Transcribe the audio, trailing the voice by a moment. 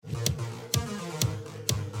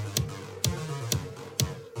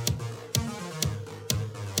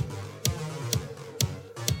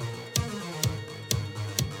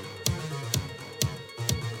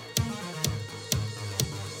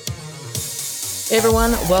Hey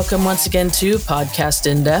everyone, welcome once again to Podcast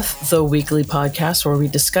In Depth, the weekly podcast where we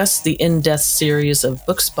discuss the in-depth series of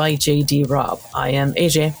books by J.D. Robb. I am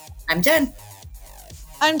AJ. I'm Jen.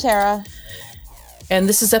 I'm Tara. And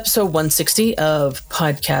this is episode 160 of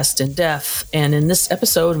Podcast In Depth. And in this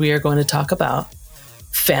episode, we are going to talk about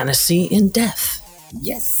fantasy in death.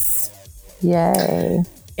 Yes. Yay.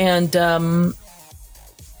 And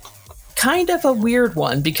kind of a weird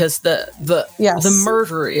one because the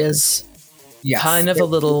murder is kind of a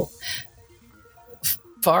little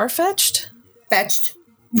far-fetched. Fetched.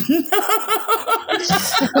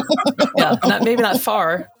 Yeah, maybe not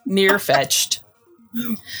far, near-fetched.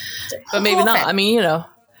 But maybe not. I mean,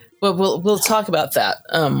 but we'll talk about that.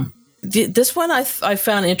 This one I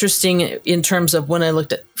found interesting in terms of when I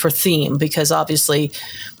looked at for theme, because obviously,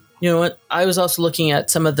 I was also looking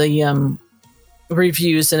at some of the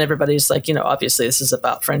reviews, and everybody's like, obviously this is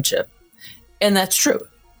about friendship, and that's true.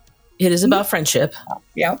 It is about friendship.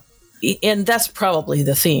 Yeah, and that's probably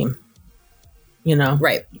the theme.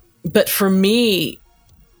 Right. But for me,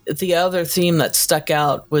 the other theme that stuck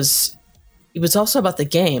out was. It was also about the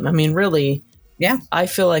game. I mean, really, I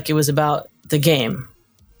feel like it was about the game.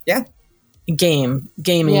 Yeah. Gaming,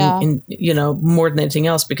 and, more than anything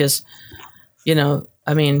else, because,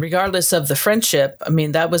 I mean, regardless of the friendship, I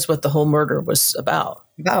mean, that was what the whole murder was about.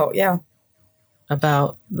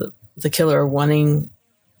 About the killer wanting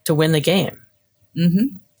to win the game.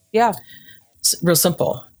 Mm-hmm. Yeah. It's real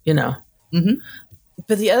simple, Mm-hmm.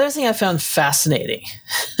 But the other thing I found fascinating,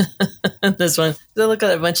 this one, I look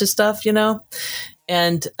at a bunch of stuff,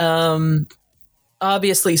 and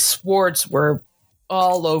obviously swords were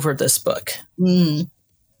all over this book.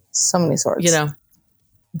 So many swords.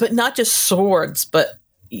 But not just swords, but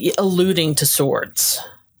alluding to swords.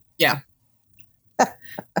 Yeah.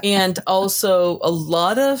 And also a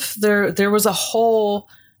lot of, there was a whole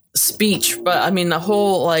speech, but I mean, the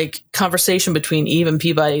whole conversation between Eve and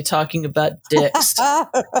Peabody talking about dicks. It's my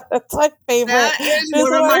favorite. That is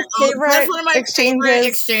one of my favorite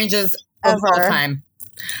exchanges of all time.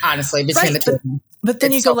 Honestly, between the two. But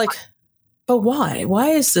then you go but why? Why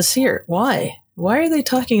is this here? Why? Why are they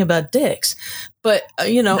talking about dicks? But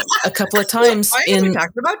a couple of times why are we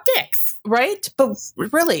talking about dicks? Right? But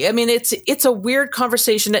really, I mean, it's a weird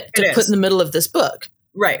conversation to put in the middle of this book.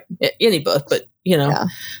 Right. Any book, but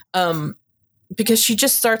because she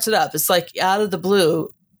just starts it up. It's like out of the blue,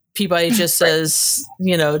 Peabody just says,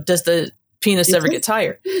 does the penis ever get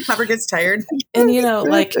tired? Never gets tired. And,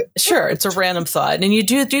 sure, it's a random thought. And you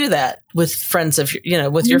do that with friends of,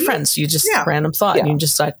 with your friends. You just random thought and you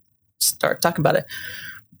just start talking about it.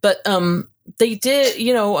 But they did,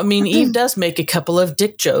 Eve does make a couple of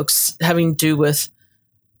dick jokes having to do with,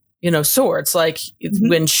 swords, like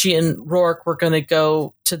when she and Roarke were going to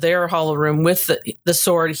go to their hollow room with the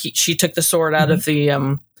sword. She took the sword out of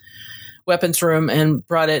the weapons room and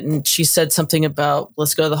brought it. And she said something about,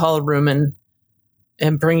 let's go to the hollow room and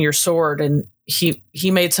bring your sword. And he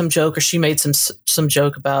made some joke, or she made some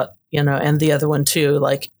joke about, and the other one too,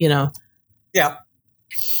 Yeah.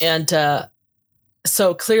 And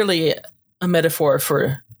so clearly a metaphor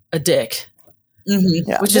for a dick. Mm-hmm.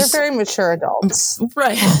 Yeah, they're very mature adults.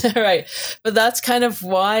 Right, right. But that's kind of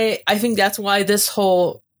why, I think that's why this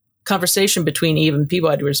whole conversation between Eve and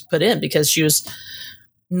Peabody was put in, because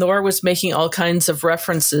Nora was making all kinds of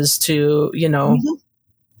references to,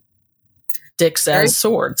 dicks as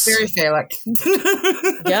swords. Very phallic.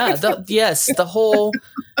 The whole,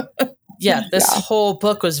 whole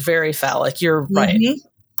book was very phallic. You're right.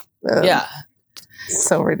 Yeah.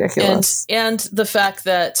 So ridiculous. And the fact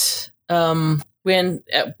that, when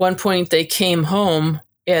at one point they came home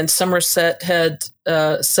and Somerset had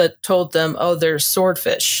told them, "Oh, there's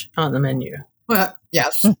swordfish on the menu."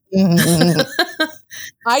 Yes.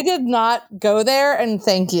 I did not go there, and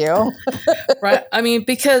thank you. Right. I mean,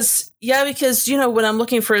 because when I'm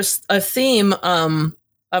looking for a theme, I'm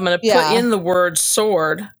going to put in the word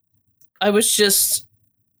sword. I was just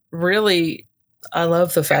really, I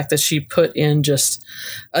love the fact that she put in just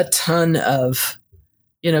a ton of,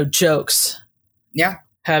 jokes. Yeah.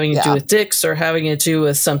 Having to do with dicks or having to do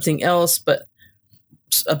with something else, but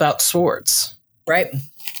about swords. Right.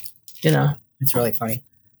 It's really funny.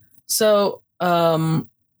 So,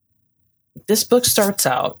 this book starts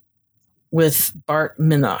out with Bart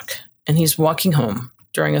Minnock, and he's walking home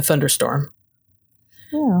during a thunderstorm.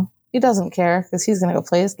 Yeah. He doesn't care because he's going to go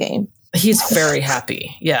play his game. He's very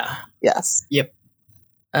happy. Yeah. Yes. Yep.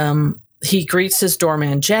 He greets his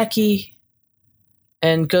doorman, Jackie,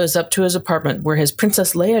 and goes up to his apartment where his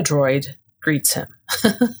Princess Leia droid greets him.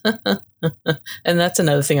 And that's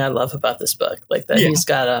another thing I love about this book. Like that he's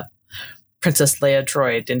got a Princess Leia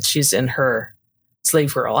droid and she's in her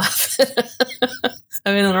slave girl outfit.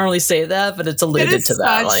 I mean, I don't really say that, but it's alluded to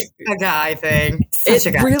that. Like a guy thing. It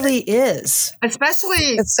really is.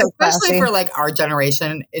 Especially for like our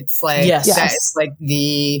generation. It's like, it's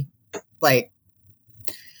like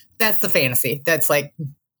that's the fantasy. That's like,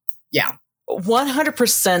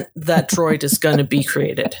 100% that droid is going to be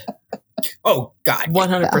created. Oh God.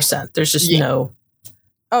 100%. There's just no.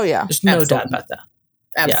 Oh yeah. There's no doubt about that.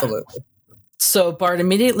 Absolutely. Yeah. So Bart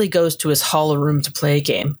immediately goes to his holo room to play a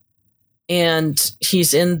game. And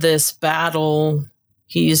he's in this battle.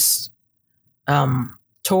 He's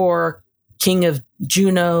Tor, king of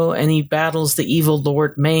Juno, and he battles the evil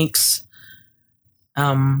Lord Manx.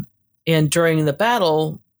 And during the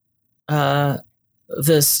battle, and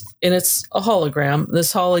it's a hologram.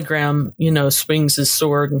 This hologram, swings his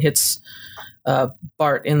sword and hits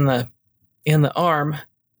Bart in the arm,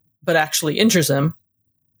 but actually injures him.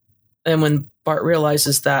 And when Bart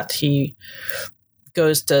realizes that, he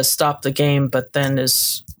goes to stop the game, but then the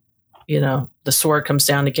sword comes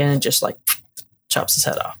down again and just like chops his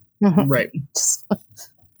head off. Right.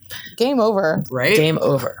 Game over. Right. Game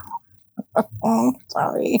over. Oh,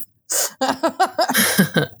 sorry.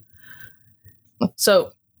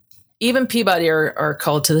 So Eve and Peabody are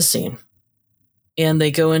called to the scene, and they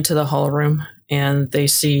go into the hall room and they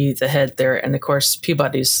see the head there. And of course,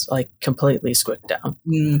 Peabody's like completely squicked down,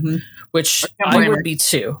 which I would be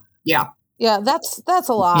too. Yeah. Yeah, that's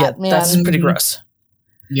a lot, man. That's pretty gross.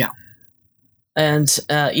 Yeah. And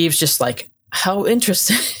Eve's just like, how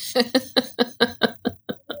interesting.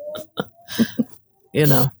 Eve.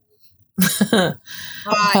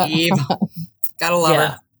 Gotta love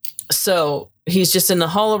her. So he's just in the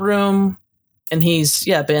holo room and he's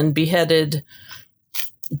been beheaded,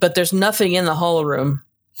 but there's nothing in the holo room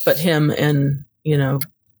but him, and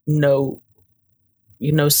no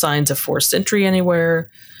signs of forced entry anywhere.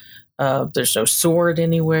 There's no sword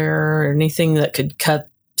anywhere or anything that could cut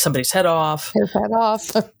somebody's head off. His head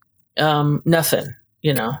off. Nothing,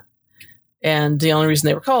 And the only reason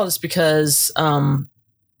they were called is because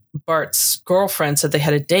Bart's girlfriend said they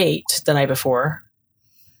had a date the night before.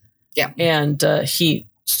 Yeah. And he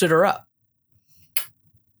stood her up.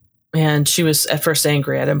 And she was at first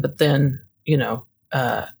angry at him, but then,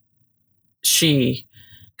 she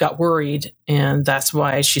got worried, and that's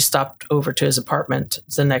why she stopped over to his apartment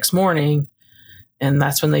the next morning, and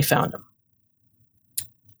that's when they found him.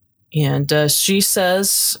 And she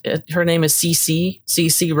says her name is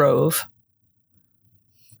Cece Rove,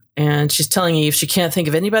 and she's telling Eve she can't think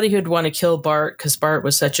of anybody who'd want to kill Bart because Bart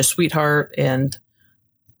was such a sweetheart and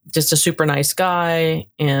just a super nice guy.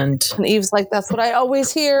 And Eve's like, that's what I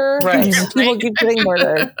always hear. Right. People keep getting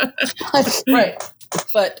murdered. Right.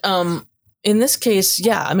 But in this case,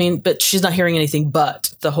 but she's not hearing anything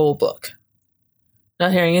but the whole book.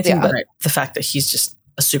 Not hearing anything but the fact that he's just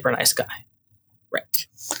a super nice guy. Right.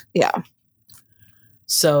 Yeah.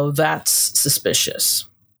 So that's suspicious.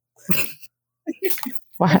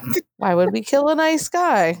 Why would we kill a nice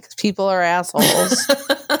guy? Because people are assholes.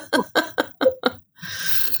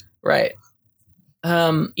 Right.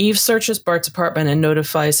 Eve searches Bart's apartment and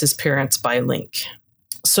notifies his parents by link.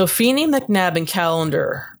 So Feeney, McNab, and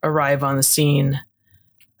Calendar arrive on the scene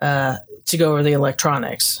to go over the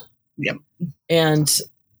electronics. Yep. And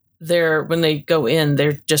when they go in,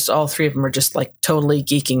 they're just, all three of them are just like totally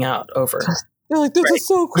geeking out over. They're like, this is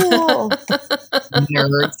so cool.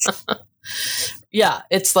 Nerds. Yeah,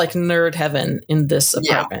 it's like nerd heaven in this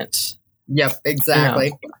apartment. Yep,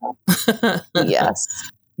 exactly. Yes.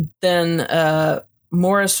 Then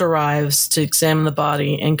Morris arrives to examine the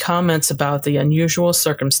body and comments about the unusual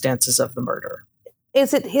circumstances of the murder.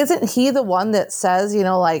 Isn't he the one that says,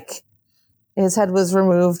 like his head was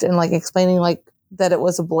removed and like explaining like that it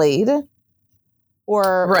was a blade?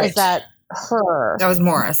 Or was that her? That was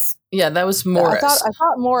Morris. Yeah, that was Morris. I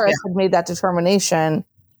thought Morris had made that determination,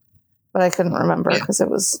 but I couldn't remember because it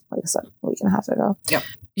was, like I said, a week and a half ago. Yep.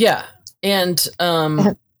 Yeah. And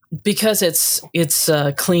because it's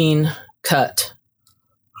a clean cut.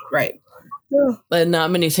 Right. And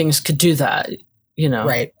not many things could do that,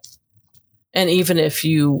 Right. And even if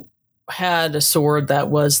you had a sword that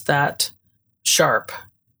was that sharp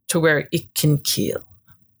to where it can kill,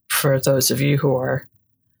 for those of you who are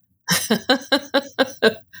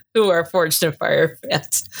Forged in Fire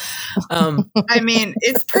fans. I mean,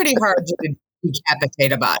 it's pretty hard to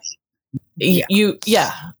decapitate a body. Yeah.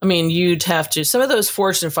 You'd have to. Some of those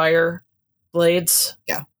Forged in Fire blades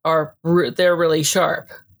they're really sharp.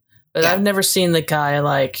 But I've never seen the guy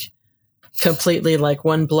like completely like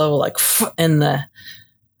one blow like and the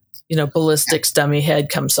ballistics dummy head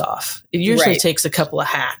comes off. It usually takes a couple of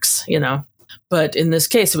hacks, But in this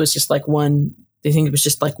case, it was just like one They think it was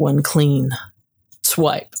just like one clean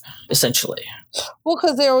swipe, essentially. Well,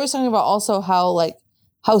 because they're always talking about also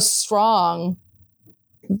how strong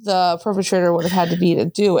the perpetrator would have had to be to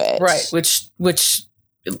do it. Right, which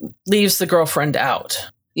leaves the girlfriend out.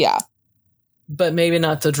 Yeah. But maybe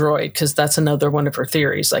not the droid, because that's another one of her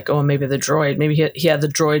theories. Like, oh, maybe the droid. Maybe he had the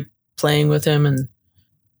droid playing with him and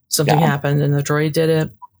something happened and the droid did it.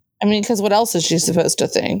 I mean, because what else is she supposed to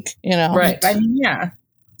think, you know? Right. I mean, yeah.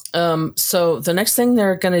 So the next thing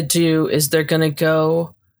they're going to do is they're going to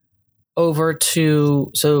go over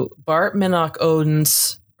to... So Bart Minock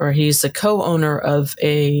he's a co-owner of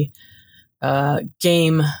a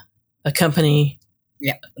game, a company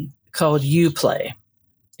called Uplay.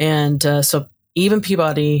 And so Eve and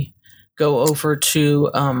Peabody go over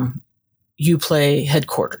to Uplay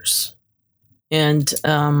headquarters. And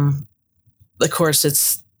of course,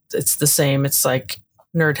 it's the same. It's like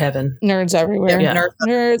nerd heaven. Nerds everywhere. Yeah.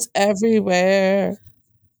 Nerds everywhere.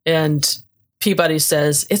 And Peabody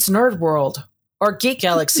says, it's Nerd World or Geek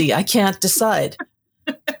Galaxy. I can't decide.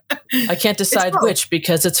 I can't decide which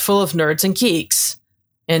because it's full of nerds and geeks.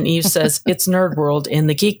 And Eve says, it's Nerd World in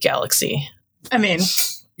the Geek Galaxy. I mean,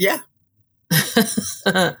 yeah.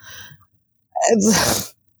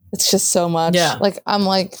 It's just so much. Yeah. Like, I'm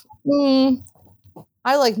like,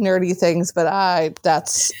 I like nerdy things, but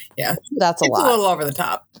that's a lot. It's a little over the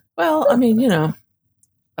top. Well, I mean,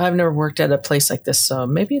 I've never worked at a place like this, so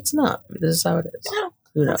maybe it's not. This is how it is. Yeah,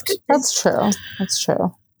 who knows? That's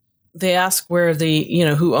true. They ask where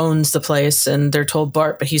who owns the place, and they're told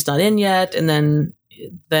Bart, but he's not in yet. And then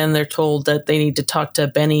they're told that they need to talk to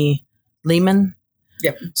Benny Lehman.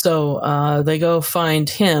 Yep. So they go find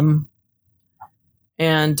him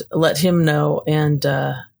and let him know, and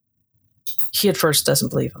he at first doesn't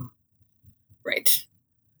believe him. Right.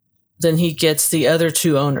 Then he gets the other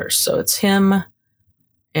two owners. So it's him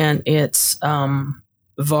and it's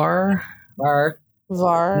Var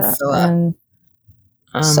and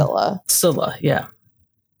Scylla, yeah.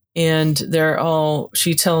 And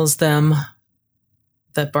she tells them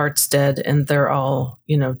that Bart's dead, and they're all,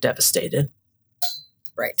 devastated.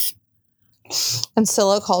 Right. And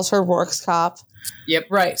Scylla calls her Roarke's cop. Yep.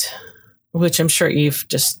 Right. Which I'm sure Eve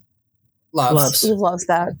just loves. Eve loves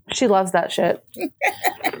that. She loves that shit.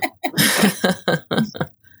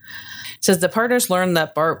 Says the partners learned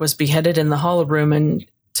that Bart was beheaded in the Hollow Room and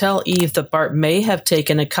tell Eve that Bart may have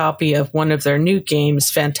taken a copy of one of their new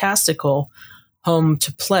games, Fantastical, home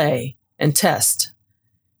to play and test.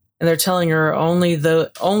 And they're telling her only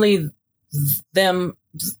the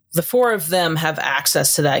four of them have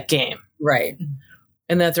access to that game. Right.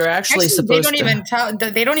 And that they're actually supposed they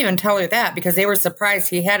don't even tell her that because they were surprised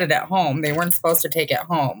he had it at home. They weren't supposed to take it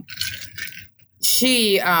home.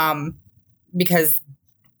 She, because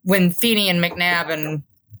when Feeney and McNab and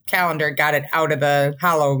Calendar got it out of the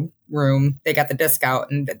Hollow Room, they got the disc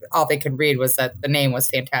out, and all they could read was that the name was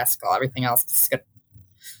Fantastical. Everything else was good.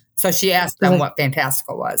 So she asked them what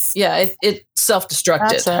Fantastical was. Yeah, it self-destructed.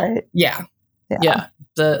 That's right. Yeah.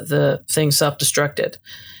 The thing self-destructed.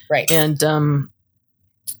 Right. And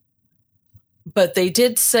but they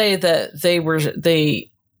did say that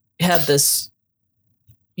they had this,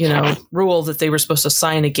 rule that they were supposed to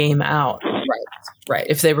sign a game out. Right.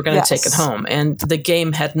 If they were going to take it home, and the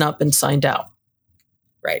game had not been signed out.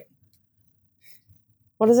 Right.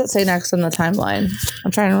 What does it say next in the timeline?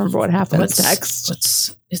 I'm trying to remember what happens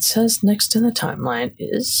next. It says next in the timeline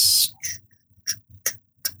is...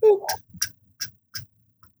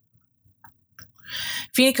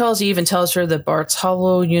 Feeney calls Eve and tells her that Bart's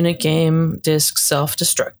Hollow Unit game disk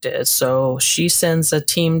self-destructed, so she sends a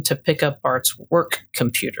team to pick up Bart's work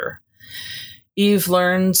computer. Eve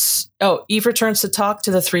returns to talk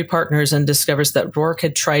to the three partners and discovers that Roarke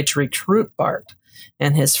had tried to recruit Bart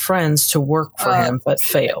and his friends to work for him, but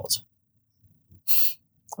failed.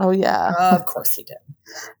 Oh, yeah. Of course he did.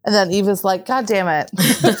 And then Eve is like, God damn it.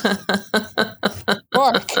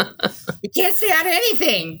 Roarke, you can't say out of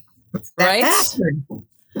anything. Right?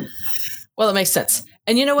 Well, it makes sense.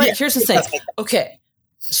 And you know what? Here's the thing. Okay.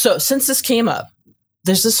 So since this came up,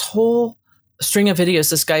 there's this whole string of videos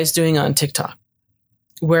this guy's doing on TikTok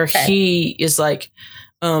where he is like,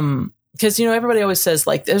 because, everybody always says,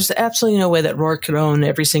 like, there's absolutely no way that Roarke could own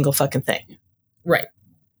every single fucking thing. Right.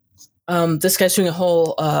 This guy's doing a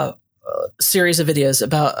whole series of videos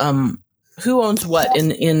about who owns what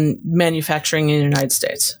in manufacturing in the United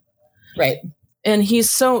States. Right. And he's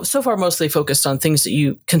so far mostly focused on things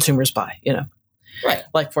that consumers buy, Right.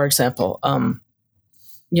 Like, for example,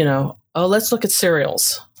 let's look at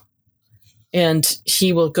cereals. And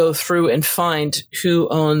he will go through and find who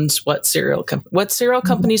owns what cereal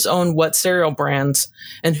companies own what cereal brands,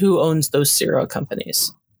 and who owns those cereal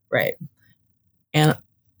companies. Right. And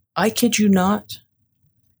I kid you not,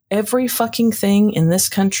 every fucking thing in this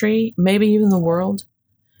country, maybe even the world,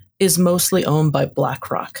 is mostly owned by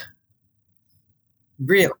BlackRock.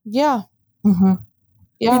 Really? Yeah. Mm-hmm.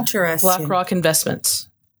 Yeah. Interesting. BlackRock Investments.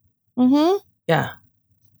 Mm-hmm. Yeah.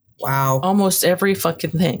 Wow. Almost every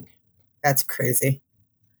fucking thing. That's crazy.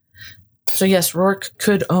 So yes, Roarke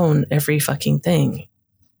could own every fucking thing.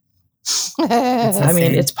 I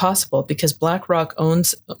mean, it's possible because BlackRock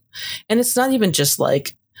owns, and it's not even just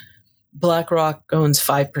like BlackRock owns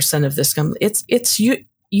 5% of this company.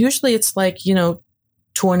 Usually it's like,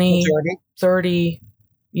 20, Majority? 30,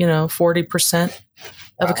 40%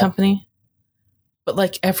 of a company. But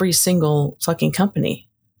like every single fucking company.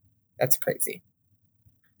 That's crazy.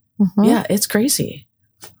 Mm-hmm. Yeah, it's crazy.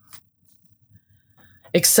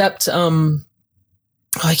 Except, I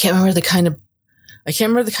can't remember the kind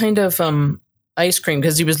of ice cream,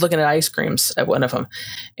 because he was looking at ice creams at one of them,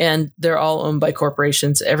 and they're all owned by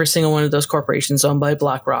corporations. Every single one of those corporations owned by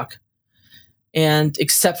BlackRock, and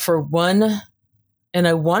except for one, and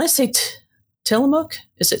I want to say Tillamook.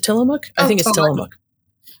 Is it Tillamook? I think it's Tillamook.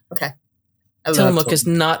 Okay. Tillamook is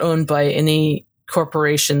not owned by any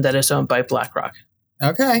corporation that is owned by BlackRock.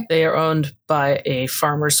 Okay. They are owned by a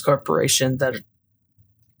farmers corporation that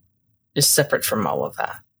is separate from all of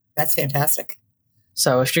that. That's fantastic.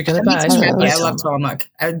 So if you're going to buy ice cream, I love Tillamook.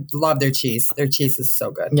 I love their cheese. Their cheese is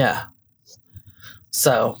so good. Yeah.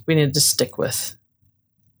 So we need to stick with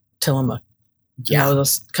Tillamook. Yeah.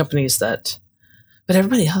 Those companies but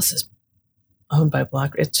everybody else is owned by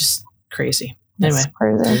BlackRock. It's just crazy. Anyway.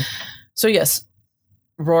 Crazy. So yes,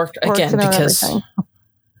 Roarke again, because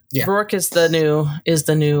Roarke is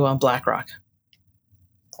the new BlackRock.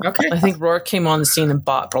 Okay. I think Roarke came on the scene and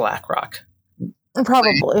bought BlackRock.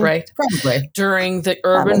 Probably. Right? Probably. During the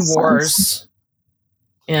Urban Wars.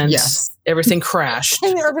 And everything crashed.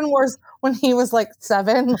 In the Urban Wars when he was like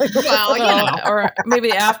 7. Or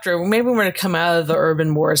maybe after. Maybe we're going to come out of the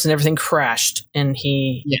Urban Wars and everything crashed and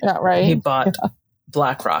he bought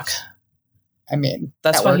BlackRock. I mean,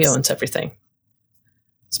 that's why he owns everything.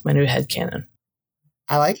 It's my new headcanon.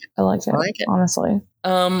 I like it. I like it. Honestly.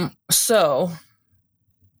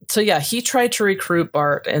 So yeah, he tried to recruit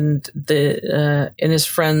Bart and his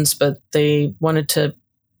friends, but they wanted to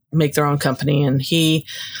make their own company,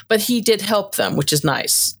 but he did help them, which is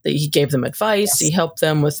nice. He gave them advice. Yes. He helped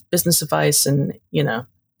them with business advice and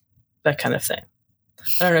that kind of thing.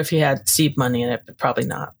 I don't know if he had seed money in it, but probably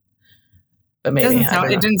not. But maybe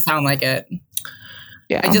it didn't sound like it.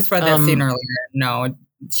 Yeah, I just read that scene earlier. No,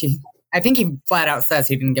 I think he flat out says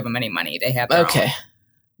he didn't give them any money. They had their own.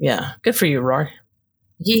 Yeah, good for you, Roar.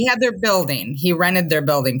 He had their building. He rented their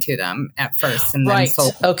building to them at first, and then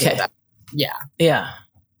sold it to them. Yeah.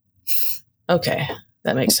 Okay,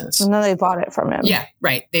 that makes sense. And then they bought it from him. Yeah,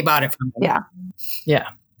 right. They bought it from him. Yeah.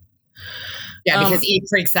 Because Eve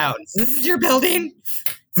freaks out. This is your building.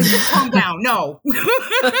 Calm down. No.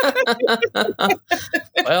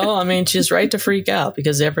 Well, I mean, she's right to freak out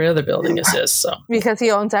because every other building is his. So because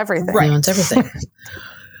he owns everything. Right. He owns everything.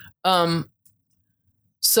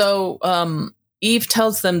 Eve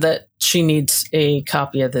tells them that she needs a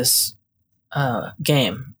copy of this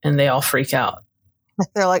game, and they all freak out.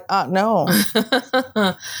 They're like, "Oh no!"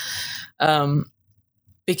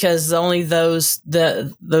 Because only those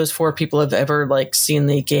 4 people have ever seen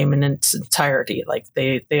the game in its entirety.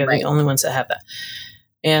 They are the only ones that have that.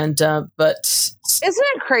 And but isn't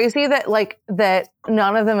it crazy that that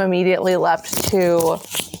none of them immediately leapt to,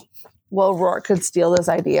 well, Roarke could steal this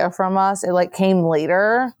idea from us? It came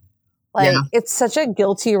later. It's such a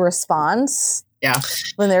guilty response. Yeah.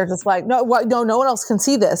 When they're just no one else can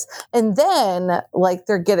see this. And then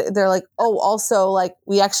they're like, oh, also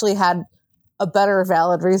we actually had a better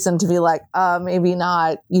valid reason to be maybe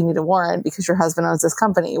not, you need a warrant because your husband owns this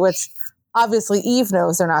company, which obviously Eve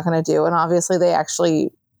knows they're not going to do. And obviously they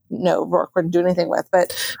actually know Roarke wouldn't do anything with.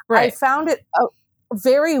 But I found it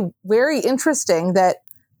very, very interesting that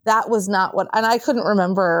was not what, and I couldn't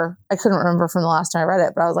remember from the last time I read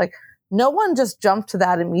it, but I was like, no one just jumped to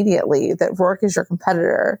that immediately, that Roarke is your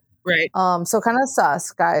competitor. Right. So kind of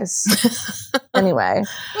sus, guys. Anyway.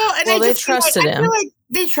 Well, they trusted him.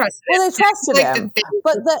 They trusted him. Well, they trusted him.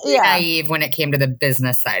 But naive when it came to the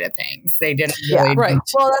business side of things. They didn't really. Right.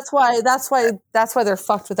 Well, that's why they're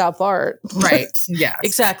fucked without Bart. Right. Yeah.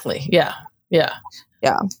 Exactly. Yeah. Yeah.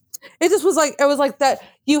 Yeah. It just was that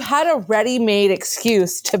you had a ready-made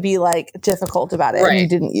excuse to be difficult about it, and you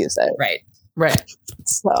didn't use it. Right. Right.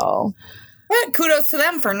 So, But kudos to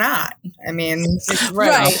them for not. I mean,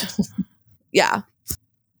 right. Yeah.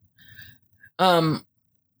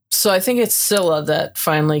 So I think it's Scylla that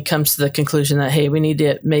finally comes to the conclusion that, hey, we need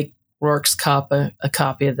to make Rourke's a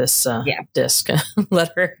copy of this disc and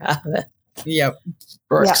let her have it. Yep.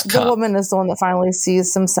 Rourke's the woman is the one that finally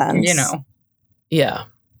sees some sense. You know. Yeah.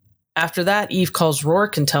 After that, Eve calls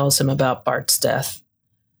Rourke and tells him about Bart's death.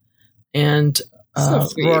 And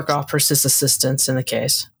Rourke offers his assistance in the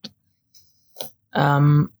case.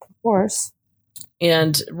 Of course.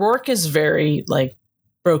 And Rourke is very,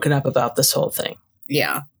 broken up about this whole thing.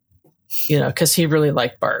 Yeah. Because he really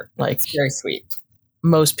liked Bart. It's very sweet.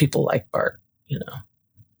 Most people like Bart,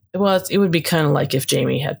 Well, it would be kind of like if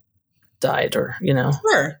Jamie had died or,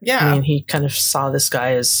 Sure, yeah. I mean, he kind of saw this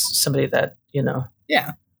guy as somebody that,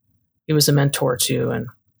 Yeah. he was a mentor to. And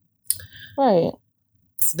right.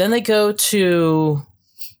 Then they go to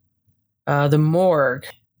the morgue.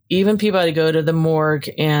 Eve and Peabody go to the morgue,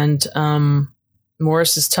 and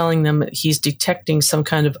Morris is telling them that he's detecting some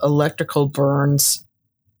kind of electrical burns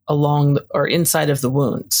along or inside of the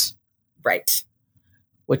wounds. Right.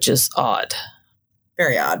 Which is odd.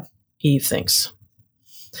 Very odd. Eve thinks.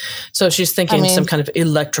 So she's thinking some kind of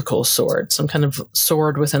electrical sword, some kind of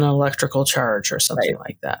sword with an electrical charge or something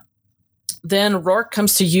like that. Then Rourke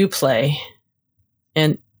comes to Uplay,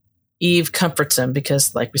 and Eve comforts him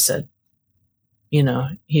because, like we said,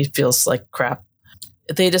 he feels like crap.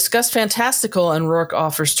 They discuss Fantastical, and Rourke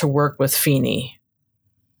offers to work with Feeney.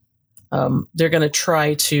 They're going to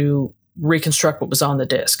try to reconstruct what was on the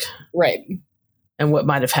disc. Right. And what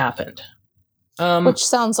might have happened. Which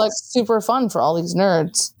sounds like super fun for all these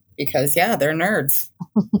nerds. Because, they're nerds.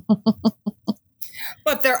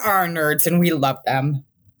 But there are nerds, and we love them.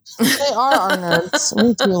 They are our nerds.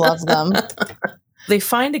 We do love them. They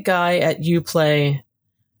find a guy at Uplay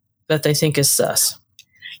that they think is sus.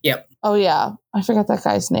 Yep. Oh, yeah. I forgot that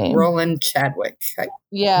guy's name. Roland Chadwick.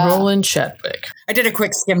 Roland Chadwick. I did a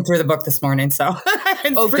quick skim through the book this morning, so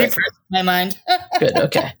it's pretty fresh in my mind. Good,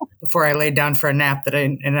 okay. Before I laid down for a nap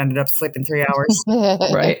and ended up sleeping 3 hours.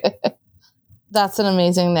 Right. That's an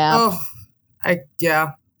amazing nap. Oh, I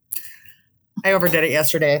overdid it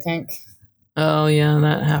yesterday, I think. Oh, yeah,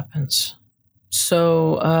 that happens.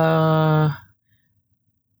 So,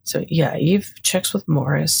 Eve checks with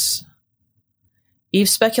Morris. Eve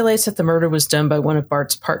speculates that the murder was done by one of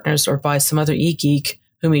Bart's partners or by some other e-geek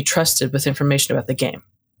whom he trusted with information about the game.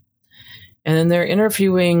 And then they're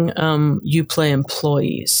interviewing Uplay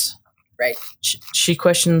employees. Right. She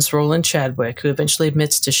questions Roland Chadwick, who eventually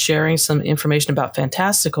admits to sharing some information about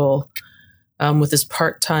Fantastical with his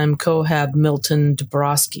part-time cohab Milton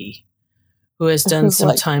Dabrowski, who has done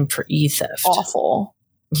some time for e-theft. Awful.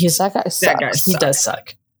 That guy sucks. He does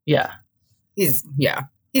suck. Yeah. He's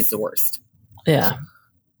the worst. Yeah.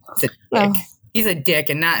 He's a dick. He's a dick,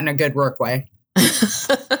 and not in a good work way.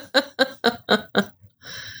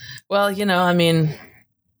 Well,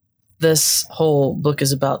 this whole book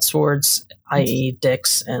is about swords, i.e.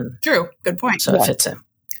 dicks, and true. Good point. So it fits in.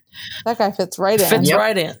 That guy fits right in. Fits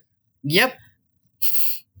right in. Yep.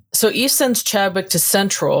 So Eve sends Chadwick to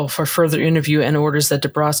Central for further interview and orders that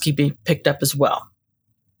Dabrowski be picked up as well.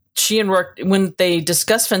 She and Rourke, when they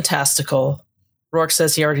discuss Fantastical, Rourke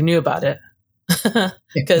says he already knew about it.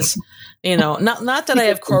 Because, not that I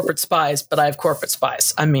have corporate spies, but I have corporate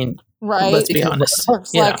spies. I mean, let's be honest.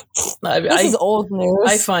 This is old news.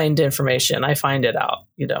 I find information. I find it out,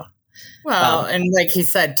 Well, and like he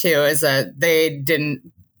said, too, is that they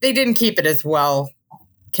didn't keep it as well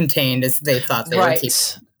contained as they thought they would keep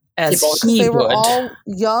it. As he they were would. all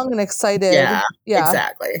young and excited. Yeah,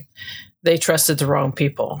 exactly. They trusted the wrong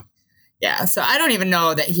people. Yeah, so I don't even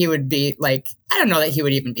know that he would be I don't know that he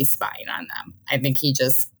would even be spying on them. I think he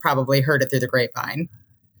just probably heard it through the grapevine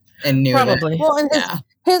and knew probably. Well, and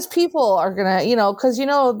his people are gonna, because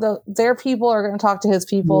their people are gonna talk to his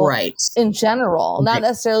people, right? In general, not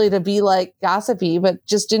necessarily to be gossipy, but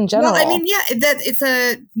just in general. Well, I mean, that it's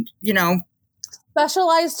a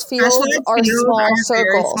specialized fields are small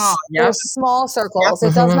circles. Small. Yep. They're small circles.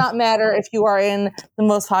 Yep. It does not matter if you are in the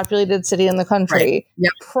most populated city in the country. Right.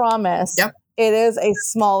 Yep. Promise. Yep. It is a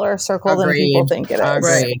smaller circle than people think it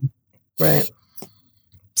is. Right.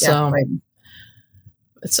 So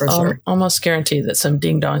it's almost guaranteed that some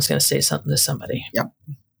ding dong is going to say something to somebody. Yep.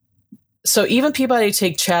 So even Peabody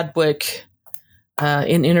take Chadwick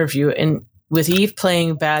in interview, and with Eve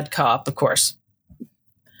playing bad cop, of course.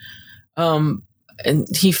 And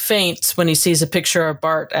he faints when he sees a picture of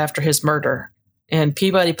Bart after his murder. And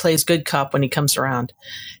Peabody plays good cop when he comes around.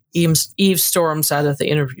 Eve storms out of the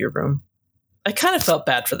interview room. I kind of felt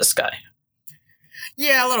bad for this guy.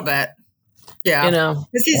 Yeah, a little bit. Yeah. You know?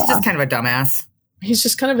 Because he's just kind of a dumbass. He's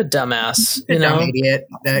just kind of a dumbass. A dumb idiot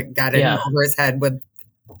that got in over his head with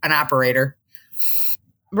an operator.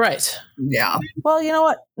 Right. Yeah. Well, you know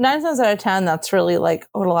what? 9 times out of 10, that's really like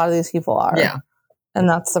what a lot of these people are. Yeah. And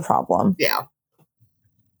that's the problem. Yeah.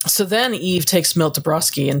 So then Eve takes Milt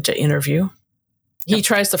Dabrowski into interview. He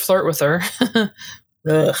tries to flirt with her.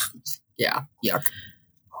 Ugh. Yeah. Yuck.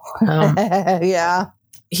 Yeah.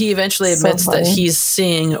 He eventually admits that he's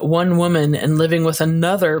seeing one woman and living with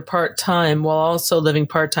another part-time while also living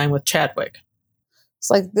part-time with Chadwick. It's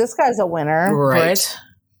like, this guy's a winner. Right.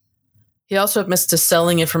 He also admits to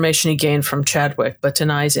selling information he gained from Chadwick, but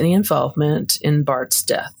denies any involvement in Bart's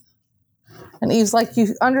death. And Eve's like,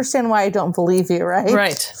 you understand why I don't believe you, right?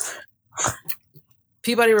 Right.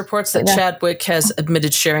 Peabody reports that Chadwick has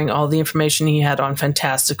admitted sharing all the information he had on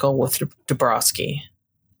Fantastical with Dabrowski.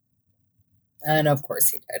 And of course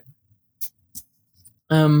he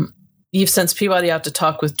did. Eve sends Peabody out to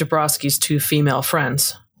talk with Dabrowski's 2 female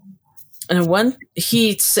friends. And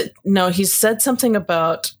he said something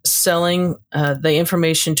about selling the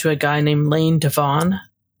information to a guy named Lane Devon,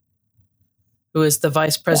 who is the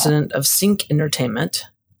vice president of Sync Entertainment.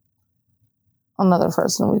 Another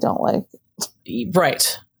person we don't like.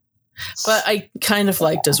 Right. But I kind of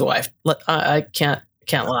liked his wife. I can't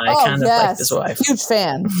lie. I kind of liked his wife. Huge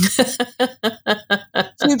fan.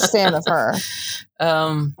 Huge fan of her.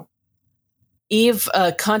 Eve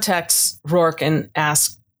contacts Roarke and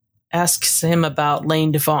asks him about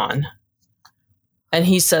Lane Devon. And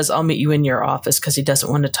he says, I'll meet you in your office, because he doesn't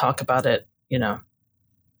want to talk about it, because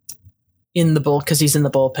he's in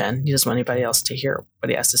the bullpen. He doesn't want anybody else to hear what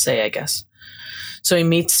he has to say, I guess. So he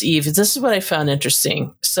meets Eve. This is what I found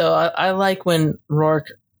interesting. So I like when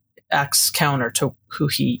Roarke acts counter to who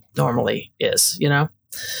he normally is, Yeah.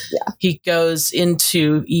 He goes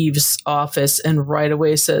into Eve's office and right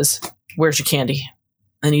away says, where's your candy?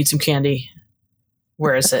 I need some candy.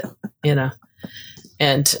 Where is it? And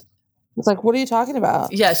it's like, what are you talking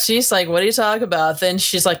about? Yeah, she's like, what are you talking about? Then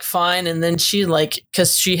she's like, fine. And then she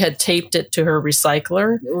because she had taped it to her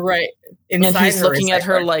recycler. Right. Inside and he's looking at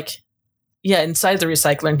her like, inside the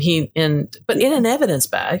recycler, but in an evidence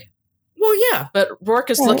bag. Well, yeah. But Roarke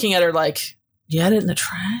is looking at her like, you had it in the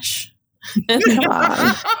trash? Come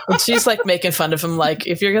on. And she's like making fun of him, like,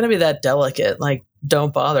 if you're going to be that delicate, like,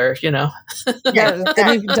 don't bother, Yeah,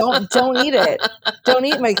 then don't eat it. Don't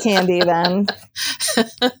eat my candy then.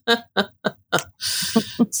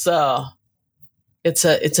 So it's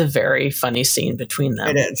a very funny scene between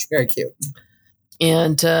them. It is very cute.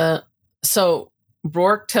 And so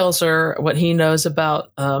Roarke tells her what he knows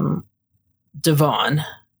about Devon.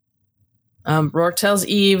 Roarke tells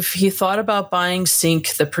Eve he thought about buying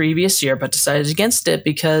Sync the previous year, but decided against it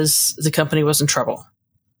because the company was in trouble.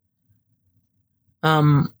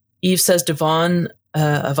 Eve says Devon,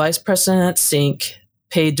 a vice president at Sync,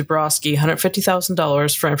 paid Dabrowski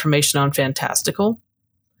 $150,000 for information on Fantastical.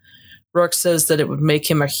 Roarke says that it would make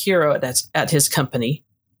him a hero at his company.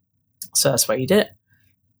 So that's why he did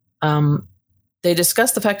it. They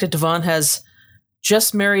discuss the fact that Devon has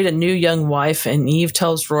just married a new young wife, and Eve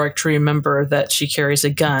tells Roarke to remember that she carries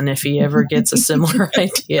a gun if he ever gets a similar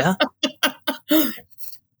idea.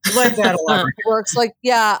 Like that a lot. Roarke's like,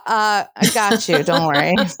 I got you. Don't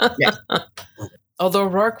worry. Yeah. Although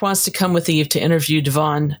Roarke wants to come with Eve to interview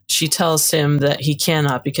Devon, she tells him that he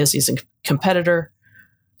cannot because he's a competitor.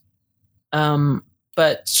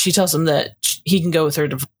 But she tells him that he can go with her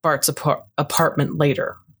to Bart's apartment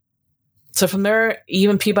later. So from there, Eve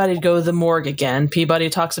and Peabody go to the morgue again. Peabody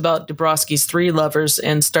talks about Dabrowski's 3 lovers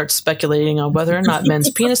and starts speculating on whether or not men's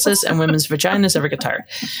penises and women's vaginas ever get tired.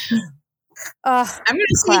 I'm going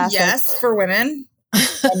to say yes for women.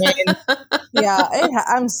 I mean,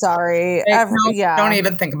 I'm sorry. Don't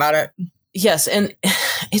even think about it. Yes, and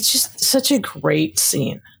it's just such a great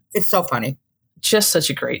scene. It's so funny. Just such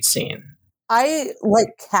a great scene. I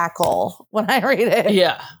cackle when I read it.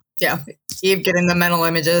 Yeah. Yeah. Eve getting the mental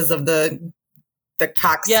images of the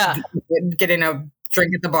cocks getting a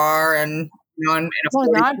drink at the bar and now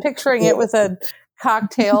I'm picturing it with a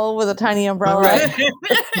cocktail with a tiny umbrella. Right.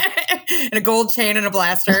 And a gold chain and a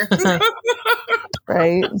blaster.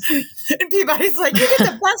 Right. And Peabody's like, you get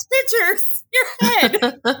the best pictures. Your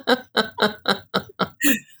head.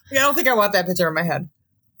 I don't think I want that picture in my head.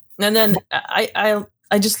 And then I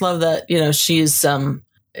just love that, she's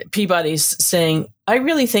Peabody's saying, I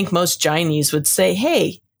really think most Ginies would say,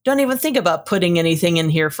 hey, don't even think about putting anything in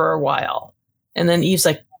here for a while. And then Eve's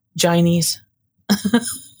like, Ginies.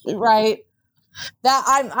 Right. That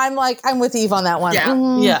I'm with Eve on that one.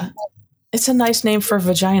 Yeah. Yeah. It's a nice name for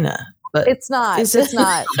vagina. But it's not. It's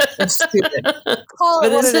not. It's stupid. Call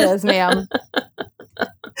it what it is, ma'am.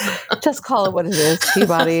 Just call it what it is,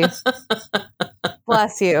 Peabody.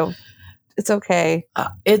 Bless you. It's okay.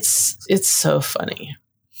 It's so funny.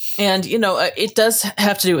 And, it does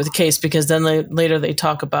have to do with the case because then later they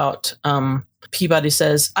talk about Peabody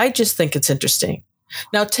says, I just think it's interesting.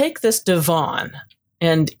 Now take this Devon.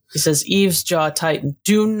 And he says, Eve's jaw tightened.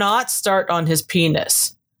 Do not start on his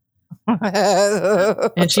penis.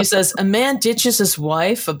 And she says, a man ditches his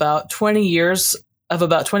wife about 20 years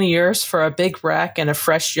for a big rack and a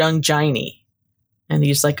fresh young giny. And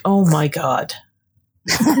he's like, oh my God.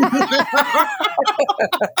 So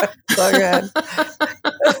good.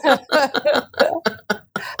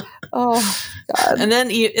 Oh God. And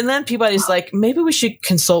then Peabody's like, maybe we should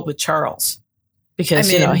consult with Charles because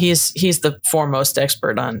he's the foremost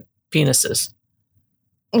expert on penises.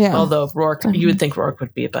 Yeah. Although Roarke, you would think Roarke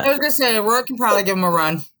would be, but I was gonna say Roarke can probably give him a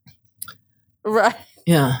run. Right.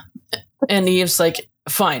 Yeah. And Eve's like,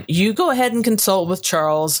 fine, you go ahead and consult with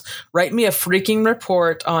Charles. Write me a freaking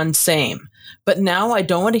report on same. But now I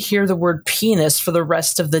don't want to hear the word penis for the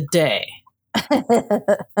rest of the day.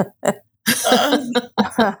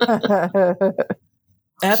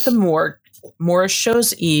 At the morgue, Morris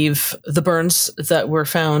shows Eve the burns that were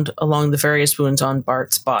found along the various wounds on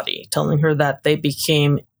Bart's body, telling her that they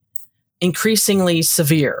became increasingly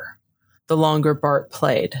severe the longer Bart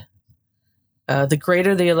played. The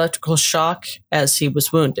greater the electrical shock as he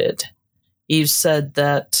was wounded. Eve said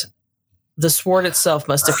that the sword itself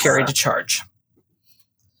must have carried a charge.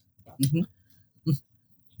 Mm-hmm.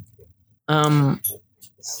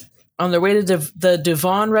 On their way to the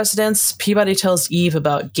Devon residence, Peabody tells Eve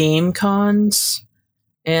about game cons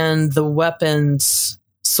and the weapons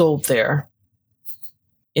sold there.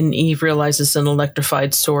 And Eve realizes an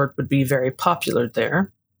electrified sword would be very popular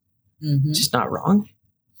there. Mm-hmm. She's not wrong.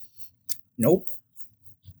 Nope.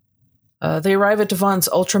 They arrive at Devon's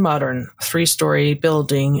ultra-modern 3-story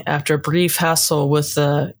building. After a brief hassle with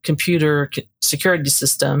the computer security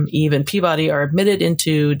system, Eve and Peabody are admitted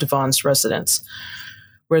into Devon's residence,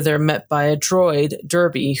 where they're met by a droid,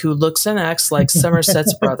 Derby, who looks and acts like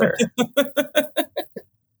Somerset's brother.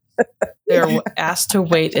 They're asked to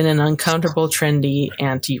wait in an uncomfortable, trendy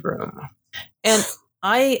anteroom. And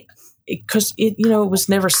because it was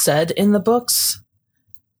never said in the books,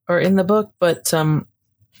 but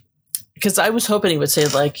because I was hoping he would say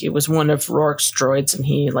like it was one of Rourke's droids and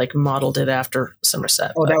he like modeled it after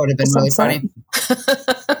Somerset. Oh, that would have been really funny.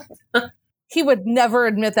 He would never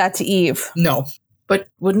admit that to Eve. No. But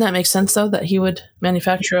wouldn't that make sense though that he would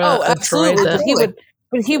manufacture a absolutely. droid?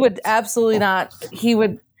 But he would absolutely not.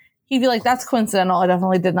 He'd be like, that's coincidental. I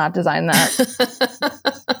definitely did not design that.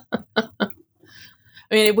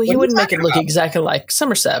 I mean, he wouldn't make it look exactly like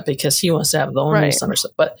Somerset because he wants to have the only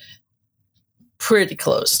Somerset, but pretty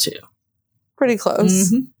close too. Pretty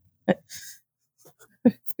close. Mm-hmm.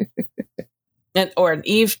 And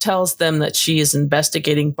Eve tells them that she is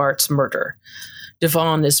investigating Bart's murder.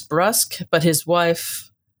 Devon is brusque, but his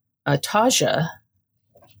wife, Taja,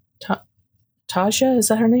 is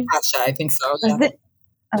that her name? Tasha, I think so. Yeah.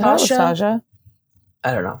 Tasha?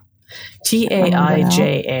 I don't know.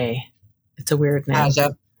 Taija. It's a weird name.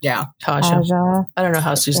 Tasha. Yeah. Tasha. I don't know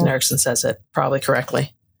how Susan Erickson says it. Probably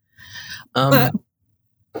correctly.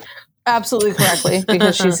 Absolutely correctly,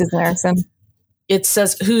 because she's Susan Erickson. It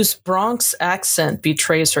says, whose Bronx accent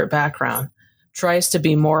betrays her background, tries to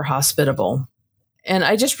be more hospitable. And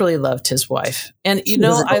I just really loved his wife. And,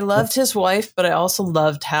 I loved his wife, but I also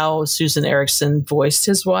loved how Susan Erickson voiced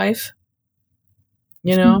his wife.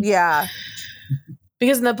 Yeah.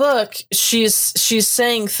 Because in the book, she's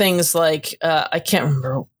saying things like, I can't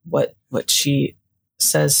remember what she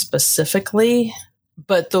says specifically,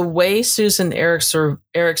 but the way Susan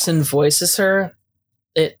Erickson voices her,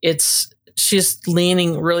 she's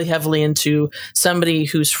leaning really heavily into somebody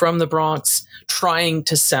who's from the Bronx trying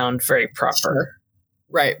to sound very proper.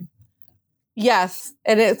 Right. Yes.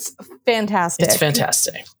 And it's fantastic. It's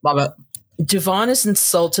fantastic. Love it. Devon is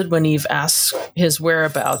insulted when Eve asks his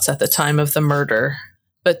whereabouts at the time of the murder,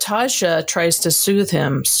 but Tasha tries to soothe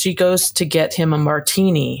him. She goes to get him a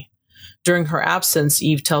martini. During her absence,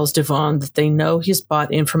 Eve tells Devon that they know he's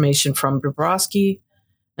bought information from Dabrowski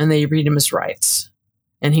and they read him his rights.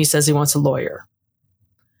 And he says he wants a lawyer.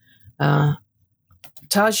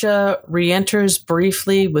 Tasha re-enters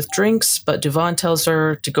briefly with drinks, but Devon tells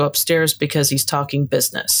her to go upstairs because he's talking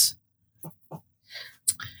business.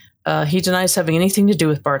 He denies having anything to do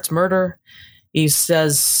with Bart's murder. He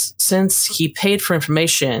says since he paid for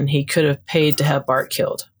information, he could have paid to have Bart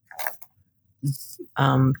killed.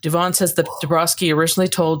 Devon says that Dabrowski originally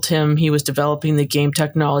told him he was developing the game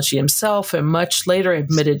technology himself and much later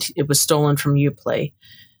admitted it was stolen from Uplay.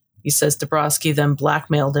 He says Dabrowski then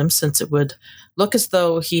blackmailed him since it would look as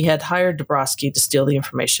though he had hired Dabrowski to steal the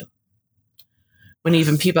information. When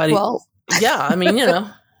even Peabody... Well. Yeah, I mean,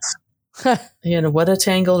 what a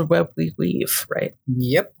tangled web we weave, right?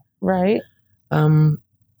 Yep. Right.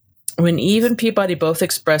 When Eve and Peabody both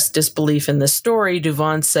express disbelief in this story,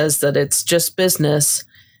 Devon says that it's just business.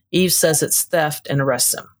 Eve says it's theft and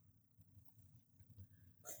arrests him.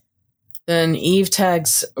 Then Eve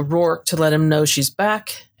tags Roarke to let him know she's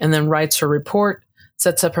back and then writes her report,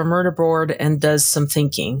 sets up her murder board, and does some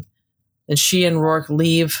thinking. And she and Roarke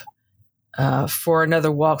leave for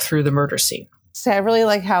another walk through the murder scene. So I really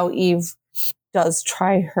like how Eve does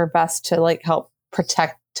try her best to help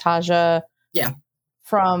protect Taja. Yeah.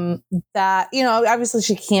 From that, obviously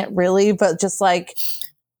she can't really, but just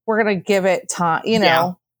we're going to give it time,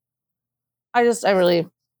 Yeah. I really,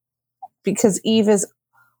 because Eve is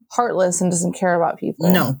heartless and doesn't care about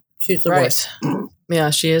people. No, she's the worst. Yeah,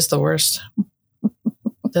 she is the worst.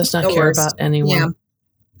 Does not care about anyone. Yeah.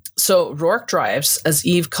 So Roarke drives as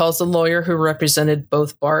Eve calls the lawyer who represented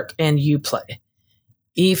both Bart and Uplay.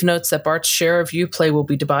 Eve notes that Bart's share of Uplay will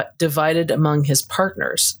be divided among his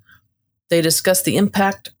partners. They discuss the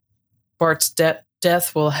impact Bart's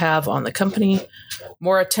death will have on the company,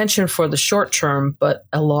 more attention for the short term, but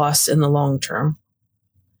a loss in the long term.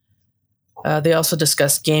 They also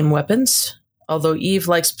discuss game weapons. Although Eve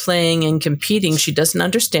likes playing and competing, she doesn't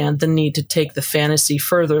understand the need to take the fantasy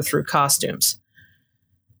further through costumes.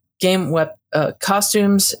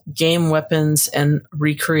 Costumes, game weapons, and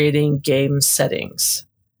recreating game settings.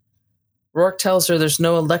 Roarke tells her there's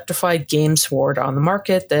no electrified game sword on the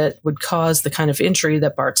market that would cause the kind of injury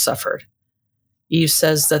that Bart suffered. Eve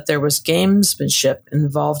says that there was gamesmanship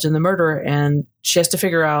involved in the murder, and she has to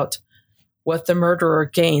figure out what the murderer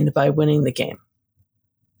gained by winning the game.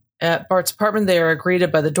 At Bart's apartment, they are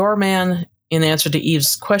greeted by the doorman. In answer to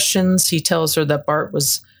Eve's questions, he tells her that Bart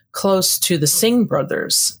was close to the Singh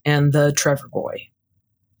brothers and the Trevor boy.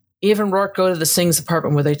 Eve and Roarke go to the Singh's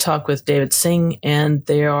apartment where they talk with David Singh, and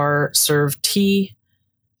they are served tea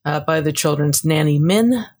by the children's nanny,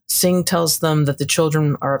 Min. Singh tells them that the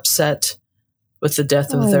children are upset with the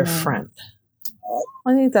death of their friend.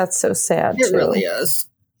 I think that's so sad. It really is.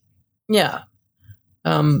 Yeah.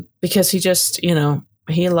 Because he just,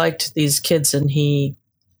 he liked these kids and he,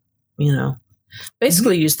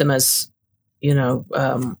 basically used them as,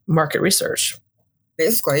 market research.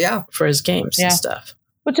 Basically, yeah. For his games and stuff.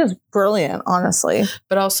 Which is brilliant, honestly.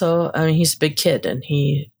 But also, he's a big kid and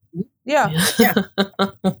he... Yeah.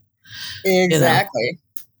 Exactly.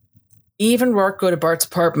 Eve and Roarke go to Bart's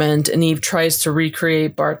apartment, and Eve tries to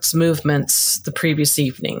recreate Bart's movements the previous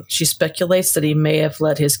evening. She speculates that he may have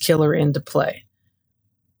let his killer into play.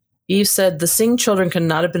 Eve said the Singh children could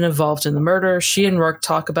not have been involved in the murder. She and Roarke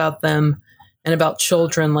talk about them and about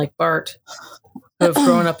children like Bart who have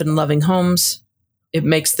grown up in loving homes. It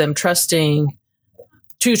makes them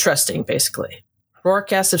too trusting, basically.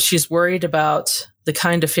 Roarke asks if she's worried about the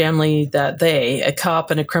kind of family that they, a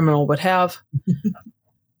cop and a criminal, would have.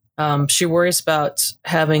 She worries about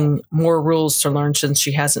having more rules to learn since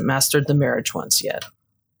she hasn't mastered the marriage ones yet.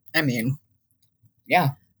 I mean, yeah.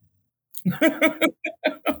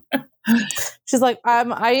 She's like,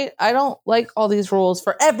 I don't like all these rules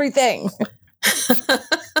for everything.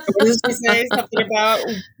 What does she say? Something about,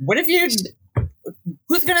 what if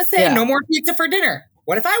who's going to say no more pizza for dinner?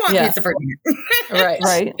 What if I want pizza for dinner?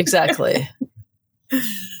 Right, exactly.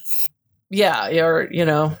 Or,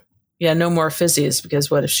 no more fizzies because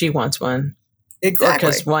what if she wants one? Exactly.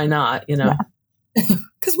 Because why not,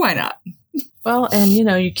 Because why not? Well, and,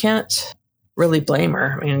 you can't really blame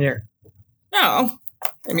her. I mean, No.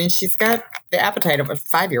 I mean, she's got the appetite of a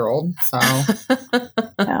 5-year-old, so.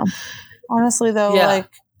 Yeah. Honestly, though,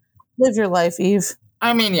 live your life, Eve.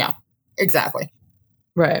 I mean, yeah, exactly.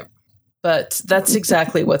 Right. But that's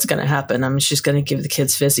exactly what's going to happen. I mean, she's going to give the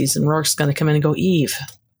kids fizzies, and Roarke's going to come in and go, Eve.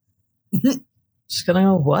 She's going to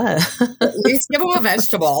go, what? At least give them a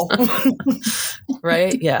vegetable.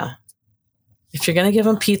 Right? Yeah. If you're going to give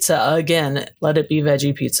them pizza, again, let it be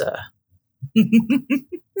veggie pizza.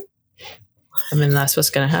 I mean, that's what's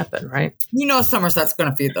going to happen, right? Somerset's going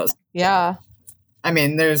to feed those. Yeah. I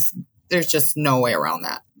mean, there's just no way around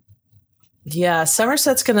that. Yeah,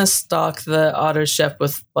 Somerset's going to stock the auto chef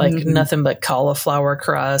with nothing but cauliflower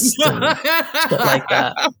crust and shit like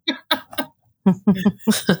that.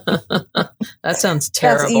 That sounds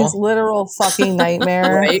terrible. That's Eve's literal fucking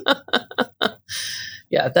nightmare. Right?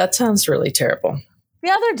 Yeah, that sounds really terrible. The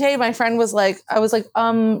other day, my friend was like, I was like,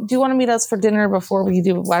 do you want to meet us for dinner before we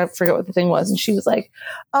do, I forget what the thing was. And she was like,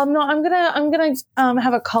 no, I'm going to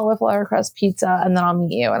have a cauliflower crust pizza and then I'll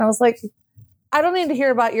meet you. And I was like, I don't need to hear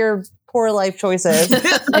about your poor life choices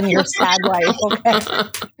and your sad life. Okay.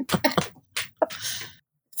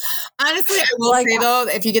 Honestly, I will say though,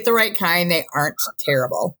 if you get the right kind, they aren't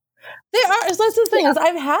terrible. They are. That's the thing is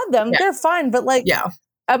I've had them. Yeah. They're fine. But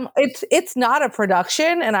it's not a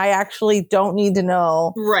production, and I actually don't need to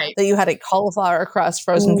know that you had a cauliflower crust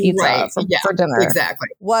frozen pizza for dinner. Exactly.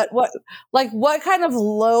 What kind of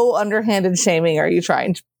low underhanded shaming are you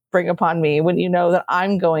trying to bring upon me when you know that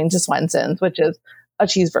I'm going to Swenson's, which is a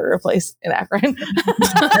cheeseburger place in Akron?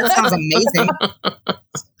 That sounds amazing.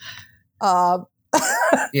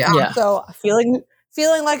 So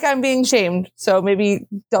feeling like I'm being shamed. So maybe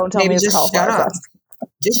don't tell me it's cauliflower crust.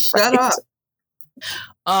 Just shut up.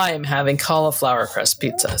 I'm having cauliflower crust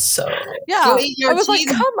pizza, so yeah. I was like,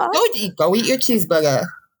 come on, go eat your cheeseburger.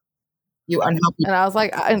 You unhealthy. And I was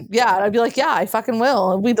like, I'd be like, yeah, I fucking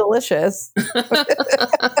will. It'll be delicious.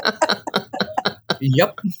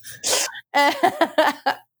 Yep.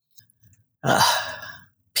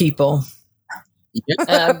 People.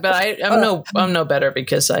 Yep. But I'm no better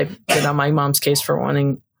because I've been on my mom's case for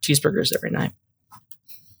wanting cheeseburgers every night.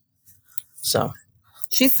 So.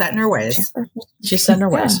 She's set in her ways.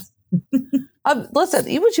 Listen,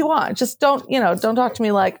 eat what you want. Just don't talk to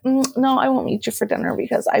me like, no, I won't meet you for dinner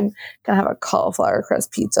because I'm going to have a cauliflower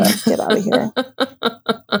crust pizza. Get out of here.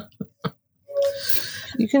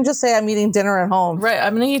 You can just say I'm eating dinner at home. Right.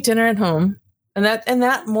 I'm going to eat dinner at home. And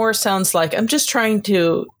that more sounds like I'm just trying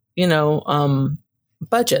to,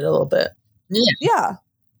 budget a little bit. Yeah.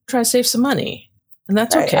 Try to save some money. And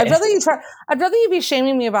that's okay. I'd rather you be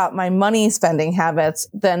shaming me about my money spending habits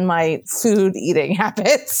than my food eating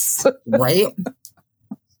habits. Right.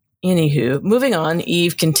 Anywho, moving on,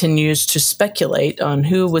 Eve continues to speculate on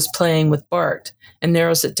who was playing with Bart and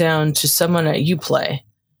narrows it down to someone at Uplay.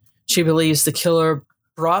 She believes the killer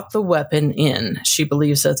brought the weapon in. She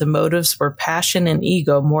believes that the motives were passion and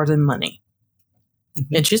ego more than money.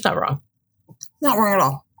 Mm-hmm. And she's not wrong. Not wrong at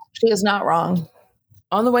all. She is not wrong.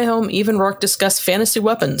 On the way home, Eve and Roarke discuss fantasy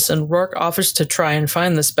weapons, and Roarke offers to try and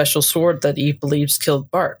find the special sword that Eve believes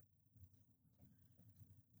killed Bart.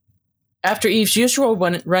 After Eve's usual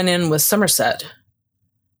run-in with Somerset,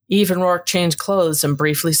 Eve and Roarke change clothes and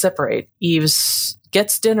briefly separate. Eve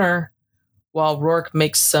gets dinner while Roarke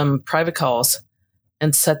makes some private calls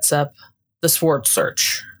and sets up the sword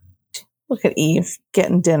search. Look at Eve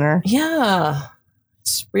getting dinner. Yeah.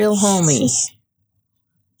 It's real homey.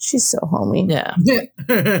 She's so homey. Yeah.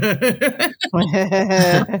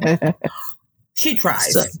 She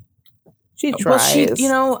tries. She tries.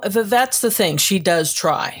 Well, that's the thing. She does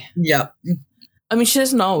try. Yep. I mean, she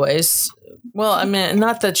doesn't always. Well, I mean,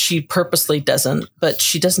 not that she purposely doesn't, but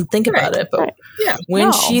she doesn't think about it. But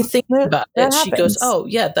when she thinks about it, she goes, oh,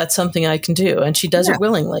 yeah, that's something I can do. And she does it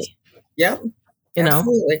willingly. Yep.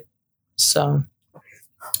 Absolutely. So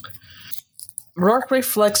Roarke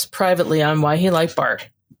reflects privately on why he liked Bart,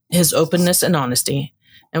 his openness and honesty,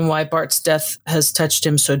 and why Bart's death has touched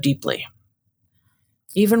him so deeply.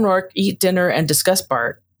 Eve and Roarke eat dinner and discuss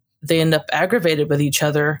Bart. They end up aggravated with each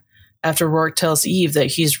other after Roarke tells Eve that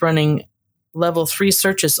he's running level 3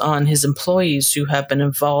 searches on his employees who have been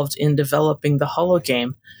involved in developing the holo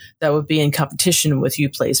game that would be in competition with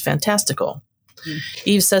Uplay's Fantastical.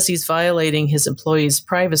 Eve says he's violating his employees'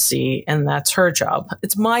 privacy, and that's her job.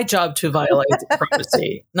 It's my job to violate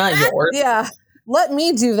privacy, not yours. Yeah. Let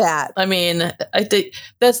me do that. I mean, I think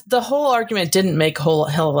that's the whole argument didn't make a whole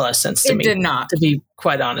hell of a lot of sense to me. It did not. To be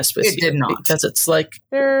quite honest with you. It did not. Because it's like...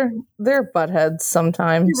 They're buttheads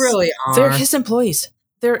sometimes. They really are. They're his employees.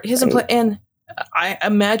 They're his employees. And I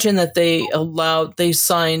imagine that they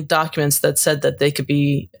signed documents that said that they could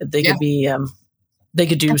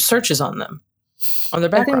do searches on them. On their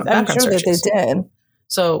background. I'm sure searches. That they did.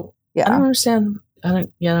 So, I don't understand. I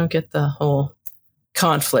don't get the whole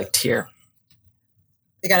conflict here.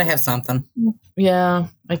 They got to have something. Yeah,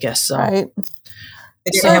 I guess so. Right.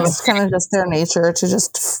 So it's kind of just their nature to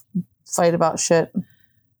just fight about shit.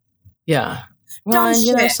 Yeah. Well, and,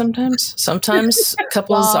 sometimes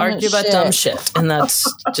couples argue about dumb shit, and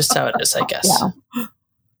that's just how it is, I guess.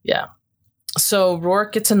 Yeah. So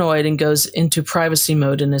Roarke gets annoyed and goes into privacy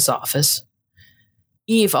mode in his office.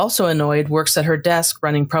 Eve, also annoyed, works at her desk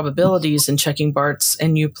running probabilities and checking Bart's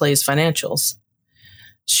and Uplay's financials.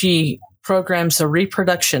 She programs a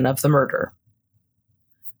reproduction of the murder.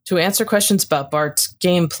 To answer questions about Bart's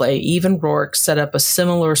gameplay, Eve and Roarke set up a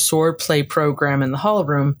similar swordplay program in the holo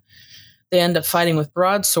room. They end up fighting with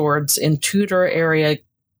broadswords in Tudor era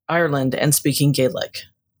Ireland and speaking Gaelic.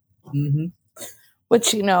 Mm-hmm.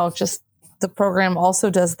 Which, just the program also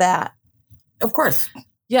does that. Of course.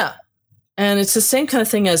 Yeah. And it's the same kind of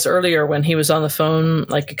thing as earlier when he was on the phone,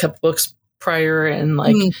 like a couple books prior, and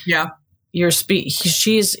like,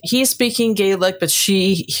 he's speaking Gaelic, but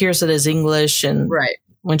she hears it as English, and right.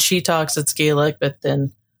 When she talks, it's Gaelic, but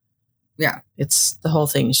then it's the whole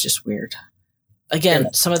thing is just weird.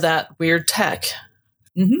 Again, some of that weird tech.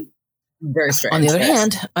 Mm-hmm. Very strange. On the other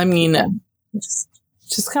hand, I mean,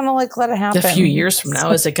 just kind of like let it happen. A few years from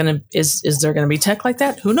now, is there going to be tech like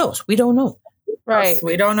that? Who knows? We don't know. Right.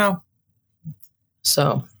 We don't know.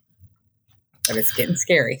 So, but it's getting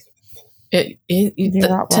scary.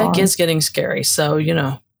 The tech is getting scary. So,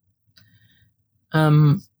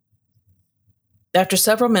 after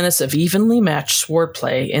several minutes of evenly matched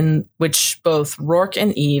swordplay, in which both Roarke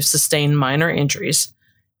and Eve sustain minor injuries,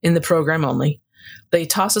 in the program only, they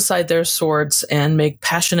toss aside their swords and make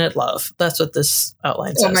passionate love. That's what this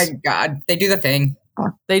outline says. Oh my God. They do the thing.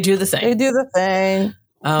 They do the thing. They do the thing.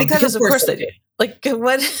 Because of course they do. Like,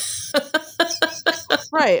 what?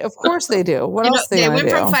 Right. Of course they do. What else they went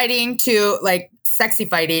from fighting to like sexy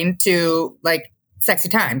fighting to like sexy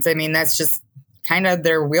times. I mean, that's just kind of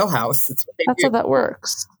their wheelhouse. That's how that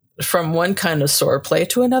works. From one kind of swordplay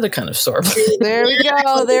to another kind of swordplay. There we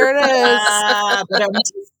go. There it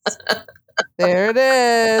is. There it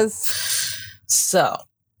is. So,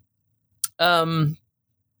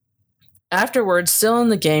 afterwards, still in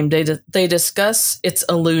the game, they discuss its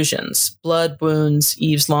illusions, blood, wounds,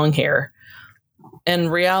 Eve's long hair,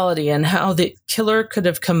 and reality, and how the killer could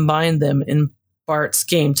have combined them in Bart's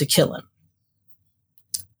game to kill him.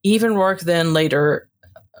 Eve and Roarke then later,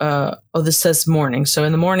 this says morning. So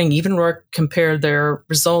in the morning, Eve and Roarke compared their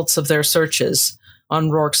results of their searches on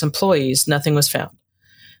Rourke's employees. Nothing was found.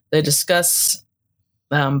 They discuss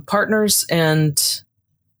partners and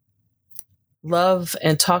love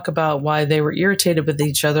and talk about why they were irritated with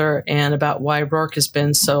each other and about why Roarke has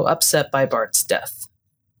been so upset by Bart's death.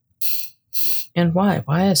 And why?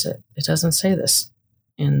 Why is it? It doesn't say this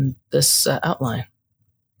in this outline.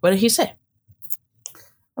 What did he say?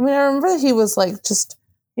 I mean, I remember that he was like,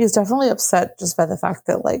 he was definitely upset just by the fact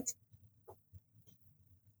that like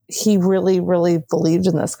he really, really believed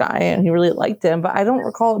in this guy and he really liked him, but I don't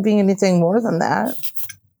recall it being anything more than that.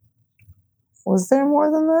 Was there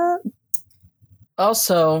more than that?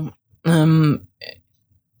 Also, in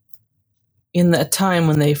that time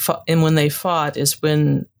when they fought is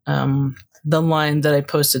when the line that I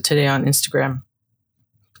posted today on Instagram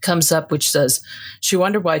comes up, which says, she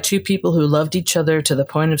wondered why two people who loved each other to the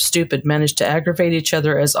point of stupid managed to aggravate each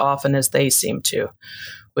other as often as they seemed to,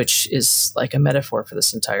 which is like a metaphor for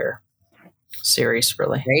this entire series,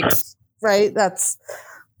 really. Right. That's,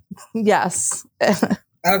 yes.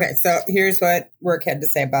 Okay, so here's what Roarke had to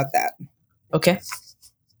say about that. Okay.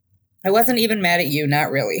 I wasn't even mad at you, not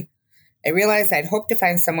really. I realized I'd hoped to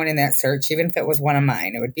find someone in that search, even if it was one of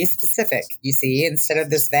mine. It would be specific, you see, instead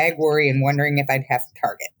of this vague worry and wondering if I'd have to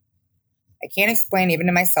target. I can't explain even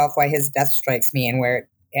to myself why his death strikes me and where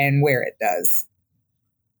it does.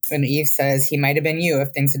 When Eve says he might have been you, if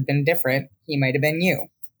things had been different, he might have been you.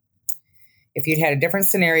 If you'd had a different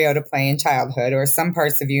scenario to play in childhood, or some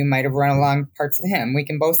parts of you might have run along parts of him, we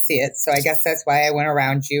can both see it, so I guess that's why I went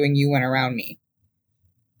around you and you went around me.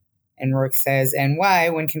 And Roarke says, and why,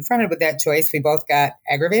 when confronted with that choice, we both got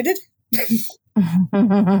aggravated?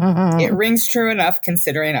 It rings true enough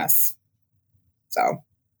considering us. So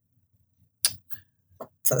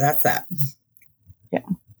that's that. Yeah.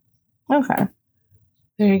 Okay.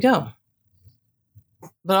 There you go.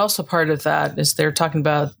 But also part of that is they're talking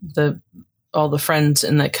about all the friends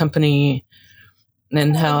in that company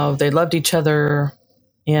and how they loved each other.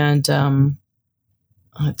 And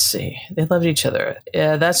let's see, they loved each other.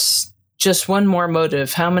 Yeah, that's just one more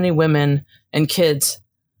motive. How many women and kids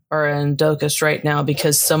are in Docus right now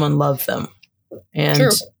because someone loved them?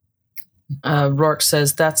 And Roarke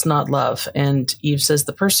says that's not love. And Eve says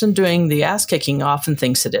the person doing the ass kicking often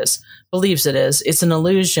thinks it is, believes it is. It's an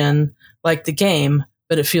illusion like the game,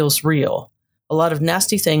 but it feels real. A lot of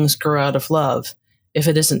nasty things grow out of love if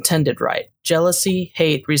it isn't tended right. Jealousy,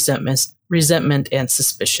 hate, resentment, and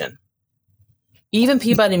suspicion. Eve and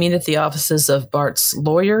Peabody meet at the offices of Bart's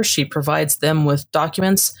lawyer. She provides them with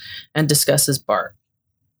documents and discusses Bart.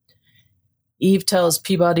 Eve tells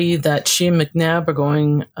Peabody that she and McNab are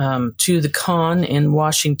going to the con in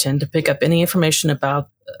Washington to pick up any information about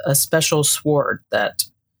a special sword that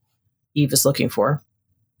Eve is looking for.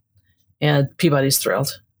 And Peabody's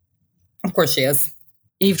thrilled. Of course she is.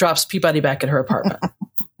 Eve drops Peabody back at her apartment.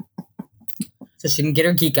 So she can get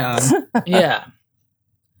her geek on. Yeah.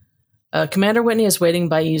 Commander Whitney is waiting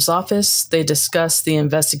by Eve's office. They discuss the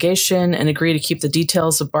investigation and agree to keep the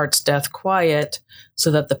details of Bart's death quiet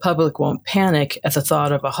so that the public won't panic at the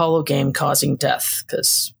thought of a hologame causing death.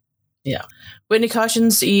 Because, yeah. Whitney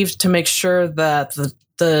cautions Eve to make sure that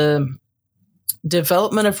the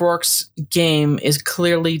development of Roarke's game is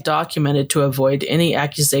clearly documented to avoid any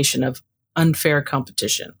accusation of unfair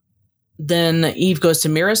competition. Then Eve goes to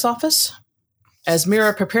Mira's office. As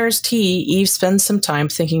Mira prepares tea, Eve spends some time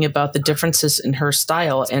thinking about the differences in her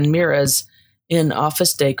style and Mira's in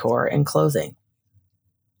office decor and clothing.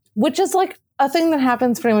 Which is like a thing that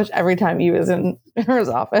happens pretty much every time Eve is in Mira's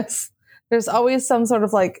office. There's always some sort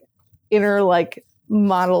of like inner like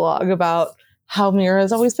monologue about how Mira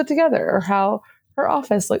is always put together or how her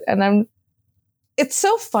office look. And it's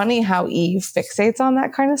so funny how Eve fixates on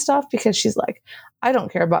that kind of stuff because she's like, I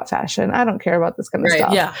don't care about fashion. I don't care about this kind of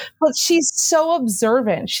stuff. Yeah. But she's so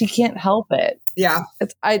observant. She can't help it. Yeah.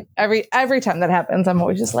 Every time that happens, I'm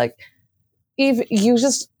always just like, Eve,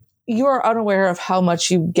 you are unaware of how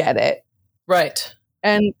much you get it. Right.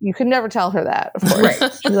 And you can never tell her that, of course.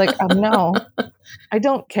 Right. She's like, no, I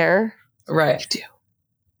don't care. Right. I do.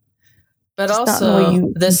 But it's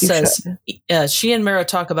also, this says, she and Mira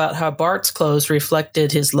talk about how Bart's clothes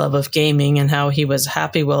reflected his love of gaming and how he was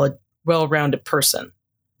happy, well-rounded person.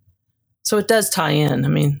 So it does tie in. I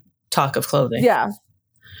mean, talk of clothing. Yeah.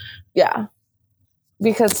 Yeah.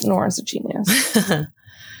 Because Nora's a genius.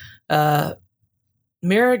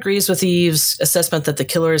 Mira agrees with Eve's assessment that the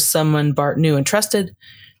killer is someone Bart knew and trusted.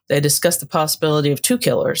 They discuss the possibility of two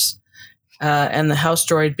killers and the house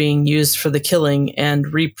droid being used for the killing and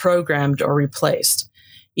reprogrammed or replaced.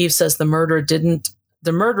 Eve says the murderer didn't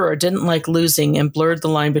like losing and blurred the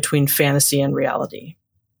line between fantasy and reality.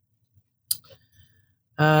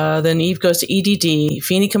 Then Eve goes to EDD.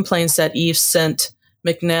 Feeney complains that Eve sent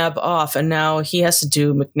McNab off and now he has to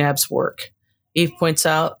do McNab's work. Eve points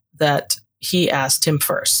out that he asked him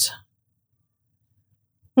first.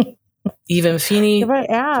 Eve and Feeney... If I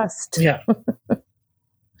asked. Yeah.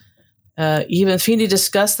 Eve and Feeney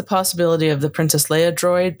discuss the possibility of the Princess Leia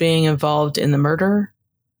droid being involved in the murder.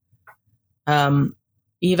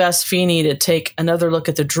 Eve asks Feeney to take another look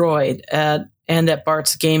at the droid and at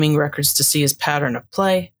Bart's gaming records to see his pattern of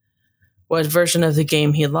play, what version of the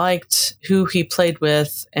game he liked, who he played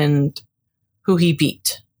with, and who he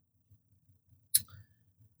beat.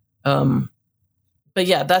 But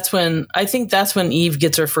yeah, that's when Eve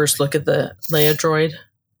gets her first look at the Leia droid.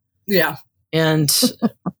 Yeah. And,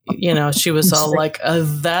 she was all like,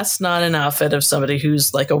 that's not an outfit of somebody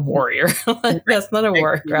who's like a warrior. Like, that's not a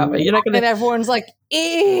warrior outfit. You're not gonna... And everyone's like,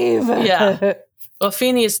 Eve. Yeah. Well,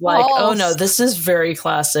 Feeney's like, oh no, this is very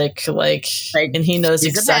classic. Like and he knows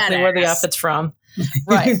exactly where the outfit's from.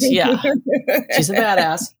 Right. Yeah. She's a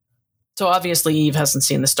badass. So obviously Eve hasn't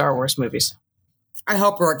seen the Star Wars movies. I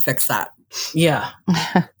hope Roarke fixed that. Yeah.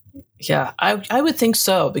 Yeah, I would think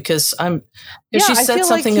so because she said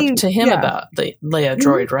something to him about the Leia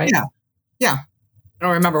droid, right? Yeah. I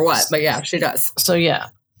don't remember what, but yeah, she does. So yeah,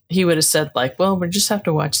 he would have said like, well, we just have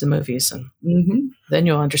to watch the movies and then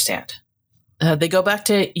you'll understand. They go back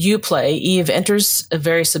to Uplay. Eve enters a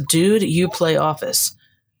very subdued Uplay office.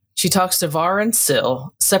 She talks to Var and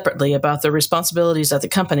Syl separately about their responsibilities at the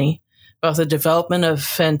company, about the development of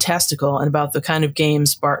Fantastical, and about the kind of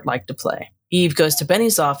games Bart liked to play. Eve goes to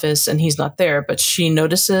Benny's office and he's not there, but she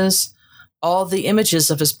notices all the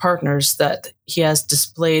images of his partners that he has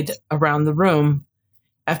displayed around the room.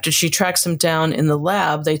 After she tracks him down in the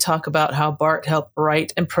lab, they talk about how Bart helped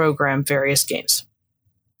write and program various games.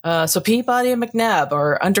 So Peabody and McNab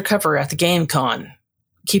are undercover at the Game Con,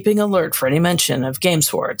 keeping alert for any mention of Game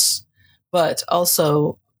Swords. But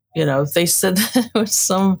also, they said there was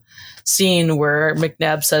some scene where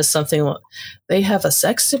McNab says something, they have a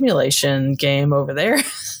sex simulation game over there.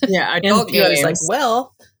 Yeah, adult games. I was like,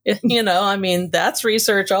 well, that's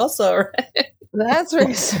research also, right? That's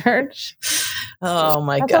research. Oh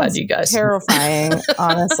my God, you guys. Terrifying,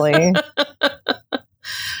 honestly.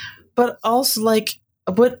 But also, like,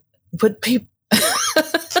 what people...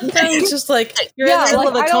 it's just like, you're in the middle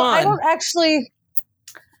of a con. I don't actually...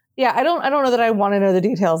 Yeah, I don't know that I want to know the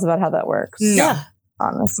details about how that works. No. Yeah.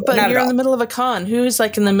 Honestly. But you're in the middle of a con. Who's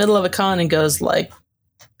like in the middle of a con and goes like,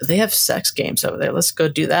 they have sex games over there. Let's go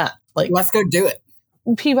do that. Like, let's go do it.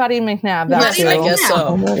 Peabody and McNab. I guess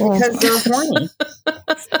so. Because they're horny.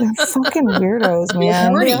 They're fucking weirdos,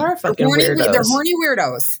 man. They are fucking weirdos. They're horny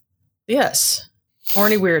weirdos. Yes.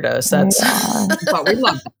 Horny Weirdos. That's what we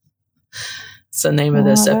love. It's the name of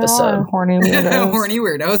this episode. Horny Weirdos. Horny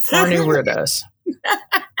Weirdos. Horny Weirdos.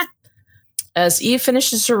 As Eve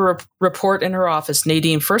finishes her report in her office,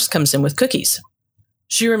 Nadine first comes in with cookies.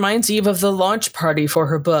 She reminds Eve of the launch party for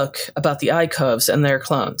her book about the Icoves and their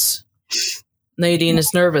clones. Nadine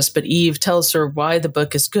is nervous, but Eve tells her why the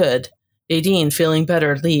book is good. Nadine, feeling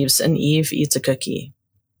better, leaves, and Eve eats a cookie.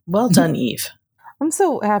 Well done, Eve. I'm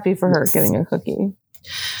so happy for her getting a cookie.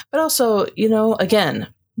 But also, again,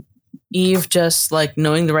 Eve just like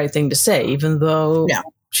knowing the right thing to say, even though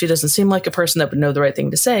she doesn't seem like a person that would know the right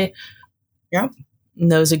thing to say. Yeah.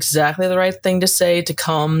 Knows exactly the right thing to say to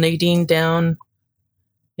calm Nadine down.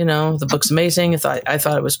 The book's amazing. I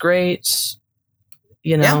thought it was great.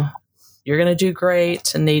 You're going to do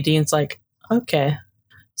great. And Nadine's like, okay.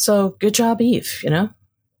 So good job, Eve,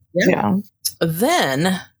 Yeah.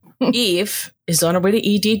 Then Eve is on her way to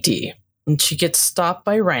EDD and she gets stopped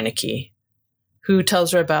by Reineke, who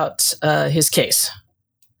tells her about his case.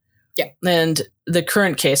 Yeah. And the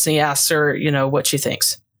current case. And he asks her, what she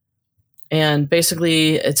thinks. And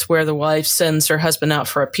basically it's where the wife sends her husband out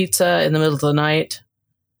for a pizza in the middle of the night.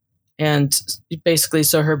 And basically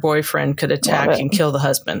so her boyfriend could attack and kill the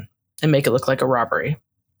husband and make it look like a robbery.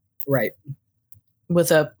 Right. With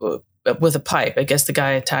a pipe. I guess the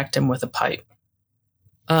guy attacked him with a pipe.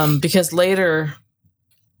 Because later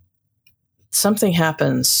something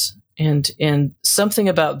happens and something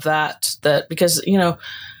about that because,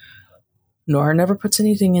 Nora never puts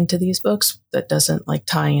anything into these books that doesn't like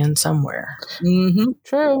tie in somewhere. Mm-hmm.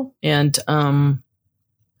 True. And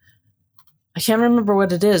I can't remember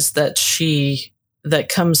what it is that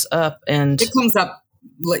comes up and it comes up.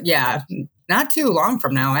 Yeah. Not too long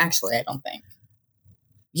from now, actually, I don't think.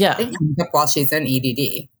 Yeah. It comes up while she's in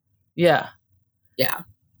EDD. Yeah. Yeah.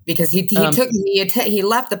 Because he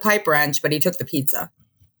left the pipe wrench, but he took the pizza.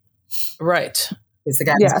 Right. Because the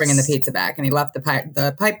guy was bringing the pizza back, and he left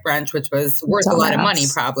the pipe wrench, which was worth a lot of money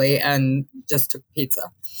probably, and just took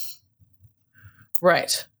pizza.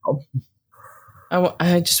 Right.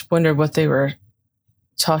 I just wondered what they were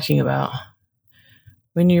talking about.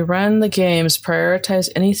 When you run the games, prioritize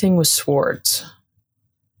anything with swords.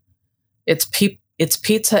 It's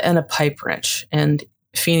pizza and a pipe wrench. And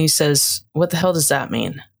Feeney says, what the hell does that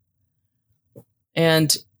mean?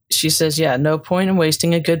 And she says, yeah, no point in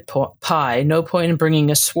wasting a good pie. No point in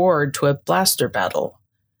bringing a sword to a blaster battle.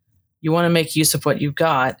 You want to make use of what you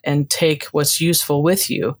got and take what's useful with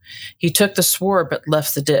you. He took the sword but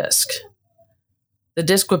left the disc. The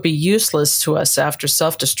disc would be useless to us after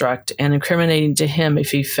self-destruct and incriminating to him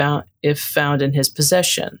if found in his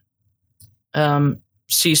possession.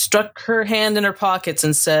 She struck her hand in her pockets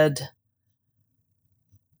and said,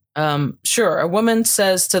 sure, a woman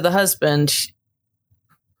says to the husband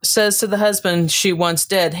she wants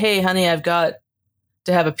dead, hey, honey, I've got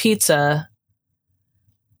to have a pizza.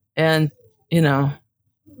 And,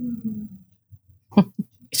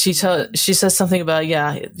 she says something about,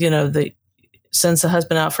 sends the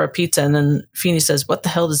husband out for a pizza. And then Feeney says, what the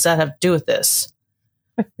hell does that have to do with this?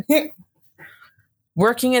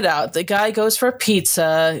 Working it out. The guy goes for a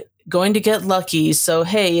pizza, going to get lucky. So,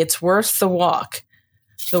 hey, it's worth the walk.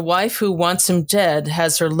 The wife who wants him dead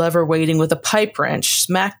has her lover waiting with a pipe wrench,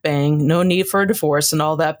 smack bang, no need for a divorce and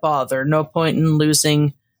all that bother. No point in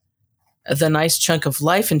losing the nice chunk of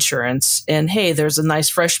life insurance. And hey, there's a nice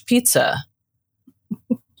fresh pizza.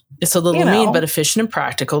 It's a little mean, but efficient and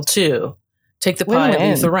practical too. Take the pie,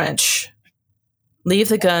 leave the wrench. Leave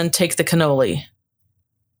the gun, take the cannoli,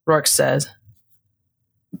 Roarke said.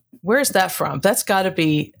 Where's that from? That's gotta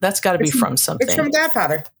be from something. It's from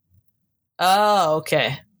Godfather. Oh,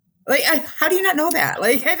 okay. Like, how do you not know that?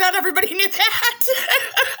 Like, I thought everybody knew that.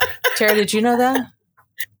 Tara, did you know that?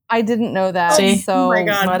 I didn't know that. See? So oh my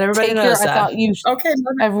God. Not everybody knows that. I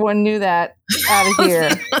thought everyone knew that. Out of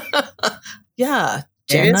here. Yeah.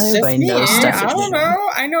 Jen, not everybody knows stuff. I don't know.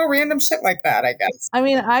 I know random shit like that, I guess. I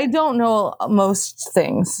mean, I don't know most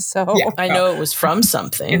things, so yeah, I know it was from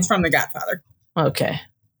something. It's from The Godfather. Okay.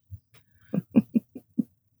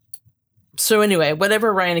 So anyway,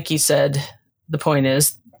 whatever Reineke said, the point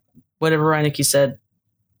is, whatever Reineke said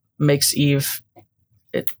makes Eve,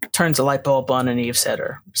 it turns a light bulb on in Eve's head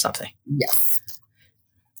or something. Yes.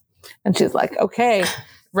 And she's like, okay.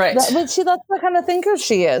 Right. But that's the kind of thinker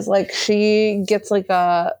she is. Like, she gets like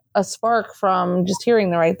a spark from just hearing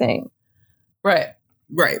the right thing. Right.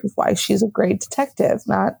 Right. That's why she's a great detective,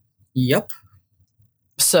 not... Yep.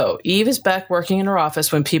 So Eve is back working in her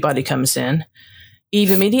office when Peabody comes in.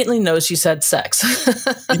 Eve immediately knows she's had sex.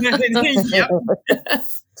 Yep.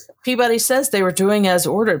 Peabody says they were doing as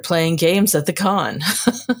ordered, playing games at the con,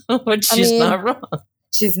 which she's not wrong.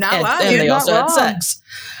 She's not wrong. And they also had sex.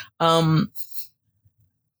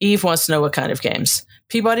 Eve wants to know what kind of games.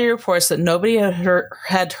 Peabody reports that nobody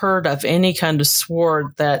had heard of any kind of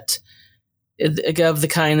sword that of the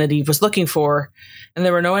kind that Eve was looking for, and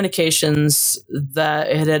there were no indications that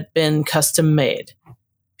it had been custom made.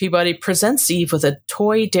 Peabody presents Eve with a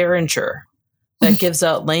toy Derringer that gives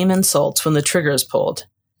out lame insults when the trigger is pulled,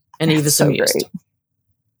 and Eve is so amused.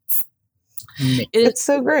 It's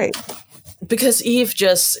so great. Because Eve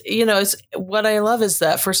just, it's, what I love is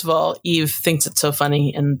that, first of all, Eve thinks it's so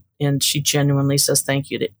funny, and she genuinely says thank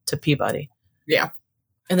you to Peabody. Yeah.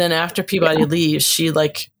 And then after Peabody leaves, she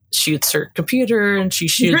shoots her computer, and she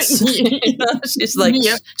shoots, she's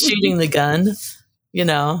shooting the gun,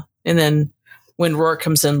 and then when Roarke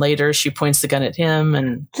comes in later, she points the gun at him.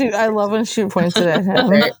 And dude, I love when she points it at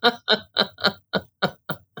him.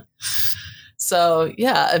 So,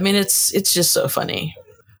 yeah, I mean, it's just so funny.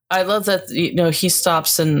 I love that, he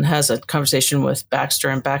stops and has a conversation with Baxter,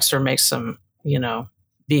 and Baxter makes some,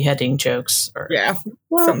 beheading jokes. Yeah.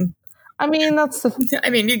 Well, I mean,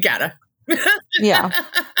 you gotta. Yeah.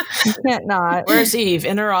 You can't not. Where's Eve?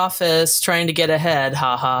 In her office, trying to get ahead.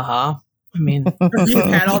 Ha, ha, ha. I mean. You've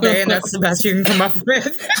had all day, and that's the best you can come up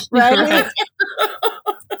with. Right?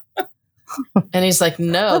 And he's like,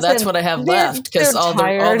 no, listen, that's what I have left, because all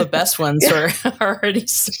the best ones are already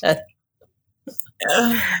set.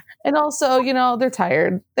 And also, they're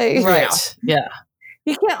tired. Right. Yeah.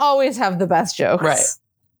 You can't always have the best jokes. Right.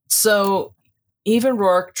 So Eve and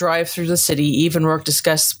Roarke drive through the city. Eve and Roarke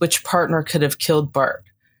discuss which partner could have killed Bart.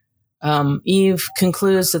 Eve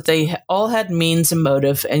concludes that they all had means and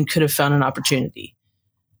motive and could have found an opportunity.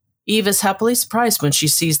 Eve is happily surprised when she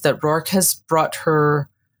sees that Roarke has brought her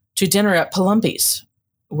to dinner at Palumbi's,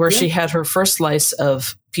 where she had her first slice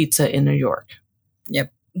of pizza in New York.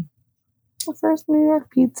 Yep. The first New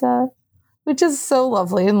York pizza, which is so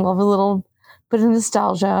lovely and lovely little bit of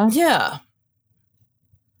nostalgia. Yeah.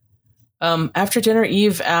 After dinner,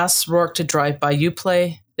 Eve asks Roarke to drive by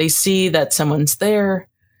Uplay. They see that someone's there.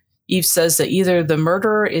 Eve says that either the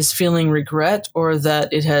murderer is feeling regret or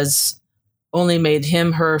that it has only made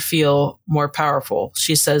her feel more powerful.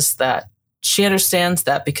 She says that she understands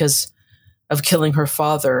that because of killing her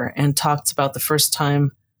father, and talks about the first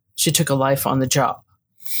time she took a life on the job.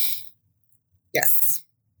 Yes.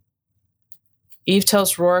 Eve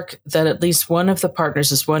tells Roarke that at least one of the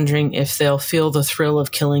partners is wondering if they'll feel the thrill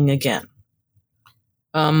of killing again.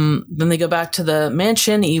 Then they go back to the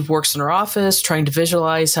mansion. Eve works in her office, trying to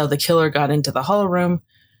visualize how the killer got into the hollow room.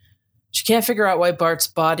 She can't figure out why Bart's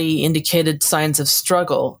body indicated signs of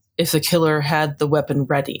struggle if the killer had the weapon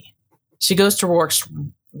ready. She goes to Rourke's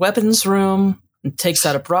weapons room and takes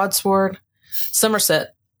out a broadsword.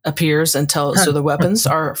 Somerset appears and tells her the weapons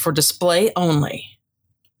are for display only.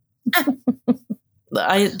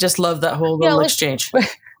 I just love that whole little exchange.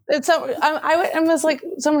 I was like,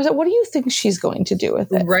 Somerset, what do you think she's going to do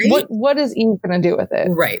with it? Right? What is Eve going to do with it?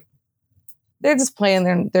 Right. They're just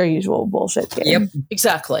playing their usual bullshit game. Yep,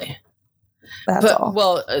 exactly. That's all.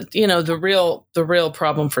 Well, the real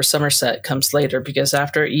problem for Somerset comes later, because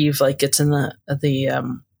after Eve gets in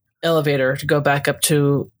the elevator to go back up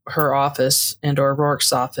to her office or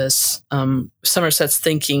Rourke's office, Somerset's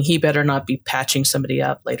thinking he better not be patching somebody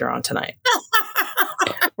up later on tonight.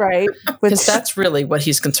 Right. Because that's really what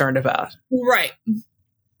he's concerned about. Right.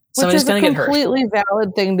 Somebody's going to get hurt. Which is a completely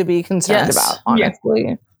valid thing to be concerned about,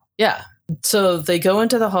 honestly. Yeah. So they go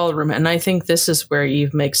into the hall room, and I think this is where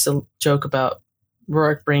Eve makes a joke about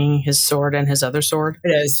Roarke bringing his sword and his other sword. It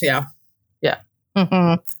is, yeah. Yeah.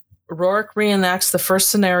 Mm-hmm. Roarke reenacts the first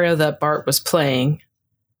scenario that Bart was playing.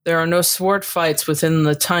 There are no sword fights within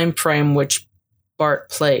the time frame which Bart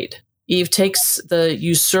played. Eve takes the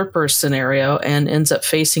usurper scenario and ends up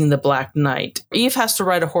facing the Black Knight. Eve has to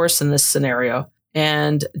ride a horse in this scenario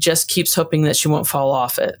and just keeps hoping that she won't fall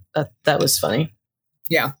off it. That was funny.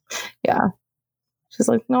 Yeah. Yeah. She's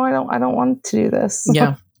like, no, I don't want to do this.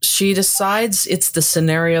 Yeah. She decides it's the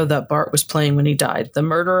scenario that Bart was playing when he died. The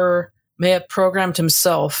murderer may have programmed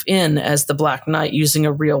himself in as the Black Knight using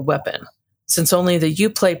a real weapon. Since only the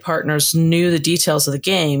Uplay partners knew the details of the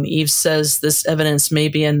game, Eve says this evidence may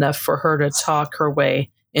be enough for her to talk her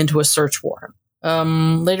way into a search warrant.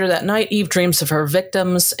 Later that night, Eve dreams of her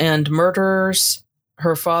victims and murderers.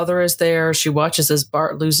 Her father is there. She watches as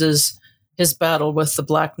Bart loses his battle with the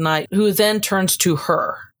Black Knight, who then turns to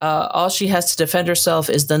her. All she has to defend herself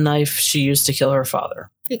is the knife she used to kill her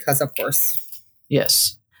father. Because, of course.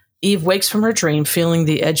 Yes. Eve wakes from her dream, feeling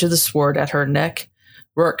the edge of the sword at her neck.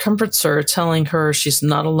 Roarke comforts her, telling her she's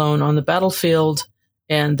not alone on the battlefield,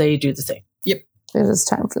 and they do the thing. Yep. It is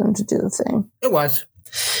time for them to do the thing. It was.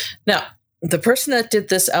 Now, the person that did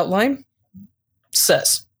this outline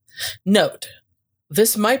says, note,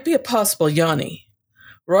 this might be a possible Yanni.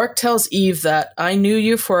 Roarke tells Eve that I knew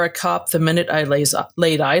you for a cop the minute I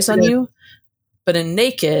laid eyes on you, But in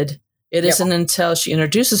Naked, it isn't until she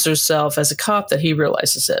introduces herself as a cop that he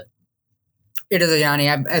realizes it. It is a Yanni.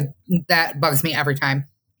 That bugs me every time.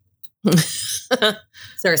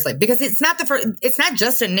 Seriously, because it's not it's not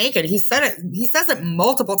just in Naked. He says it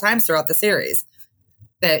multiple times throughout the series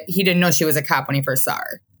that he didn't know she was a cop when he first saw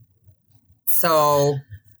her. So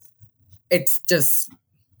it's just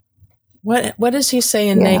what does he say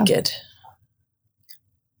in Naked?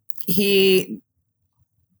 I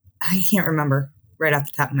can't remember right off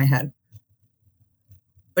the top of my head,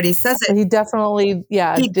 but he says it. He definitely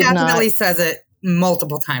says it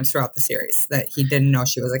multiple times throughout the series that he didn't know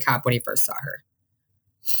she was a cop when he first saw her.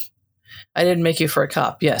 I didn't make you for a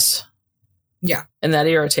cop. Yes. Yeah. And that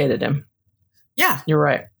irritated him. Yeah. You're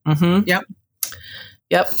right. Mm-hmm.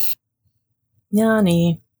 Yep.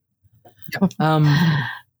 Yanni. Yep.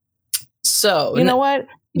 So you know what?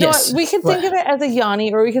 You know what? We could think of it as a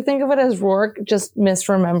Yanni, or we could think of it as Roarke just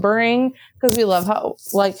misremembering, because we love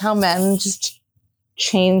how men just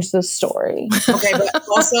change the story. Okay, but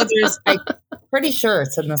also I'm pretty sure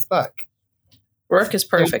it's in this book. Roarke is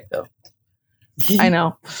perfect, though. I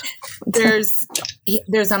know. There's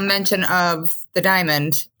a mention of the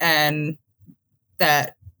diamond, and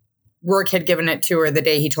that Roarke had given it to her the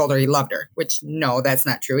day he told her he loved her, which, no, that's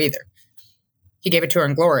not true either. He gave it to her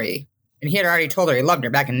in Glory, and he had already told her he loved her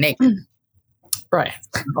back in Naked. Right.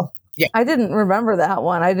 So, yeah. I didn't remember that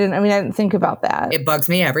one. I didn't think about that. It bugs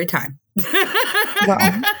me every time.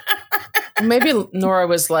 Well, maybe Nora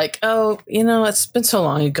was like, oh, it's been so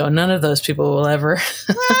long ago. None of those people will ever.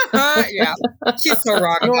 Yeah. She's so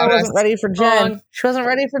wrong. Nora wasn't ready for Jen. She wasn't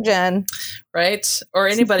ready for Jen. Right? Or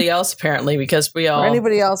anybody else, apparently, because we all. Or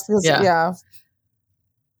anybody else, because,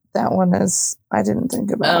 that one is, I didn't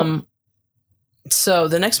think about. So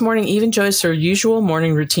the next morning, Eve enjoys her usual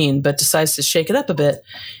morning routine, but decides to shake it up a bit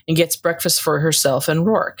and gets breakfast for herself and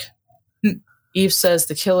Roarke. Eve says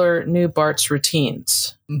the killer knew Bart's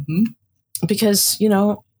routines. Mm-hmm. Because,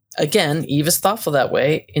 again, Eve is thoughtful that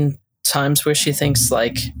way in times where she thinks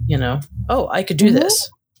like, oh, I could do this.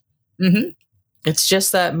 Mm-hmm. It's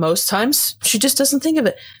just that most times she just doesn't think of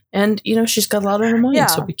it. And, she's got a lot on her mind,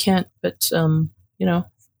 so we can't, but,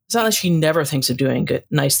 it's not like she never thinks of doing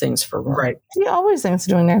nice things for Roarke. Right. She always thinks of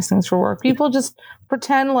doing nice things for Roarke. People just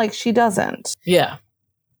pretend like she doesn't. Yeah.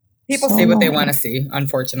 People see what they want to see,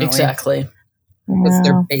 unfortunately. Exactly. Because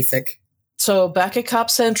they're basic. So back at Cop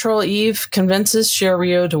Central, Eve convinces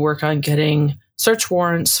Cherio to work on getting search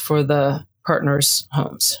warrants for the partners'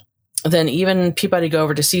 homes. Then Eve and Peabody go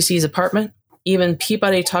over to Cece's apartment. Eve and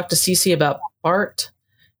Peabody talk to Cece about Bart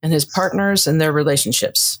and his partners and their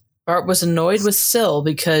relationships. Bart was annoyed with Syl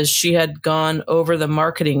because she had gone over the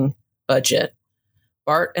marketing budget.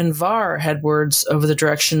 Bart and Var had words over the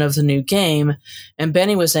direction of the new game, and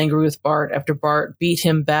Benny was angry with Bart after Bart beat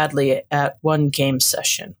him badly at one game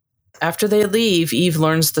session. After they leave, Eve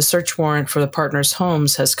learns the search warrant for the partners'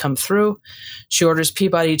 homes has come through. She orders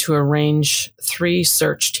Peabody to arrange 3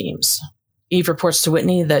 search teams. Eve reports to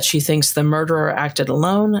Whitney that she thinks the murderer acted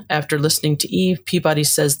alone. After listening to Eve, Peabody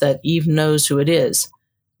says that Eve knows who it is.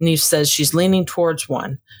 And Eve says she's leaning towards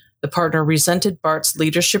one. The partner resented Bart's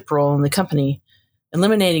leadership role in the company.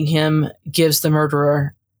 Eliminating him gives the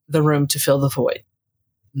murderer the room to fill the void.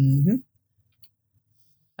 Mm-hmm.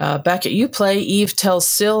 Back at Uplay, Eve tells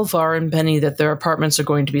Syl, Var, and Benny that their apartments are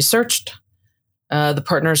going to be searched. The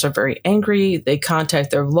partners are very angry. They contact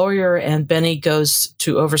their lawyer, and Benny goes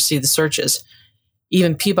to oversee the searches.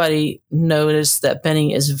 Even Peabody noticed that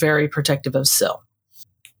Benny is very protective of Syl.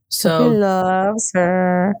 So he loves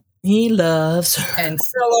her. He loves her. And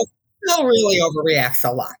Syl really overreacts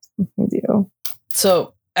a lot. I do.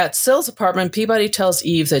 So at Syl's apartment, Peabody tells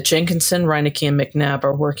Eve that Jenkinson, Reinecke, and McNab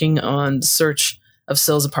are working on the search of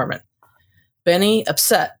Syl's apartment. Benny,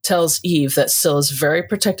 upset, tells Eve that Syl is very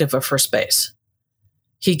protective of her space.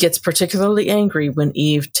 He gets particularly angry when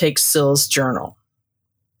Eve takes Syl's journal.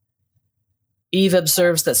 Eve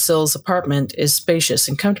observes that Syl's apartment is spacious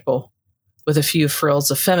and comfortable, with a few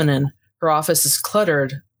frills of feminine. Her office is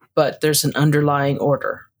cluttered, but there's an underlying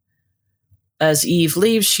order. As Eve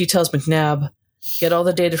leaves, she tells McNab, get all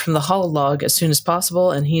the data from the hololog as soon as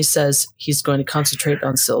possible, and he says he's going to concentrate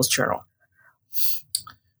on Syl's journal.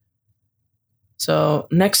 So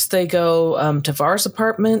next they go to Var's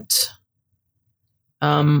apartment.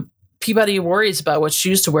 Peabody worries about what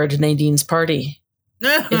shoes to wear to Nadine's party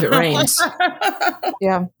if it rains.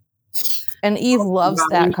 Yeah. And Eve loves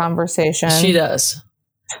that conversation. She does.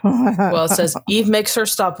 Well, it says Eve makes her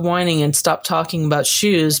stop whining and stop talking about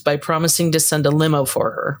shoes by promising to send a limo for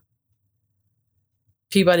her.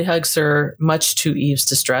 Peabody hugs her, much to Eve's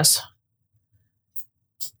distress.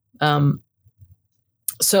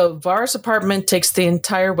 So Var's apartment takes the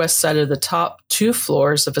entire west side of the top 2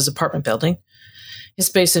 floors of his apartment building. His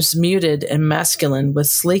space is muted and masculine with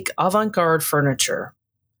sleek avant-garde furniture.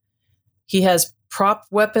 He has a prop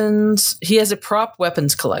weapons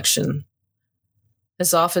collection.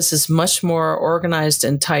 His office is much more organized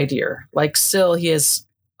and tidier. Like Syl, he has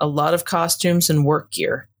a lot of costumes and work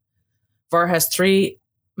gear. Var has 3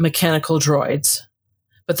 mechanical droids,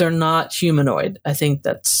 but they're not humanoid. I think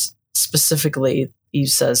that's specifically, Eve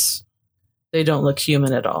says, they don't look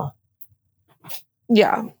human at all.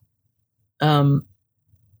 Yeah.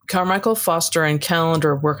 Carmichael, Foster, and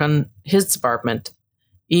Calendar work on his department.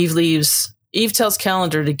 Eve tells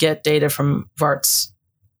Calendar to get data from Var's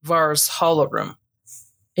hollow room.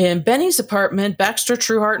 In Benny's apartment, Baxter,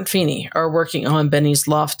 Trueheart, and Feeney are working on Benny's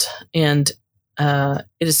loft, and it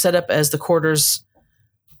is set up as the quarters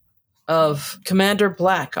of Commander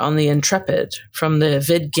Black on the Intrepid from the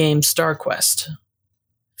vid game StarQuest.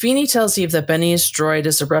 Feeney tells Eve that Benny's droid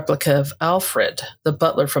is a replica of Alfred, the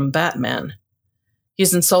butler from Batman.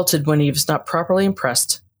 He's insulted when Eve's not properly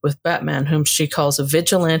impressed with Batman, whom she calls a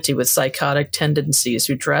vigilante with psychotic tendencies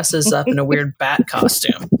who dresses up in a weird bat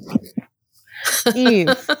costume. Eve.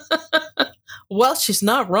 Well, she's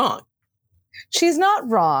not wrong. She's not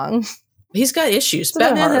wrong. He's got issues.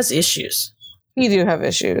 Batman has issues. You do have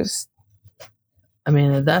issues. I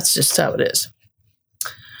mean, that's just how it is.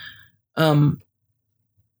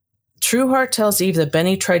 Trueheart tells Eve that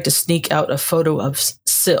Benny tried to sneak out a photo of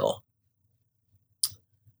Syl,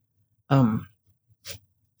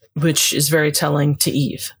 which is very telling to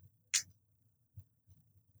Eve.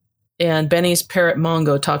 And Benny's parrot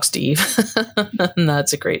Mongo talks to Eve. And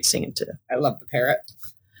that's a great scene, too. I love the parrot.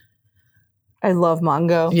 I love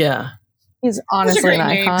Mongo. Yeah. He's honestly an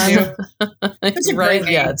icon. It's right.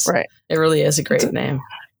 Yeah, right. It really is a great name.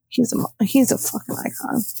 He's a fucking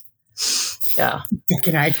icon. Yeah.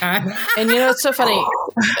 Fucking icon. And it's so funny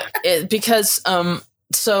because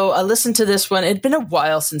so I listened to this one. It'd been a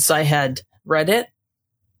while since I had read it.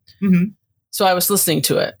 Mm-hmm. So I was listening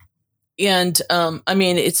to it. And I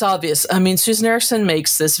mean, it's obvious. I mean, Susan Erickson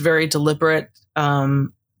makes this very deliberate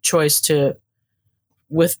choice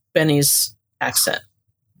with Benny's accent.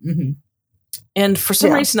 Mm-hmm. And for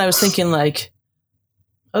some reason, I was thinking like,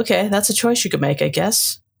 okay, that's a choice you could make, I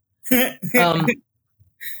guess.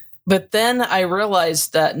 But then I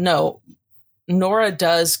realized that no, Nora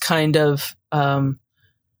does kind of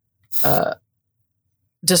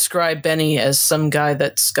describe Benny as some guy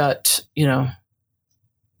that's got,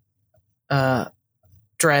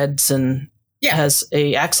 dreads and has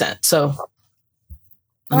a accent. So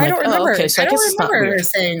I don't remember. Okay, so I don't remember her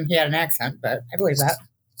saying he had an accent, but I believe that.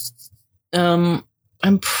 I'm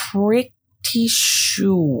pretty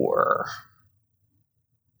sure.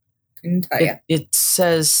 Couldn't tell you. It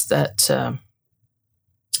says that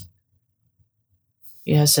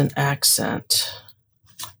he has an accent.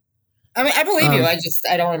 I mean, I believe you.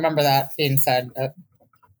 I don't remember that being said. But.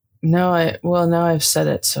 No, now I've said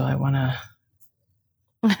it, so I want to.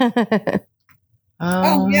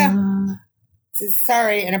 Oh yeah.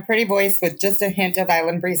 Sorry, in a pretty voice with just a hint of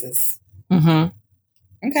island breezes. Mm-hmm.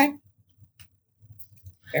 Okay.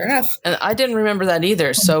 Fair enough. And I didn't remember that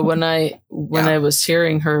either. So when I was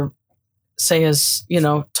hearing her say his,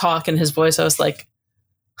 talk in his voice, I was like,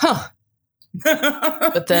 huh.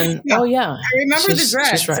 But then, I remember the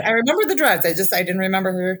dreads. Right. I remember the dreads. I didn't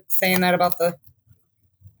remember her saying that about the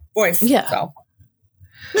voice. Yeah. So.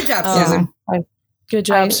 Good job, Susan. Good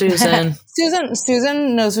job, Susan.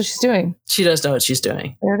 Susan knows what she's doing. She does know what she's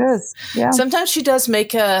doing. There it is. Yeah. Sometimes she does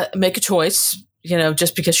make a choice,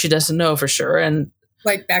 just because she doesn't know for sure. And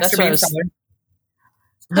like Baxter being Southern.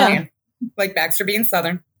 Huh? Like Baxter being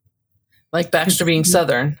Southern. Like Baxter being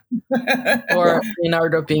Southern. Or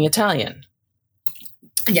Leonardo being Italian.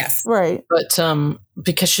 Yes. Right. But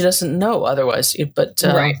because she doesn't know otherwise. But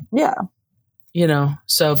right. Yeah.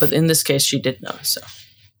 But in this case she did know. So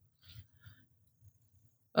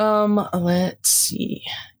let's see.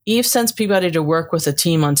 Eve sends Peabody to work with a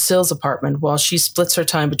team on Syl's apartment while she splits her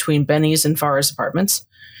time between Benny's and Farah's apartments.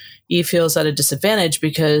 Eve feels at a disadvantage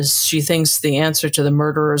because she thinks the answer to the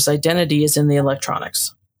murderer's identity is in the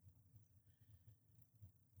electronics.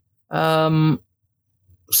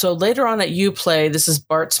 So later on at Uplay, this is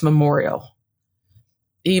Bart's memorial.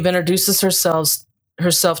 Eve introduces herself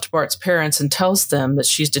to Bart's parents and tells them that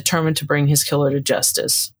she's determined to bring his killer to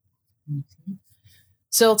justice. Mm-hmm.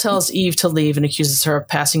 Syl tells Eve to leave and accuses her of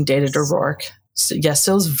passing data to Roarke. So,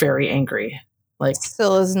 Syl's very angry. Like,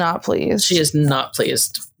 Syl is not pleased. She is not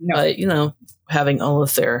pleased. No. By, having all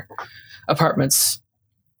of their apartments,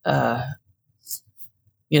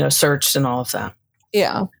 searched and all of that.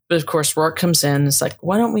 Yeah. But of course, Roarke comes in and is like,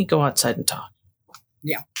 why don't we go outside and talk?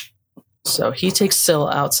 Yeah. So he takes Syl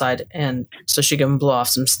outside and so she can blow off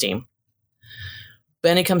some steam.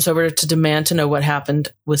 Benny comes over to demand to know what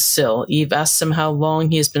happened with Syl. Eve asks him how long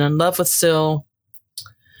he has been in love with Syl.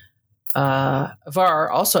 Var,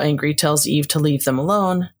 also angry, tells Eve to leave them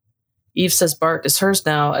alone. Eve says Bart is hers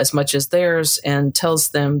now as much as theirs and tells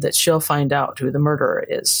them that she'll find out who the murderer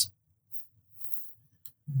is.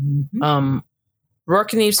 Mm-hmm.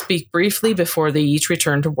 Roarke and Eve speak briefly before they each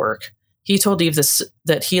return to work. He told Eve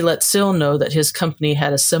that he let Syl know that his company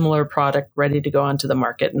had a similar product ready to go onto the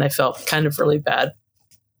market, and I felt kind of really bad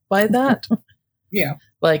by that. Yeah.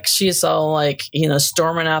 Like, she's all like,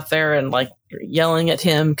 storming out there and like yelling at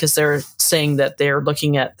him because they're saying that they're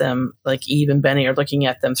looking at them, like Eve and Benny are looking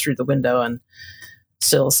at them through the window, and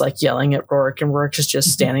Syl's like yelling at Roarke, and Roarke is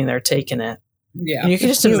just standing there taking it. Yeah. And you can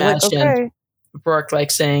just imagine Roarke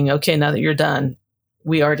like saying, okay, now that you're done,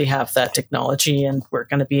 we already have that technology and we're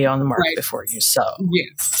going to be on the market before you. So,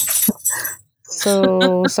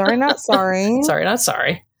 So sorry, not sorry. Sorry, not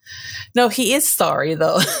sorry. No, he is sorry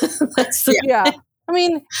though. Yeah. I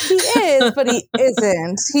mean, he is, but he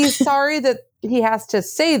isn't. He's sorry that he has to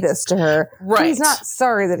say this to her. Right. He's not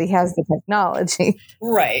sorry that he has the technology.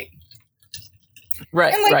 Right.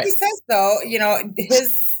 Right. And like he says, though,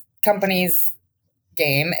 his company's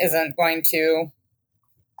game isn't going to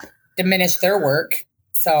diminish their work.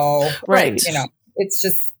 So, it's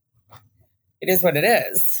just, it is what it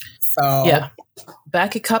is. So, yeah.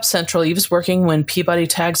 Back at Cop Central, Eve is working when Peabody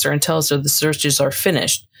tags her and tells her the searches are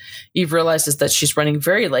finished. Eve realizes that she's running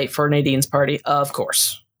very late for Nadine's party, of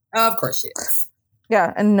course. Of course she is.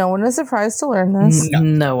 Yeah, and no one is surprised to learn this.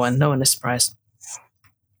 No one is surprised.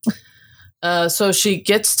 So she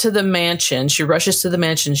gets to the mansion. She rushes to the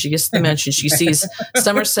mansion. She gets to the mansion. She sees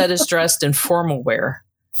Somerset is dressed in formal wear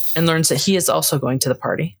and learns that he is also going to the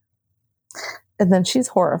party. And then she's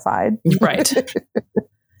horrified. Right.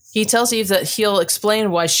 He tells Eve that he'll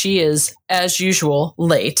explain why she is, as usual,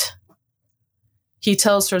 late. He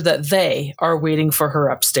tells her that they are waiting for her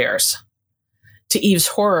upstairs. To Eve's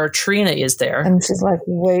horror, Trina is there. And she's like,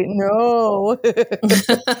 wait, no.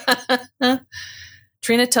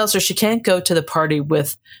 Trina tells her she can't go to the party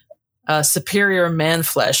with superior man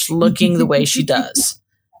flesh looking the way she does.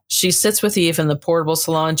 She sits with Eve in the portable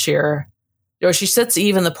salon chair. Or she sits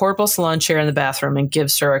Eve in the portable salon chair in the bathroom and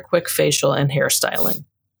gives her a quick facial and hairstyling.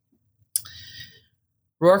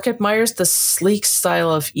 Roarke admires the sleek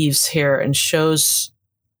style of Eve's hair and shows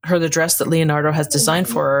her the dress that Leonardo has designed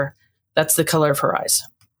for her. That's the color of her eyes.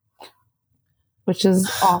 Which is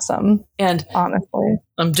awesome. And honestly,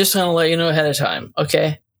 I'm just going to let you know ahead of time.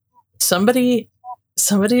 Okay. Somebody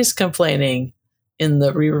is complaining in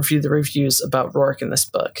the review the reviews about Roarke in this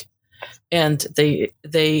book. And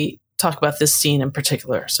they talk about this scene in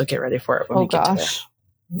particular. So get ready for it when we get to it.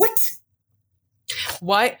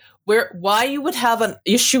 What? Why you would have an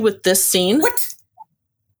issue with this scene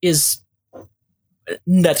is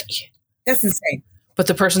nutty. That's insane. But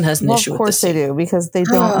the person has an issue with this. Of course they do, because they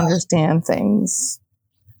don't understand things.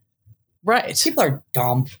 Right. People are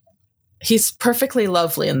dumb. He's perfectly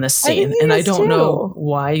lovely in this scene, and I don't know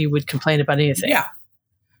why you would complain about anything. Yeah.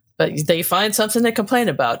 But they find something to complain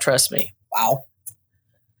about, trust me. Wow.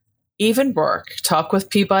 Eve and Roarke talk with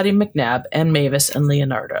Peabody, McNab, and Mavis and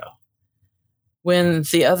Leonardo. When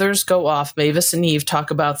the others go off, Mavis and Eve talk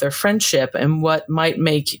about their friendship and what might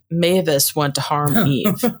make Mavis want to harm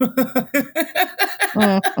Eve.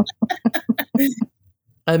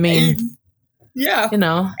 I mean, yeah,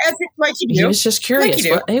 as like you do. He was just curious.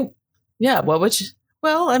 Like what would you?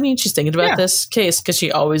 Well, I mean, she's thinking about this case because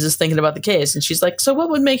she always is thinking about the case, and she's like, "So, what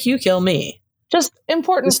would make you kill me?" Just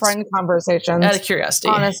important friend conversations. Out of curiosity,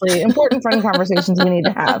 honestly, important friend conversations we need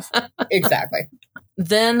to have. Exactly.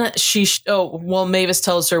 Then Mavis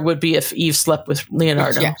tells her would be if Eve slept with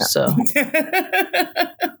Leonardo. Yeah. So,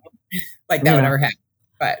 like that would never happen.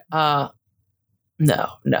 But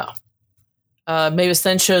no. Mavis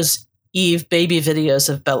then shows Eve baby videos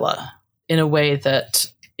of Bella in a way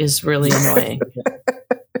that is really annoying.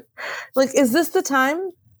 Like, is this the time?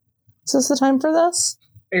 Is this the time for this?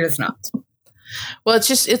 It is not. Well,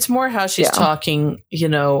 it's more how she's talking,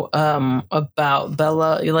 about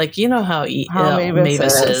Bella. Like, how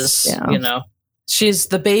Mavis is, she's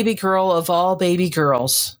the baby girl of all baby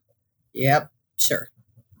girls. Yep. Sure.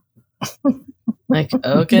 Like,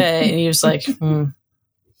 okay. And he was like,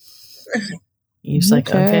 He was like,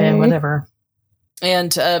 okay, whatever.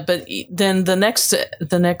 And but then the next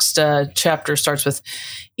chapter starts with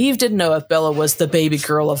Eve didn't know if Bella was the baby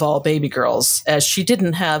girl of all baby girls, as she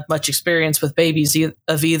didn't have much experience with babies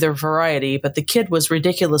of either variety, but the kid was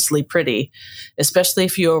ridiculously pretty, especially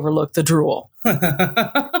if you overlook the drool.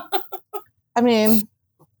 I mean,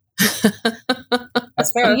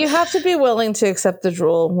 That's fair. you have to be willing to accept the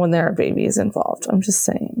drool when there are babies involved. I'm just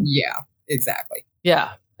saying. Yeah, exactly.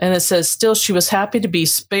 Yeah. And it says, still, she was happy to be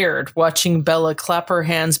spared, watching Bella clap her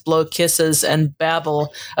hands, blow kisses, and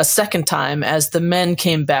babble a second time as the men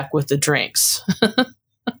came back with the drinks.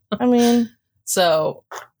 I mean, so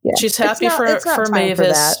yeah. she's happy for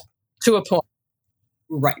Mavis to a point.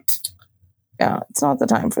 Right. Yeah, it's not the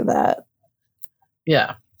time for that.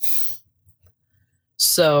 Yeah.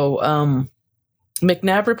 So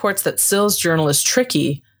McNab reports that Sill's journal is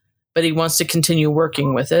tricky, but he wants to continue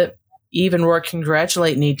working with it. Eve and Roarke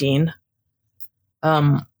congratulate Nadine.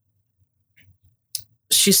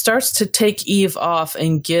 She starts to take Eve off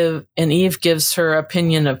and Eve gives her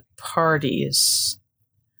opinion of parties.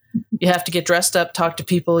 You have to get dressed up, talk to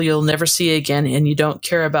people you'll never see again, and you don't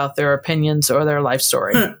care about their opinions or their life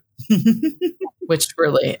story. Which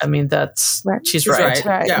really, I mean, that's right. She's right.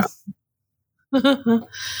 Yeah.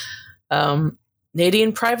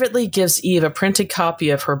 Nadine privately gives Eve a printed copy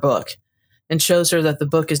of her book and shows her that the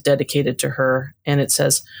book is dedicated to her. And it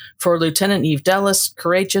says, for Lieutenant Eve Dallas,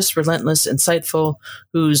 courageous, relentless, insightful,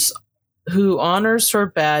 who honors her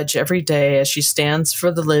badge every day as she stands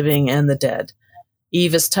for the living and the dead.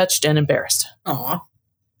 Eve is touched and embarrassed. Aw.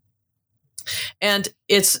 And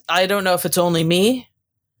I don't know if it's only me,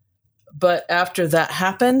 but after that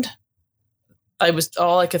happened,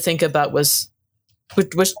 all I could think about was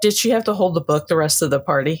did she have to hold the book the rest of the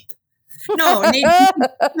party? No, Nadine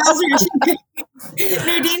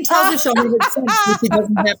tells her she'll have it sent so she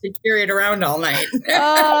doesn't have to carry it around all night.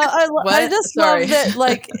 I just love that,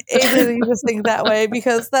 like, Ava, you just think that way,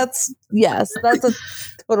 because that's a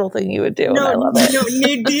total thing you would do. No, and I love it. No,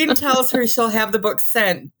 Nadine tells her she'll have the book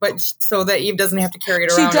sent, but so that Eve doesn't have to carry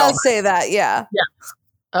it around. She does say that, yeah. Yeah.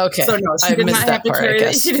 Okay. So no, she did not have to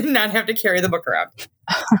carry. She did not have to carry the book around.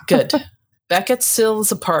 Good. Back at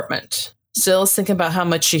Sill's apartment, Sill is thinking about how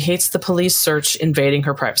much she hates the police search invading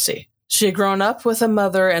her privacy. She had grown up with a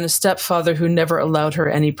mother and a stepfather who never allowed her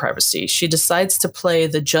any privacy. She decides to play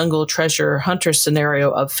the jungle treasure hunter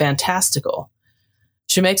scenario of fantastical.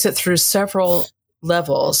 She makes it through several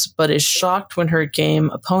levels, but is shocked when her game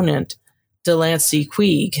opponent, Delancey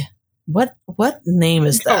Queeg. What name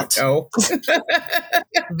is that? Oh, no.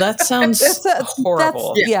 That sounds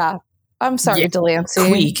horrible. Yeah. I'm sorry, Delancey.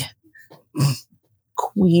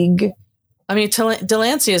 Queeg. I mean,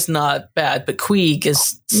 Delancey is not bad, but Queeg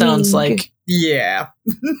sounds like... Yeah.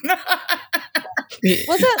 Was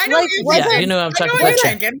it like... Yeah, you know I'm talking about.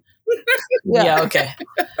 Yeah, okay.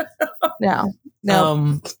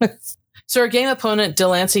 No. So her game opponent,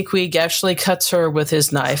 Delancey Queeg, actually cuts her with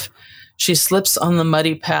his knife. She slips on the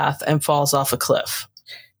muddy path and falls off a cliff.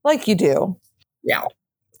 Like you do. Yeah.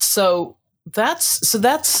 So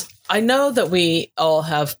that's... I know that we all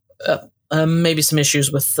have... maybe some issues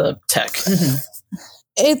with the tech.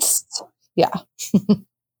 It's yeah.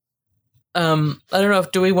 I don't know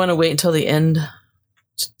do we want to wait until the end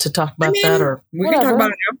to talk about that, or we can talk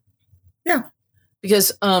about it now. Yeah,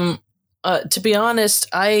 because to be honest,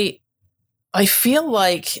 I feel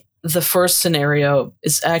like the first scenario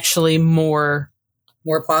is actually more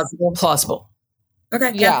plausible.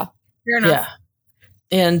 Okay. Yeah. Fair enough. Yeah.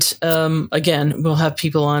 And again, we'll have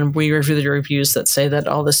people on. We review the reviews that say that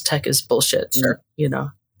all this tech is bullshit. Sure.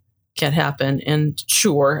 Can't happen. And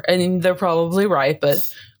sure, I mean, they're probably right,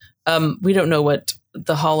 but we don't know what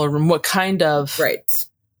the Hollow Room, what kind of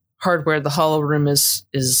hardware the Hollow Room is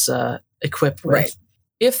equipped with. Right.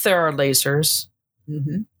 If there are lasers,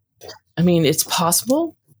 I mean, it's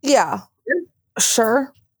possible. Yeah.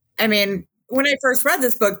 Sure. I mean, when I first read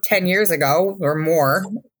this book 10 years ago or more,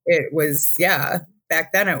 it was,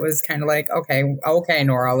 back then it was kind of like, okay,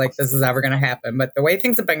 Nora, like this is ever going to happen. But the way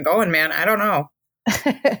things have been going, man, I don't know.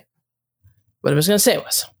 What I was going to say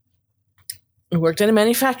was, I worked in a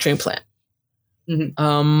manufacturing plant. And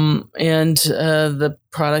the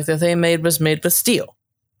product that they made was made with steel.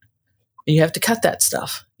 And you have to cut that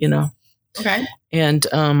stuff, Okay. And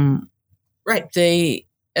right. They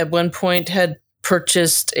at one point had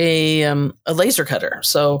purchased a laser cutter.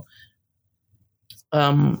 So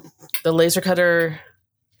the laser cutter,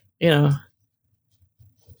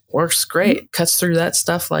 works great. Cuts through that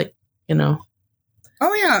stuff like,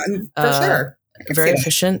 Oh yeah, for sure. Very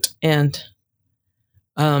efficient. And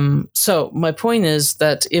so my point is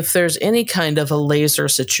that if there's any kind of a laser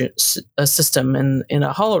system in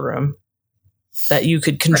a Hollow Room, that you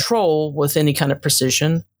could control with any kind of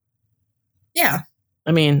precision. Yeah.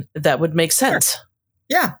 I mean, that would make sense. Sure.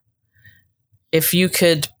 Yeah. If you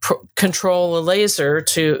could control a laser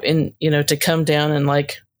to come down and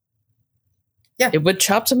it would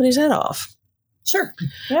chop somebody's head off. Sure.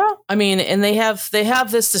 Yeah. I mean, and they have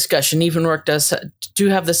this discussion. Eve and Roarke do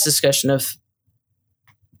have this discussion of,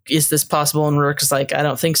 is this possible? And Roarke is like, I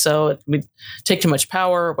don't think so. It would take too much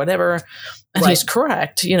power or whatever. And he's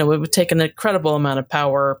correct. It would take an incredible amount of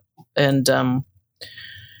power. And,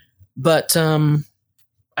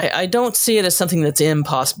 I don't see it as something that's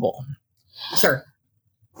impossible. Sure.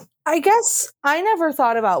 I guess I never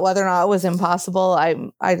thought about whether or not it was impossible.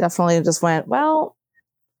 I definitely just went, well,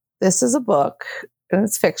 this is a book and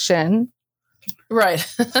it's fiction. Right.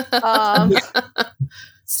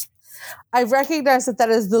 I recognize that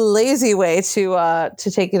is the lazy way to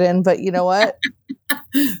take it in, but you know what?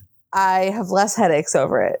 I have less headaches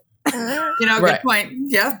over it. Good point.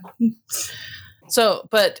 Yeah. So,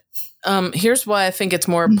 but here's why I think it's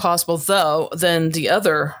more possible though than the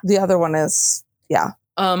other. The other one is, yeah.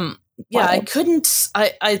 I couldn't.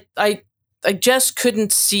 I just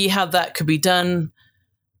couldn't see how that could be done.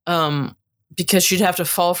 Because you'd have to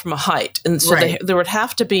fall from a height, and so there would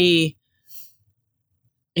have to be.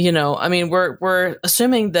 I mean, we're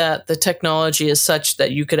assuming that the technology is such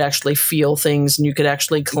that you could actually feel things and you could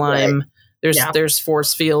actually climb. Right. There's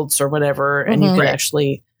force fields or whatever, and you could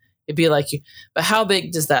actually. It'd be like you. But how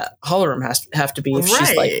big does that hologram have to be? If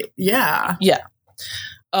she's like, yeah.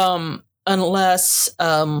 Unless,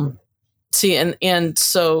 see, and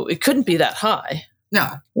so it couldn't be that high. No.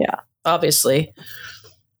 Yeah. Obviously.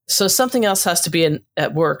 So something else has to be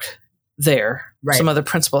at work there. Right. Some other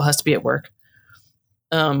principle has to be at work.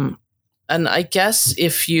 And I guess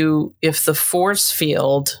if the force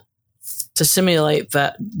field to simulate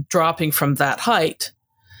that dropping from that height,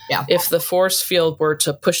 if the force field were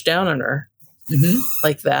to push down on her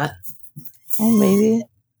like that, maybe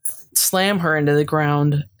slam her into the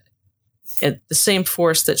ground at the same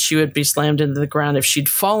force that she would be slammed into the ground if she'd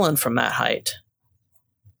fallen from that height,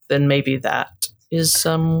 then maybe that is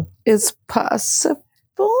possible.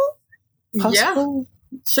 Yeah,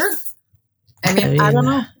 sure. I mean, I don't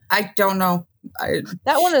know. I don't know.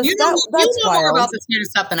 That one is you know more about this kind of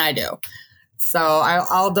stuff than I do, so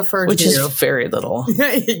I'll defer to you. Which is very little.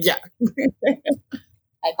 Yeah.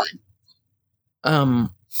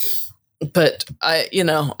 But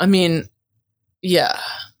I mean, yeah.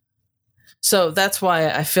 So that's why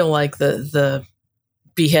I feel like the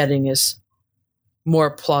beheading is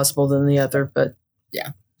more plausible than the other. But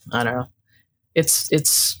yeah, I don't know. It's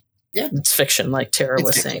fiction, like Tara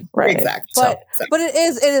was saying. Right. Exactly. But it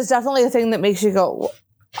is definitely a thing that makes you go,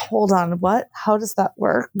 hold on, what? How does that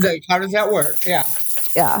work? How does that work? Yeah.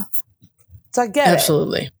 Yeah. So I get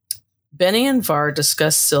Absolutely. Benny and Var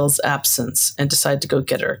discuss Syl's absence and decide to go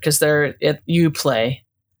get her because they're at Uplay.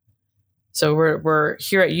 So we're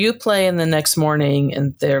here at Uplay in the next morning,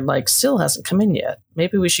 and they're like, Syl hasn't come in yet.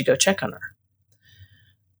 Maybe we should go check on her.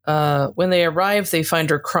 When they arrive, they find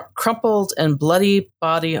her crumpled and bloody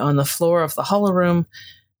body on the floor of the hollow room.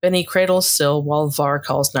 Benny cradles Syl while Var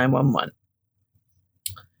calls 911.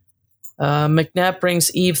 McNab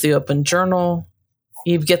brings Eve the open journal.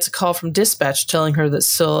 Eve gets a call from dispatch telling her that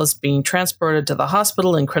Syl is being transported to the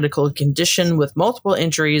hospital in critical condition with multiple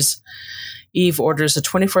injuries. Eve orders a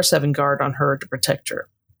 24/7 guard on her to protect her.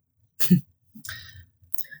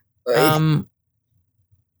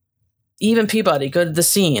 Eve and Peabody go to the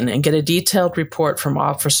scene and get a detailed report from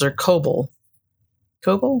Officer Coble.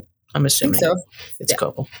 Coble? I'm assuming it's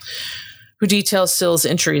Coble. Who details Syl's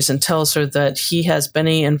injuries and tells her that he has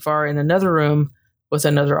Benny and Var in another room with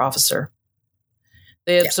another officer.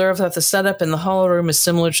 They observe that the setup in the hollow room is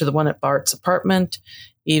similar to the one at Bart's apartment.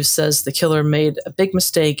 Eve says the killer made a big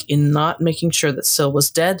mistake in not making sure that Syl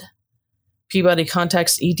was dead. Peabody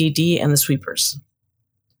contacts EDD and the sweepers.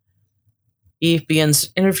 Eve begins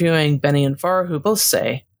interviewing Benny and Var, who both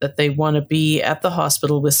say that they want to be at the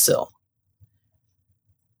hospital with Syl.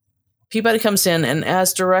 Peabody comes in and,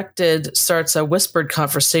 as directed, starts a whispered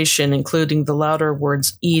conversation, including the louder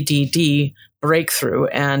words EDD, breakthrough,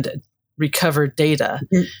 and recovered data.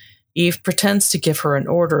 Mm-hmm. Eve pretends to give her an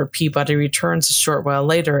order. Peabody returns a short while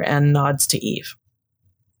later and nods to Eve.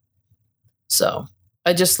 So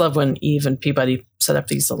I just love when Eve and Peabody set up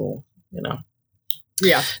these little,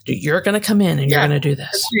 you're going to come in and you're going to do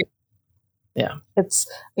this. Yeah.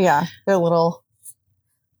 They're little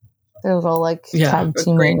like tag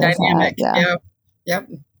team dynamic. Yeah. Yep.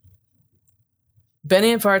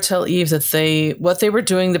 Benny and Var tell Eve that what they were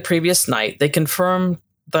doing the previous night. They confirm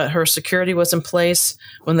that her security was in place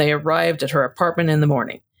when they arrived at her apartment in the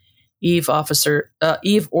morning. Eve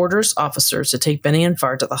orders officers to take Benny and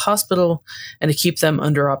Var to the hospital and to keep them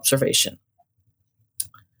under observation.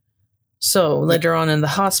 So later on in the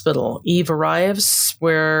hospital, Eve arrives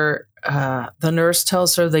where the nurse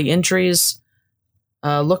tells her the injuries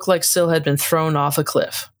look like Sil had been thrown off a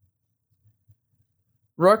cliff.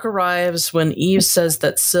 Roarke arrives when Eve says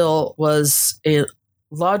that Sil was a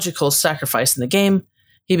logical sacrifice in the game.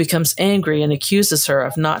 He becomes angry and accuses her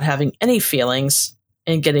of not having any feelings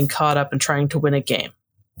and getting caught up in trying to win a game.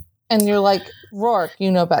 And you're like, Roarke,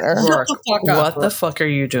 you know better. Roarke, what the fuck are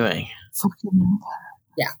you doing?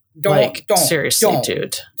 Yeah. Don't seriously,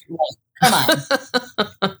 dude. Come on.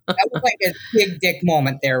 That was like a big dick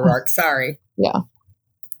moment there, Roarke. Sorry. Yeah.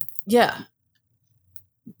 Yeah.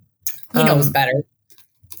 He knows better.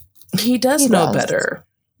 He does know better.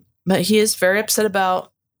 But he is very upset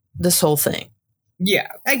about this whole thing. Yeah,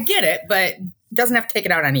 I get it, but doesn't have to take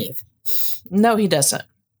it out on Eve. No, he doesn't.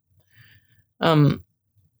 And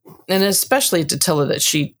especially to tell her that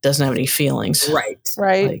she doesn't have any feelings. Right.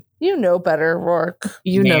 Like, you know better, Roarke.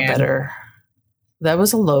 You know better. That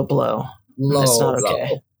was a low blow. That's not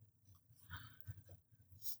okay.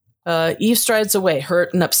 Eve strides away,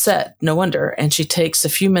 hurt and upset. No wonder. And she takes a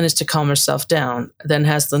few minutes to calm herself down, then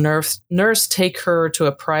has the nurse take her to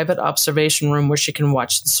a private observation room where she can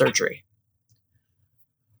watch the surgery.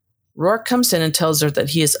 Roarke comes in and tells her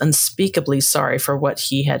that he is unspeakably sorry for what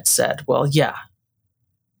he had said. Well, yeah.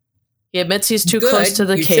 He admits he's too close to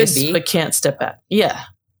the case, but can't step back. Yeah,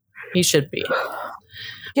 he should be.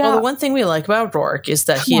 Yeah. Well, the one thing we like about Roarke is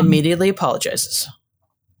that he immediately apologizes.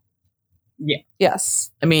 Yeah. Yes.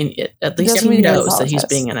 I mean, at least he knows that he's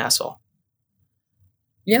being an asshole.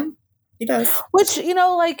 Yeah, he does. Which,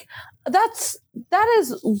 like, that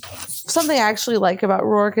is something I actually like about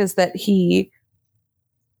Roarke, is that he'll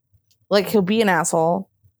be an asshole.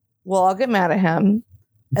 We'll all get mad at him.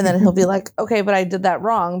 And then he'll be like, okay, but I did that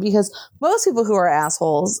wrong. Because most people who are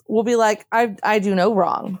assholes will be like, I do no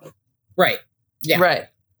wrong. Right. Yeah. Right.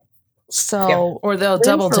 So, or they'll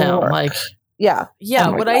double down. Roarke. Like, yeah.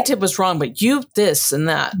 What I did was wrong, but you this and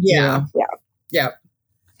that. Yeah. Yeah.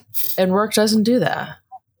 And Roarke doesn't do that.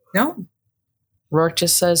 No. Roarke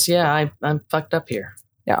just says, yeah, I'm fucked up here.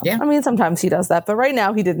 Yeah. I mean, sometimes he does that, but right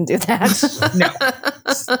now he didn't do that. No.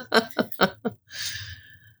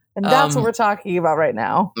 And that's what we're talking about right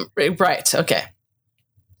now. Right. Okay.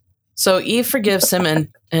 So Eve forgives him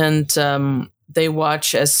and they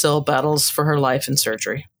watch as Sil battles for her life in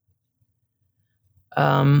surgery.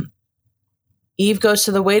 Eve goes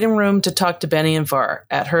to the waiting room to talk to Benny and Var.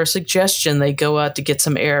 At her suggestion, they go out to get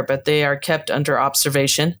some air, but they are kept under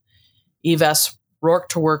observation. Eve asks Roarke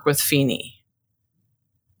to work with Feeney.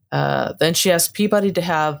 Then she asks Peabody to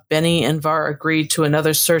have Benny and Var agree to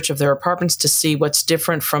another search of their apartments to see what's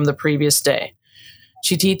different from the previous day.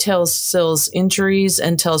 She details Sil's injuries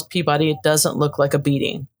and tells Peabody it doesn't look like a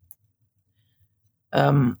beating.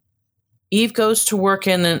 Eve goes to work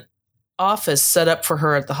in an office set up for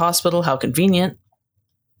her at the hospital. How convenient.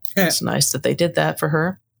 It's nice that they did that for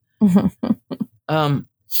her.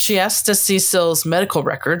 She asks to see Sil's medical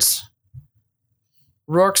records.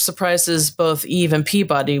 Roarke surprises both Eve and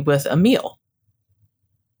Peabody with a meal.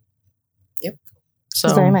 Yep. So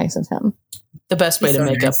it's very nice of him. The best way to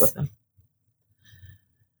make up with him.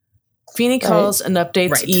 Feeney calls and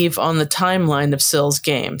updates Eve on the timeline of Sil's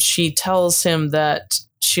game. She tells him that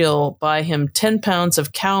she'll buy him 10 pounds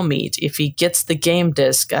of cow meat if he gets the game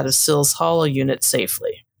disc out of Sil's hollow unit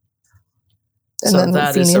safely. And so then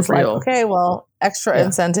that Feeney's is a real... like, okay, well, extra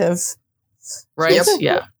incentive. Right? Yep.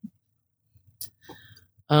 Yeah.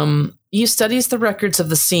 Eve studies the records of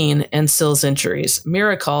the scene and Sil's injuries.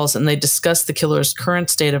 Mira calls and they discuss the killer's current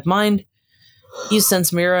state of mind. Eve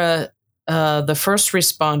sends Mira the first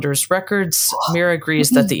responders' records. Mira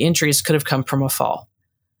agrees that the injuries could have come from a fall.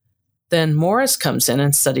 Then Morris comes in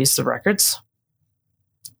and studies the records.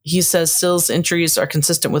 He says Sil's injuries are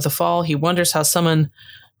consistent with a fall. He wonders how someone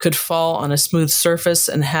could fall on a smooth surface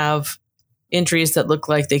and have injuries that look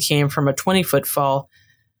like they came from a 20-foot fall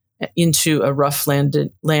into a rough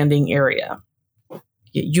landing area.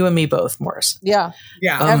 You and me both, Morris. Yeah.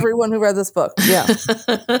 Everyone who read this book.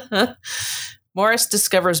 Yeah. Morris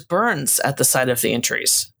discovers burns at the site of the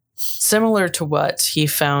injuries, similar to what he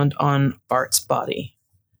found on Bart's body.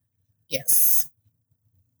 Yes.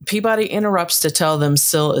 Peabody interrupts to tell them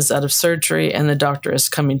Sil is out of surgery and the doctor is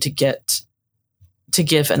coming to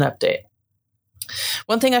give an update.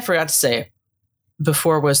 One thing I forgot to say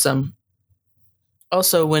before was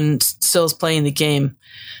also when Sil's playing the game,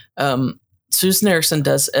 Susan Erickson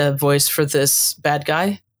does a voice for this bad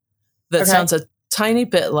guy that sounds a tiny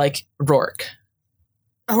bit like Roarke.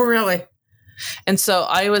 Oh, really? And so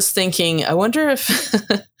I was thinking, I wonder if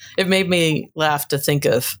it made me laugh to think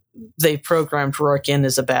of they programmed Roarke in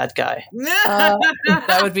as a bad guy.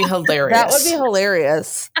 That would be hilarious. That would be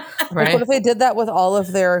hilarious. Right? Like, what if they did that with all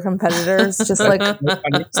of their competitors? just like a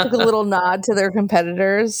little nod to their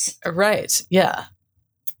competitors. Right. Yeah.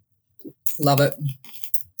 Love it.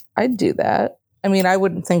 I'd do that. I mean, I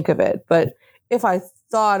wouldn't think of it, but if I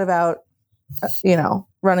thought about,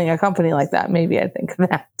 running a company like that, maybe I'd think of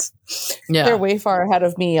that. Yeah. They're way far ahead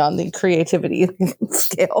of me on the creativity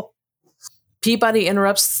scale. Peabody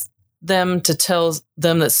interrupts them to tell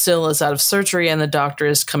them that Syl is out of surgery and the doctor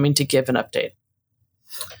is coming to give an update.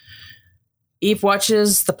 Eve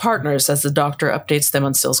watches the partners as the doctor updates them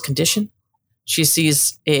on Syl's condition. She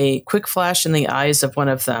sees a quick flash in the eyes of one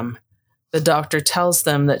of them. The doctor tells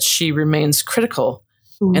them that she remains critical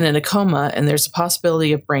and in a coma, and there's a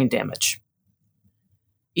possibility of brain damage.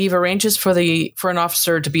 Eve arranges for an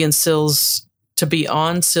officer to be on Syl's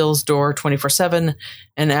door 24/7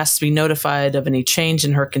 and asks to be notified of any change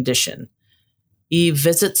in her condition. Eve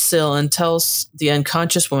visits Syl and tells the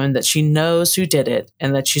unconscious woman that she knows who did it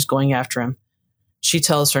and that she's going after him. She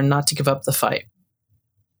tells her not to give up the fight.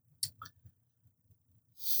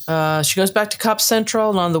 She goes back to Cop Central,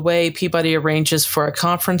 and on the way, Peabody arranges for a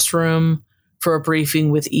conference room for a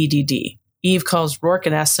briefing with EDD. Eve calls Roarke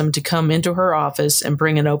and asks him to come into her office and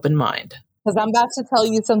bring an open mind. Because I'm about to tell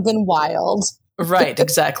you something wild. Right,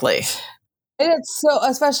 exactly. And it's so,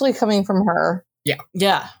 especially coming from her. Yeah.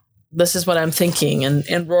 Yeah. This is what I'm thinking. And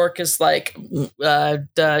Roarke is like,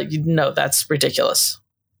 that's ridiculous.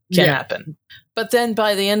 Can't happen. But then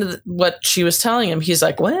by the end of what she was telling him, he's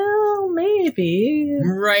like, well, maybe.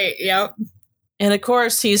 Right, yep. And of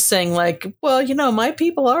course, he's saying like, well, my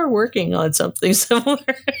people are working on something similar.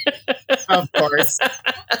 Of course.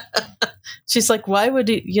 She's like, why would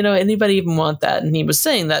anybody even want that? And he was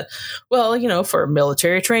saying that, well, for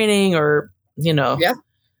military training or,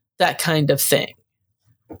 that kind of thing.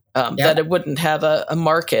 That it wouldn't have a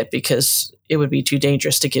market because it would be too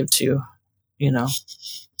dangerous to give to,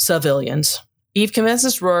 civilians. Eve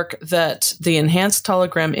convinces Roarke that the enhanced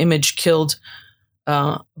hologram image killed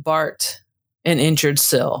Bart and injured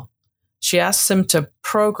Syl. She asks him to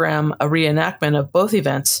program a reenactment of both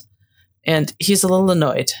events, and he's a little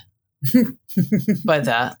annoyed by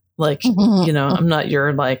that. Like, I'm not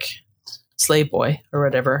your slave boy or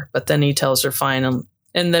whatever. But then he tells her fine,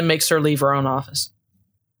 and then makes her leave her own office.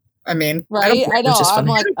 I mean, right? I know. I'm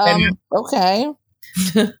like, okay.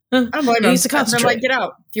 I don't blame him. I'm like, get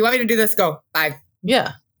out. If you want me to do this, go. Bye.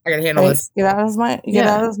 Yeah. I gotta handle this. Get out of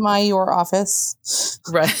your office.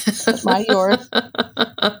 Right. Yours.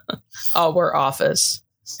 Our office.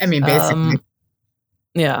 I mean, basically.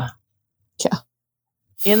 Yeah. Yeah.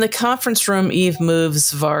 In the conference room, Eve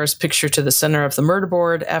moves Var's picture to the center of the murder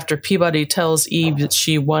board. After Peabody tells Eve that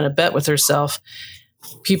she won a bet with herself,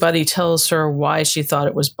 Peabody tells her why she thought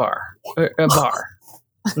it was Bar.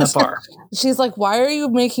 Not Bar. She's like, why are you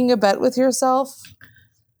making a bet with yourself?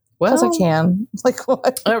 Well, because I can. Like,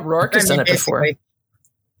 what? Roarke has done it before.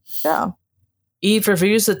 Yeah. Eve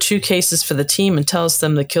reviews the 2 cases for the team and tells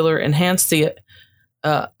them the killer enhanced the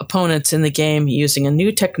opponents in the game using a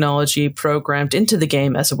new technology programmed into the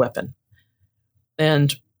game as a weapon.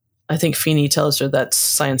 And I think Feeney tells her that's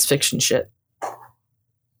science fiction shit.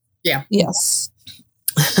 Yeah. Yes.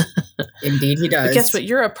 Indeed he does. But guess what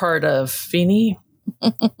you're a part of, Feeney?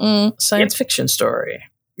 Science fiction story.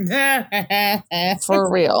 For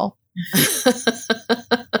real.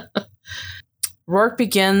 Roarke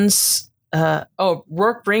begins...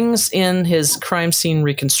 Roarke brings in his crime scene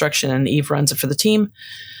reconstruction and Eve runs it for the team.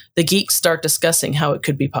 The geeks start discussing how it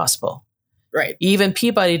could be possible. Right. Eve and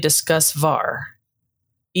Peabody discuss Var.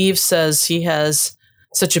 Eve says he has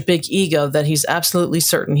such a big ego that he's absolutely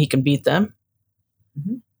certain he can beat them.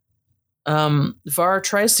 Mm-hmm. Var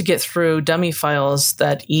tries to get through dummy files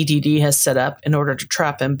that EDD has set up in order to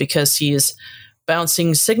trap him because he is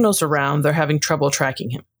bouncing signals around. They're having trouble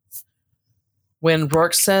tracking him. When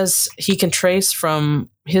Roarke says he can trace from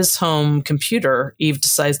his home computer, Eve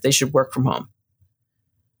decides they should work from home.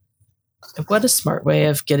 What a smart way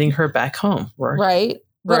of getting her back home, Roarke. Right.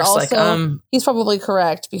 But Roarke's also, he's probably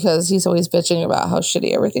correct because he's always bitching about how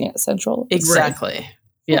shitty everything at Central is. Exactly.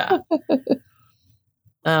 Yeah.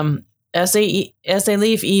 As they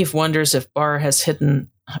leave, Eve wonders if Bar has hidden.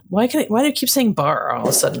 Why do I keep saying Bar all of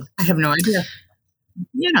a sudden? I have no idea.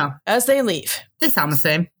 As they leave, they sound the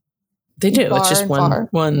same. They do. Bar it's just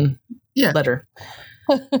one letter.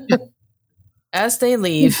 As they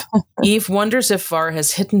leave, Eve wonders if Var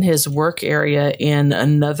has hidden his work area in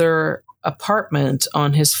another apartment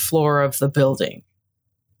on his floor of the building.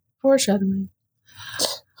 Foreshadowing.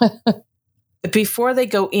 Before they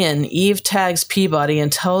go in, Eve tags Peabody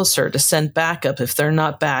and tells her to send backup if they're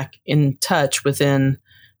not back in touch within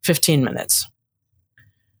 15 minutes.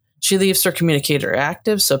 She leaves her communicator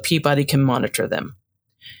active so Peabody can monitor them.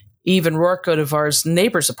 Eve and Roarke go to Var's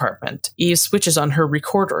neighbor's apartment. Eve switches on her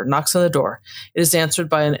recorder, knocks on the door. It is answered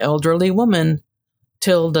by an elderly woman,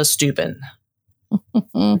 Tilda Steuben.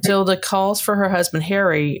 Tilda calls for her husband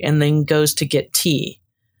Harry and then goes to get tea.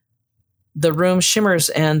 The room shimmers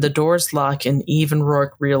and the doors lock, and Eve and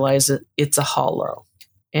Roarke realize it's a hollow.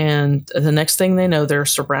 And the next thing they know, they're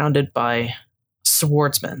surrounded by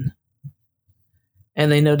swordsmen.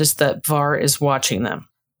 And they notice that Var is watching them.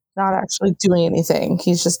 Not actually doing anything.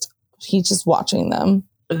 He's just watching them.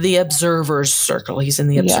 The observer's circle. He's in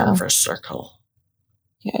the observer's circle.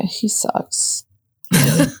 Yeah, he sucks.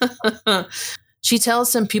 She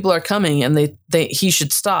tells him people are coming and he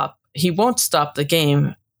should stop. He won't stop the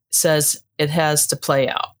game, says it has to play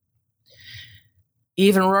out.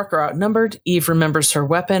 Eve and Roarke are outnumbered. Eve remembers her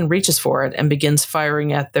weapon, reaches for it, and begins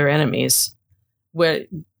firing at their enemies. Where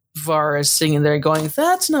Var is sitting there going,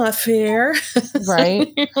 that's not fair. Right?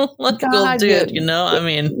 Well, dude, you know, I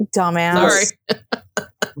mean. Dumbass. Sorry.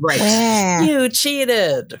 Right. You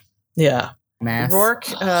cheated. Yeah.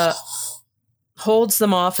 Roarke holds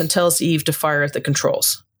them off and tells Eve to fire at the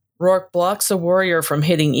controls. Roarke blocks a warrior from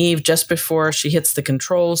hitting Eve just before she hits the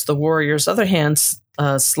controls. The warrior's other hand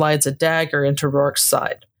slides a dagger into Rourke's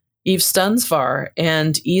side. Eve stuns Var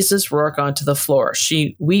and eases Roarke onto the floor.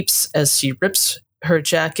 She weeps as she rips her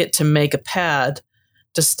jacket to make a pad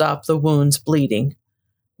to stop the wounds bleeding.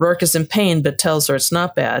 Roarke is in pain but tells her it's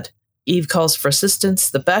not bad. Eve calls for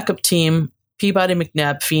assistance. The backup team, Peabody,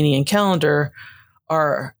 McNab, Feeney, and Calendar,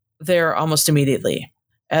 are there almost immediately.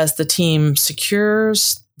 As the team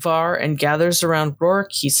secures Var and gathers around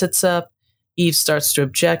Roarke, he sits up. Eve starts to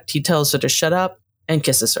object. He tells her to shut up and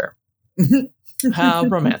kisses her. How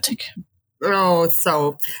romantic. Oh,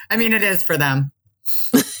 it is for them.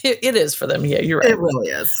 It is for them. Yeah, you're right. It really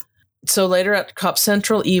is. So later at Cop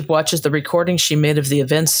Central, Eve watches the recording she made of the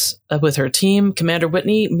events with her team, Commander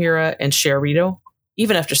Whitney, Mira, and Cher Rito.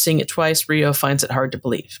 Even after seeing it twice, Rio finds it hard to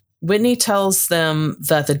believe. Whitney tells them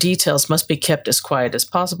that the details must be kept as quiet as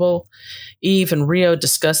possible. Eve and Rio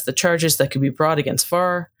discuss the charges that could be brought against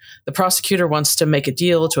Var. The prosecutor wants to make a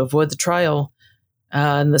deal to avoid the trial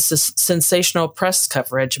and the sensational press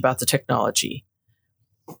coverage about the technology.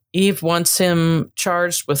 Eve wants him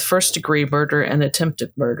charged with first-degree murder and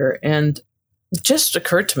attempted murder. And it just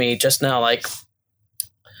occurred to me just now,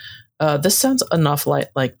 this sounds an awful lot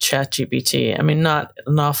like ChatGPT. I mean, not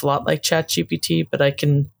an awful lot like ChatGPT, but I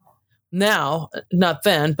can now, not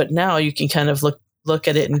then, but now you can kind of look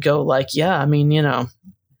at it and go yeah, I mean, you know.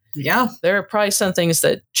 Yeah. There are probably some things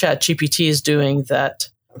that ChatGPT is doing that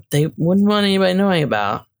they wouldn't want anybody knowing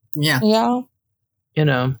about. Yeah. Yeah. You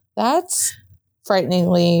know. That's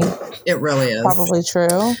frighteningly. It really is. Probably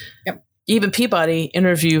true. Yep. Even Peabody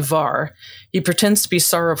interviews Var. He pretends to be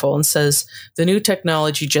sorrowful and says the new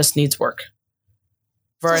technology just needs work.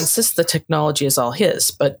 Var insists the technology is all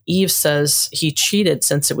his, but Eve says he cheated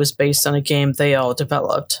since it was based on a game they all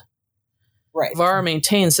developed. Right. Var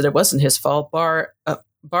maintains that it wasn't his fault.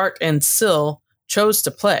 Bart and Syl chose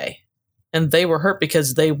to play, and they were hurt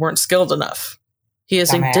because they weren't skilled enough. He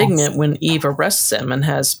is indignant when Eve arrests him and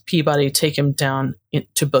has Peabody take him down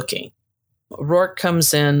to booking. Roarke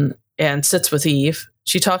comes in and sits with Eve.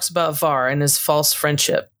 She talks about Var and his false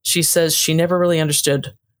friendship. She says she never really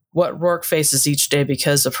understood what Roarke faces each day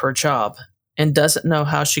because of her job and doesn't know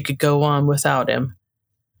how she could go on without him.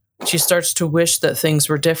 She starts to wish that things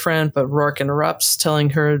were different, but Roarke interrupts,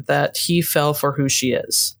 telling her that he fell for who she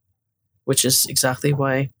is, which is exactly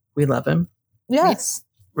why we love him. Yes.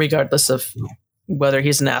 Regardless of whether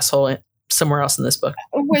he's an asshole somewhere else in this book.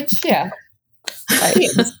 Which, yeah.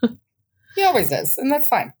 He always is, and that's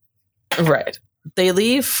fine. Right. They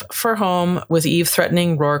leave for home with Eve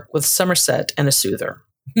threatening Roarke with Somerset and a soother.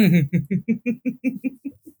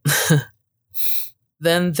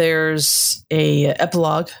 Then there's a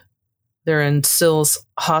epilogue. They're in Syl's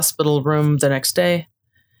hospital room the next day.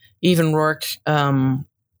 Eve and Roarke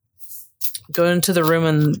go into the room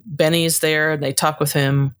and Benny's there and they talk with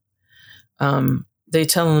him. They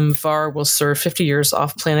tell him Var will serve 50 years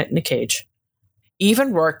off planet in a cage. Eve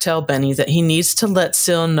and Roarke tell Benny that he needs to let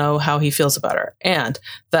Syl know how he feels about her and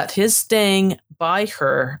that his staying by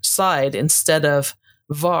her side instead of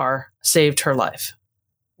Var saved her life.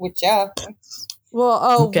 Which, yeah.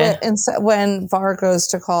 Well, when Var goes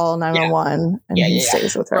to call 911 and he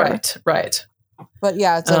stays with her. Right. But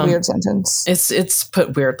yeah, it's a weird sentence. It's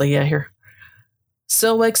put weirdly, here.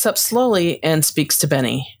 Syl wakes up slowly and speaks to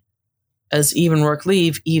Benny. as Eve and Roarke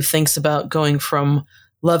leave, Eve thinks about going from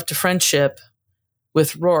love to friendship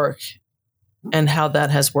with Roarke and how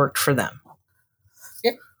that has worked for them.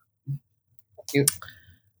 Yep. Cute.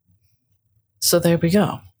 So there we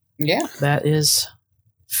go. Yeah. That is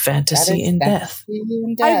Fantasy in Death.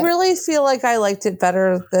 I really feel like I liked it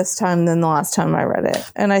better this time than the last time I read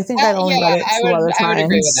it. And I think I'd only read it two other times. I would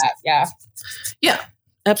agree with that. Yeah. Yeah,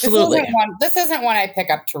 absolutely. This isn't one I pick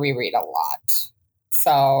up to reread a lot.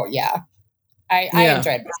 So, yeah. I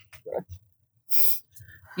enjoyed this.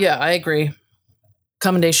 Yeah, I agree.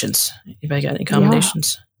 Commendations. Anybody got any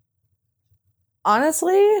commendations? Yeah.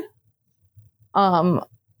 Honestly,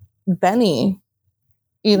 Benny,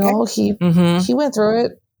 he went through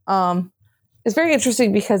it. It's very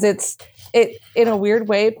interesting because it in a weird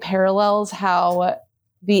way parallels how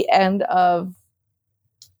the end of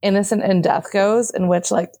Innocent in Death goes, in which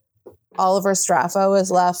like Oliver Straffo is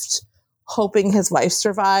left hoping his wife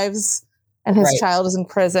survives and his child is in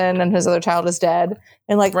prison and his other child is dead,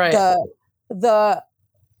 and like the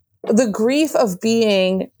grief of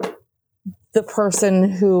being the person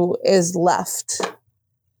who is left,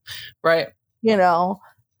 right?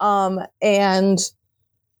 And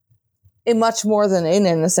in much more than in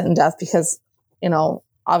Innocent in Death, because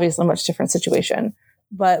obviously a much different situation,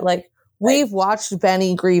 but like we've watched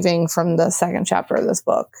Benny grieving from the second chapter of this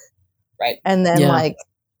book, right? And then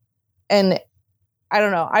and I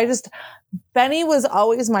don't know, Benny was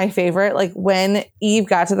always my favorite. Like when Eve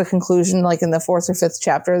got to the conclusion, like in the fourth or fifth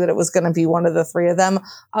chapter, that it was going to be one of the three of them,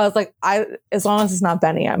 I was like, as long as it's not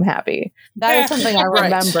Benny, I'm happy. That is something I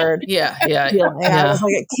remembered. Yeah. I was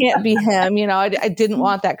like, it can't be him. I didn't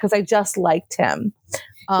want that because I just liked him.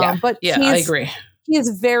 But I agree. He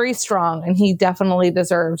is very strong, and he definitely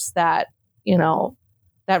deserves that,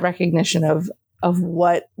 that recognition of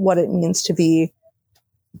what it means to be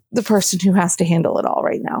the person who has to handle it all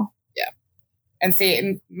right now. Yeah. And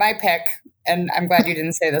see, my pick, and I'm glad you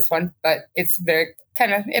didn't say this one, but it's very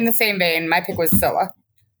kind of in the same vein. My pick was Scylla,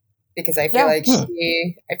 because I feel like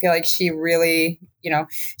she really,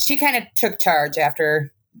 she kind of took charge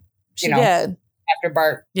after, after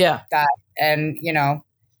Bart died, and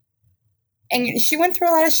and she went through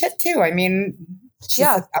a lot of shit too. I mean, she's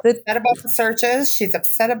upset about the searches. She's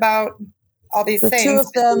upset about all these things. Two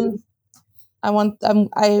of them, I want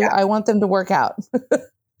them to work out.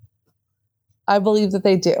 I believe that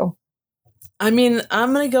they do. I mean,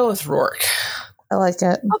 I'm going to go with Roarke. I like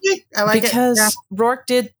it. Okay, I like because it. Because Roarke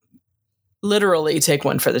did literally take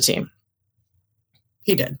one for the team.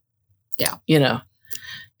 He did. Yeah.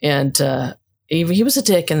 And he was a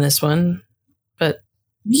dick in this one, but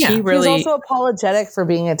he really... He was also apologetic for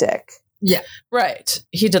being a dick. Yeah. Right.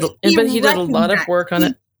 He did a lot of work on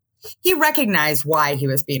it. He recognized why he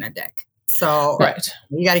was being a dick. So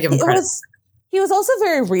you got to give him credit. He was also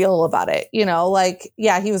very real about it, he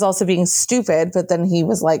was also being stupid, but then he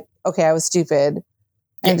was like, okay, I was stupid.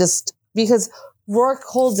 And just because Roarke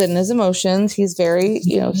holds in his emotions, he's very,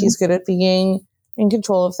 he's good at being in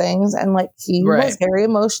control of things. And like, he was very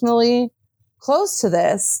emotionally close to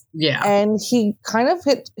this. Yeah. And he kind of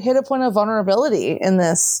hit a point of vulnerability in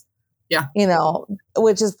this,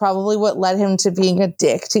 which is probably what led him to being a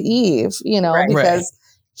dick to Eve, because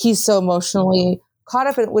he's so emotionally caught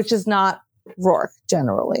up in it, which is not Roarke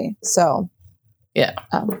generally. So,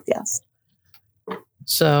 yes.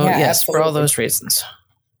 So, yes, absolutely. For all those reasons,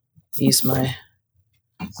 he's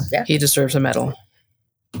he deserves a medal.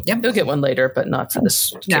 Yep. He'll get one later, but not for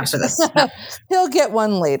this case. Not for this. He'll get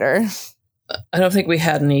one later. I don't think we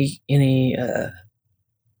had any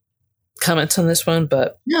comments on this one,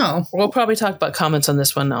 but no, we'll probably talk about comments on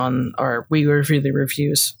this one on our We Review the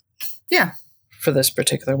Reviews. Yeah. For this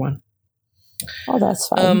particular one. Oh, that's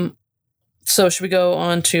fine. So should we go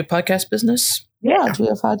on to podcast business? Yeah, do we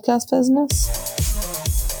have podcast business?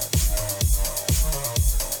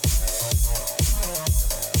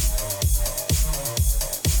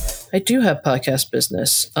 I do have podcast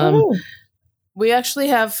business. We actually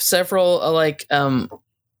have several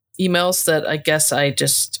emails that I guess I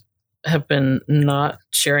just have been not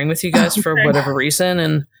sharing with you guys for whatever reason.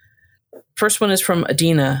 And first one is from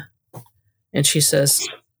Adina, and she says,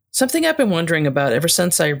 something I've been wondering about ever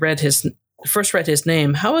since I first read his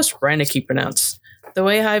name. How is Reineke pronounced? The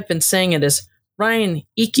way I've been saying it is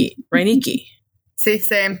Reineke. See,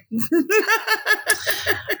 same.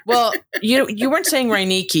 Well, you weren't saying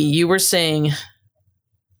Reineke. You were saying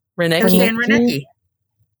Reineke. I'm saying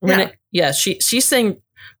Reineke. Yeah, she's saying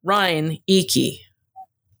Reineke.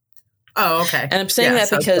 Oh, okay. And I'm saying that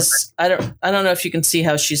because I don't know if you can see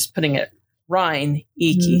how she's putting it.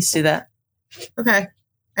 Reineke. See that? Okay.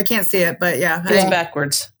 I can't see it, but yeah. It's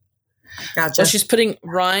backwards. Gotcha. Well, she's putting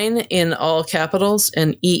Rhine in all capitals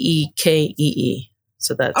and Eekee.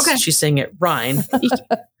 So that's she's saying it Rhine.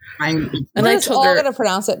 And we're just all going to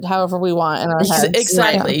pronounce it however we want in our heads.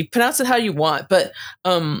 Exactly. Yeah. Pronounce it how you want. But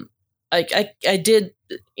I did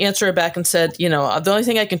answer her back and said, the only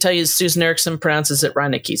thing I can tell you is Susan Erickson pronounces it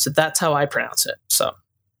Reineke. So that's how I pronounce it. So.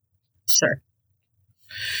 Sure.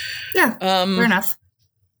 Yeah. Fair enough.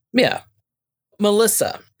 Yeah.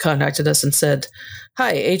 Melissa contacted us and said,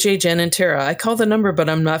 "Hi, AJ, Jen, and Tara. I call the number, but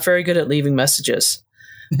I'm not very good at leaving messages.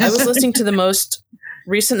 I was listening to the most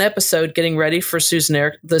recent episode, getting ready for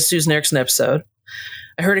the Susan Erickson episode.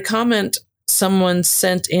 I heard a comment someone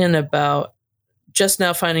sent in about just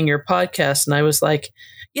now finding your podcast, and I was like,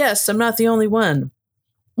 yes, I'm not the only one.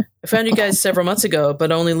 I found you guys several months ago,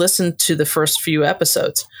 but only listened to the first few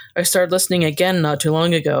episodes. I started listening again not too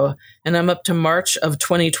long ago, and I'm up to March of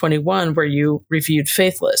 2021 where you reviewed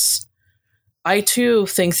Faithless. I, too,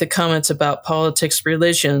 think the comments about politics,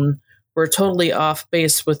 religion were totally off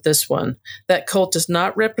base with this one. That cult does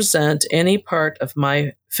not represent any part of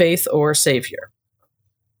my faith or savior.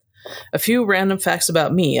 A few random facts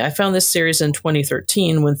about me. I found this series in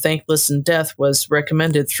 2013 when Thankless in Death was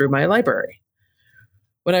recommended through my library.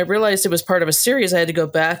 When I realized it was part of a series, I had to go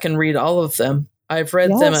back and read all of them. I've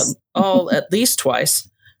read them at least twice.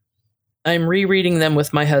 I'm rereading them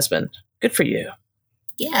with my husband. Good for you.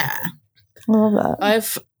 Yeah. I love that.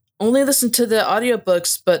 I've only listened to the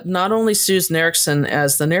audiobooks, but not only Susan Erickson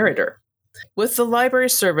as the narrator. With the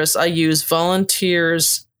library service, I use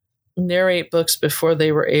volunteers narrate books before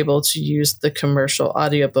they were able to use the commercial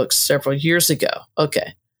audiobooks several years ago.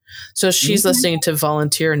 Okay. So she's listening to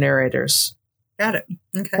volunteer narrators. Got it.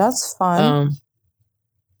 Okay. That's fun.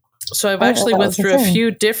 So I've actually went through a few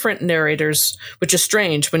different narrators, which is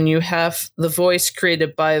strange when you have the voice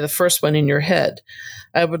created by the first one in your head.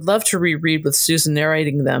 I would love to reread with Susan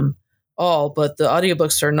narrating them all, but the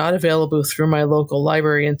audiobooks are not available through my local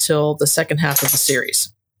library until the second half of the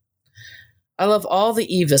series. I love all the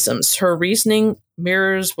Evisms. Her reasoning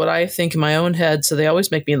mirrors what I think in my own head, so they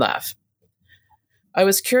always make me laugh. I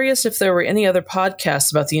was curious if there were any other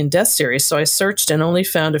podcasts about the In Death series, so I searched and only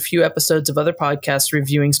found a few episodes of other podcasts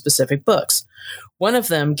reviewing specific books. One of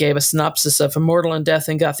them gave a synopsis of Immortal in Death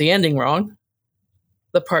and got the ending wrong.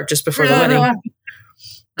 The part just before the wedding.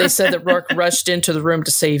 They said that Roarke rushed into the room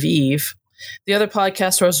to save Eve. The other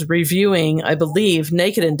podcast was reviewing, I believe,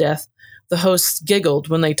 Naked in Death. The hosts giggled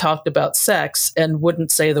when they talked about sex and wouldn't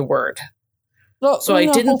say the word. So I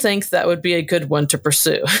didn't think that would be a good one to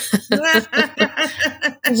pursue.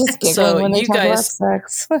 Just giggling when they talk about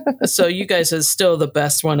sex. So you guys are still the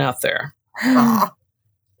best one out there. Thank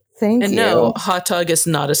you. And no, hot dog is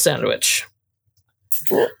not a sandwich.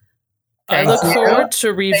 I look forward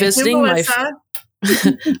to revisiting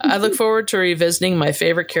I look forward to revisiting my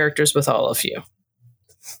favorite characters with all of you.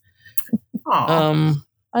 I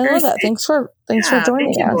love that. Thanks for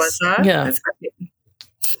joining us. Yeah. That's great.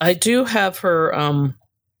 I do have her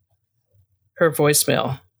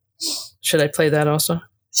voicemail. Should I play that also?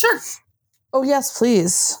 Sure. Oh, yes,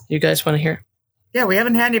 please. You guys want to hear? Yeah, we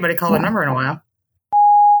haven't had anybody call the number in a while.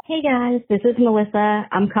 Hey, guys. This is Melissa.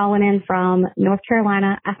 I'm calling in from North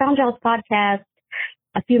Carolina. I found y'all's podcast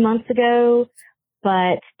a few months ago,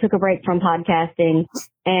 but took a break from podcasting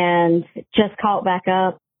and just caught back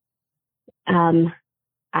up.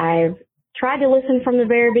 I've tried to listen from the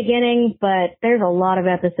very beginning, but there's a lot of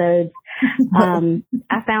episodes.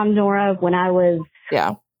 I found Nora when I was,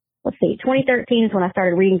 2013 is when I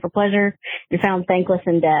started reading for pleasure and found Thankless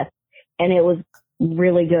in Death. And it was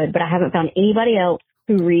really good, but I haven't found anybody else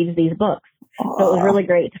who reads these books. So it was really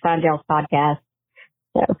great to find y'all's podcast.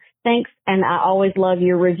 So thanks. And I always love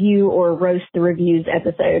your review or roast the reviews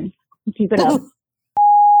episodes. Keep it up.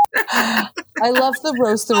 I love the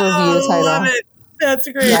roast the review title. Love it. That's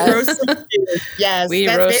great. Yes. Roast the reviews. Yes. We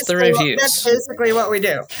roast the reviews. That's basically what we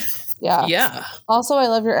do. Yeah. Yeah. Also, I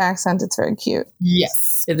love your accent. It's very cute.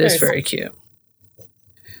 Yes. It is very cute.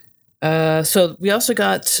 So we also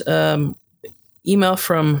got email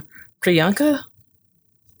from Priyanka.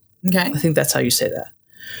 Okay. I think that's how you say that.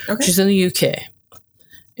 Okay. She's in the UK.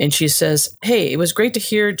 And she says, "Hey, it was great to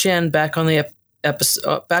hear Jen back on the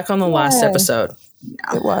last episode.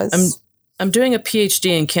 Yeah, it was. I'm doing a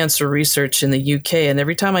PhD in cancer research in the UK, and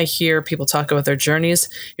every time I hear people talk about their journeys,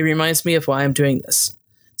 it reminds me of why I'm doing this.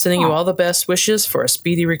 Sending you all the best wishes for a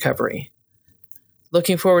speedy recovery.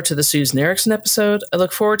 Looking forward to the Susan Erickson episode. I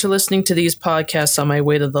look forward to listening to these podcasts on my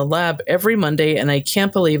way to the lab every Monday, and I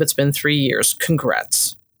can't believe it's been 3 years.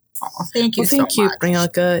 Congrats." Oh, thank you so much. Thank you,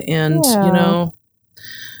 Priyanka. And,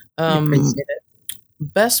 I appreciate it.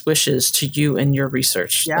 Best wishes to you and your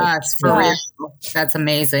research. Yes, for real. That's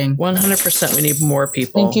amazing. 100%. We need more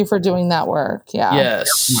people. Thank you for doing that work. Yeah.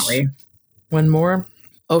 Yes. Definitely. One more.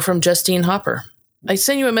 Oh, from Justine Hopper. I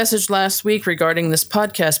sent you a message last week regarding this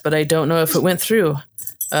podcast, but I don't know if it went through.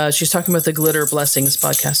 She's talking about the Glitter Blessings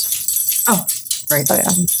podcast. Oh, right. Oh, yeah.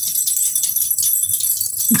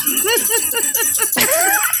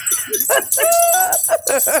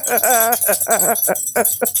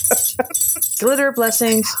 Glitter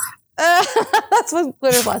Blessings. That's what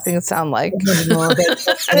glitter blessings sound like.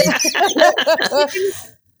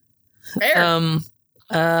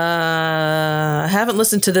 I haven't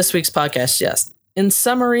listened to this week's podcast yet. In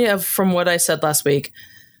summary from what I said last week,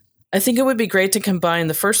 I think it would be great to combine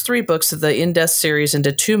the first 3 books of the In-Death series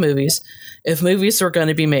into 2 movies if movies were going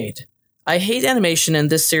to be made. I hate animation, and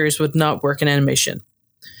this series would not work in animation.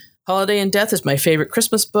 Holiday in Death is my favorite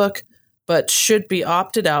Christmas book, but should be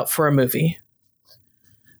opted out for a movie.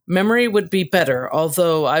 Memory would be better,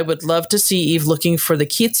 although I would love to see Eve looking for the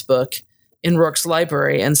Keats book in Roarke's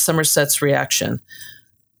library and Somerset's reaction.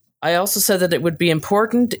 I also said that it would be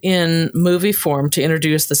important in movie form to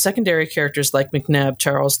introduce the secondary characters like McNab,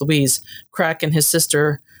 Charles, Louise, Crack and his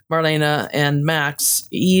sister, Marlena and Max,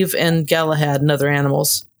 Eve and Galahad and other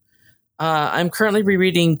animals. I'm currently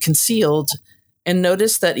rereading Concealed and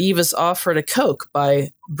noticed that Eve is offered a Coke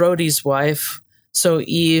by Brody's wife, so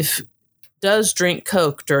Eve does drink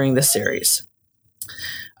Coke during the series.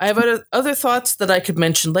 I have other thoughts that I could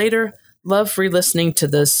mention later. Love re-listening to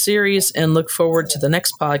this series and look forward to the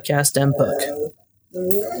next podcast and book.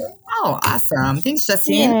 Oh, awesome. Thanks,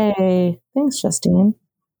 Justine. Yay. Thanks, Justine.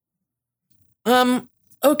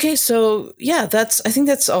 Okay, so yeah, I think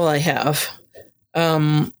that's all I have.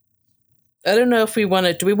 I don't know if do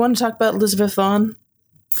we want to talk about Elizabeth Vaughn?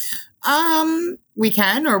 We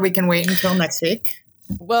can, or we can wait until next week.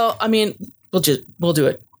 Well, I mean, we'll do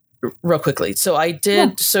it real quickly. So I did.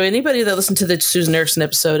 Yeah. So anybody that listened to the Susan Erickson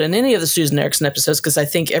episode and any of the Susan Erickson episodes, because I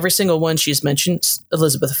think every single one she's mentioned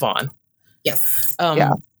Elizabeth Vaughn. Yes.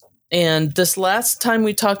 Yeah. And this last time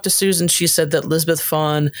we talked to Susan, she said that Elizabeth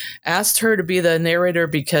Vaughn asked her to be the narrator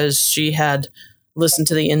because she had listened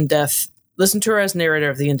to her as narrator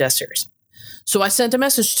of the In-Death series. So I sent a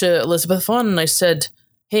message to Elizabeth Vaughn and I said,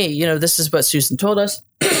 hey, this is what Susan told us.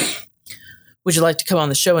 Would you like to come on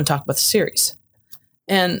the show and talk about the series?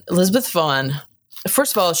 And Elizabeth Vaughn,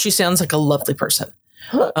 first of all, she sounds like a lovely person.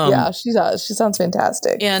 Yeah, she does. She sounds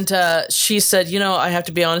fantastic. And she said, I have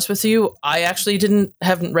to be honest with you. I actually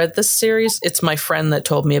haven't read this series. It's my friend that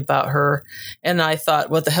told me about her. And I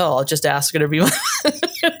thought, what the hell? I'll just ask her to be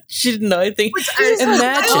She didn't know anything.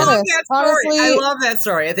 Imagine. I love that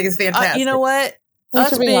story. I think it's fantastic. You know what?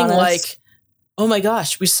 Us being like, oh my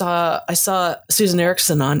gosh, I saw Susan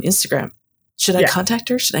Erickson on Instagram. Should I contact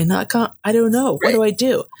her? Should I not? I don't know. Right. What do I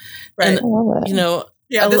do? Right. And, this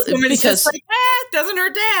woman is just like, doesn't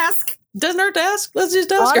hurt to ask. Doesn't hurt to ask. Let's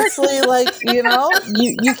just ask her. Honestly,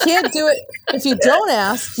 you can't do it. If you don't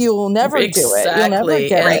ask, you will never do it. You'll never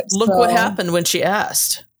get it. Look what happened when she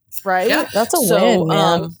asked. Right? Yeah. That's a win,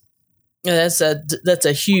 man. That's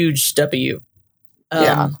a huge W.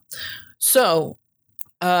 So,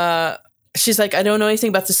 she's like, I don't know anything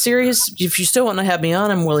about the series. If you still want to have me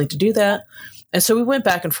on, I'm willing to do that. And so we went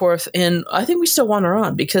back and forth, and I think we still want her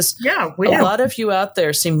on because a lot of you out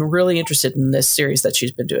there seem really interested in this series that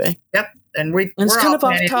she's been doing. Yep. And it's kind of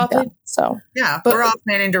off topic. But we're all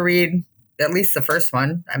planning to read at least the first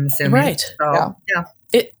one, I'm assuming. Right. So,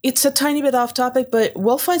 It's a tiny bit off topic, but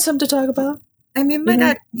we'll find something to talk about. I mean, my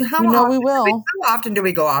God, how often do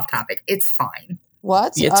we go off topic? It's fine.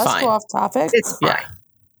 What? It's fine. Go off topic? It's fine. Yeah.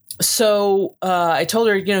 So I told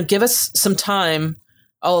her, give us some time,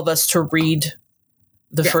 all of us, to read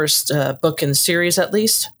the first book in the series at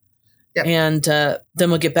least. Yep. And then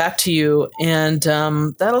we'll get back to you. And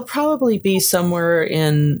that'll probably be somewhere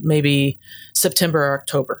in maybe September or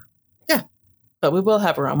October. Yeah. But we will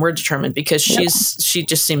have her on. We're determined because she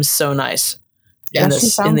just seems so nice in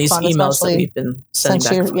these emails that we've been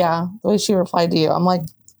sending back. The way she replied to you. I'm like,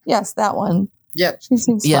 yes, that one. Yep. She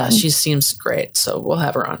seems fun. She seems great. So we'll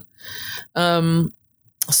have her on.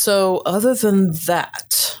 So other than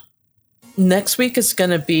that, next week is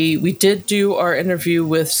going to be, we did do our interview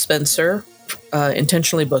with Spencer,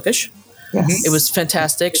 Intentionally Bookish. Yes. It was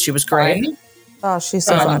fantastic. She was great. Oh, she's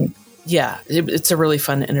so fun. Yeah, it's a really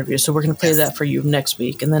fun interview. So we're going to play that for you next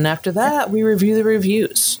week. And then after that, we review the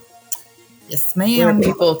reviews. Yes, ma'am.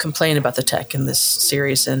 Where people complain about the tech in this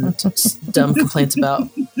series and dumb complaints about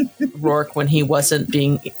Roarke when he wasn't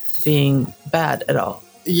being bad at all.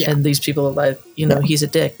 Yeah. And these people are like, he's a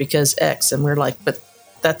dick because X. And we're like, but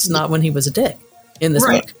that's not when he was a dick in this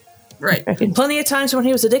book. Right. Plenty of times when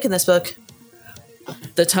he was a dick in this book.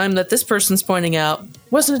 the time that this person's pointing out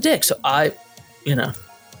wasn't a dick. So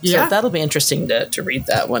so that'll be interesting to read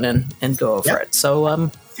that one and go over it. So,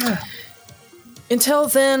 until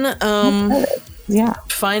then,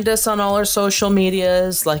 find us on all our social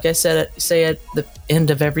medias. Like I said, say at the end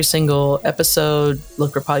of every single episode,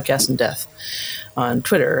 look for Podcast and Death on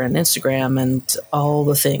Twitter and Instagram and all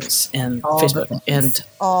the things, and all Facebook and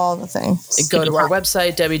all the things. Go to our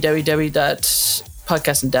website,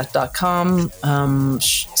 www.podcastanddeath.com.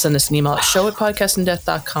 Send us an email at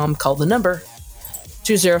show@podcastanddeath.com. Call the number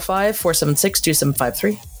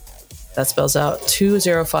 205-476-2753. That spells out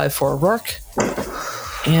 2054 Roarke.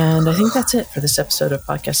 And I think that's it for this episode of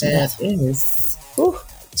Podcast and Death. It is.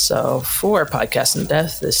 So for Podcast and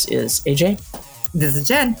Death, this is AJ. This is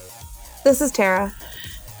Jen. This is Tara.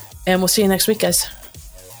 And we'll see you next week, guys.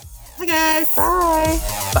 Hi, guys. Bye.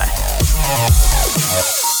 Bye.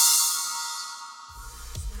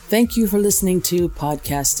 Thank you for listening to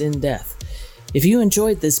Podcast in Death. If you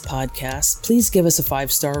enjoyed this podcast, please give us a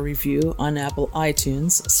 5-star review on Apple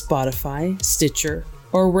iTunes, Spotify, Stitcher,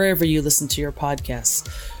 or wherever you listen to your podcasts.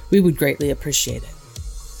 We would greatly appreciate it.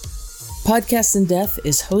 Podcast in Death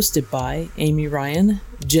is hosted by Amy Ryan,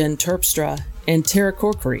 Jen Terpstra, and Tara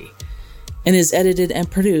Corkery, and is edited and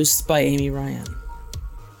produced by Amy Ryan.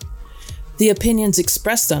 The opinions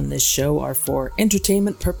expressed on this show are for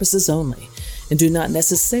entertainment purposes only and do not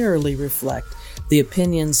necessarily reflect the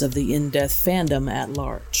opinions of the In Death fandom at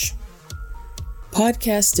large.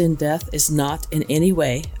 Podcast in Death is not in any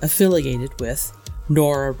way affiliated with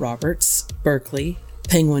Nora Roberts, Berkeley,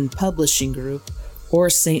 Penguin Publishing Group, or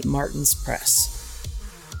St. Martin's Press.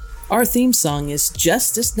 Our theme song is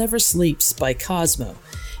Justice Never Sleeps by Cosmo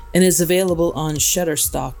and is available on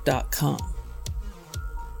Shutterstock.com.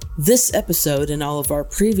 This episode and all of our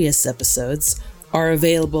previous episodes are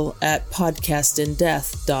available at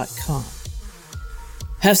podcastindeath.com.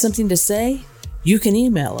 Have something to say? You can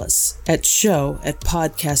email us at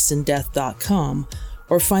show@podcastindeath.com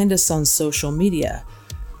or find us on social media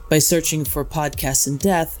by searching for Podcast in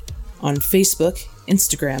Death on Facebook,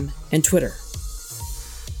 Instagram, and Twitter.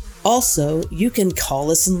 Also, you can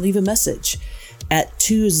call us and leave a message at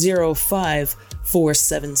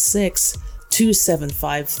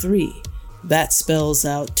 205-476-2753. That spells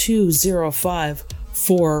out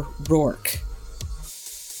 2054 Roarke.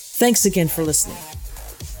 Thanks again for listening.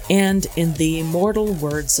 And in the immortal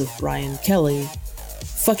words of Brian Kelly,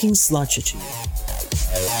 fucking slouch at you.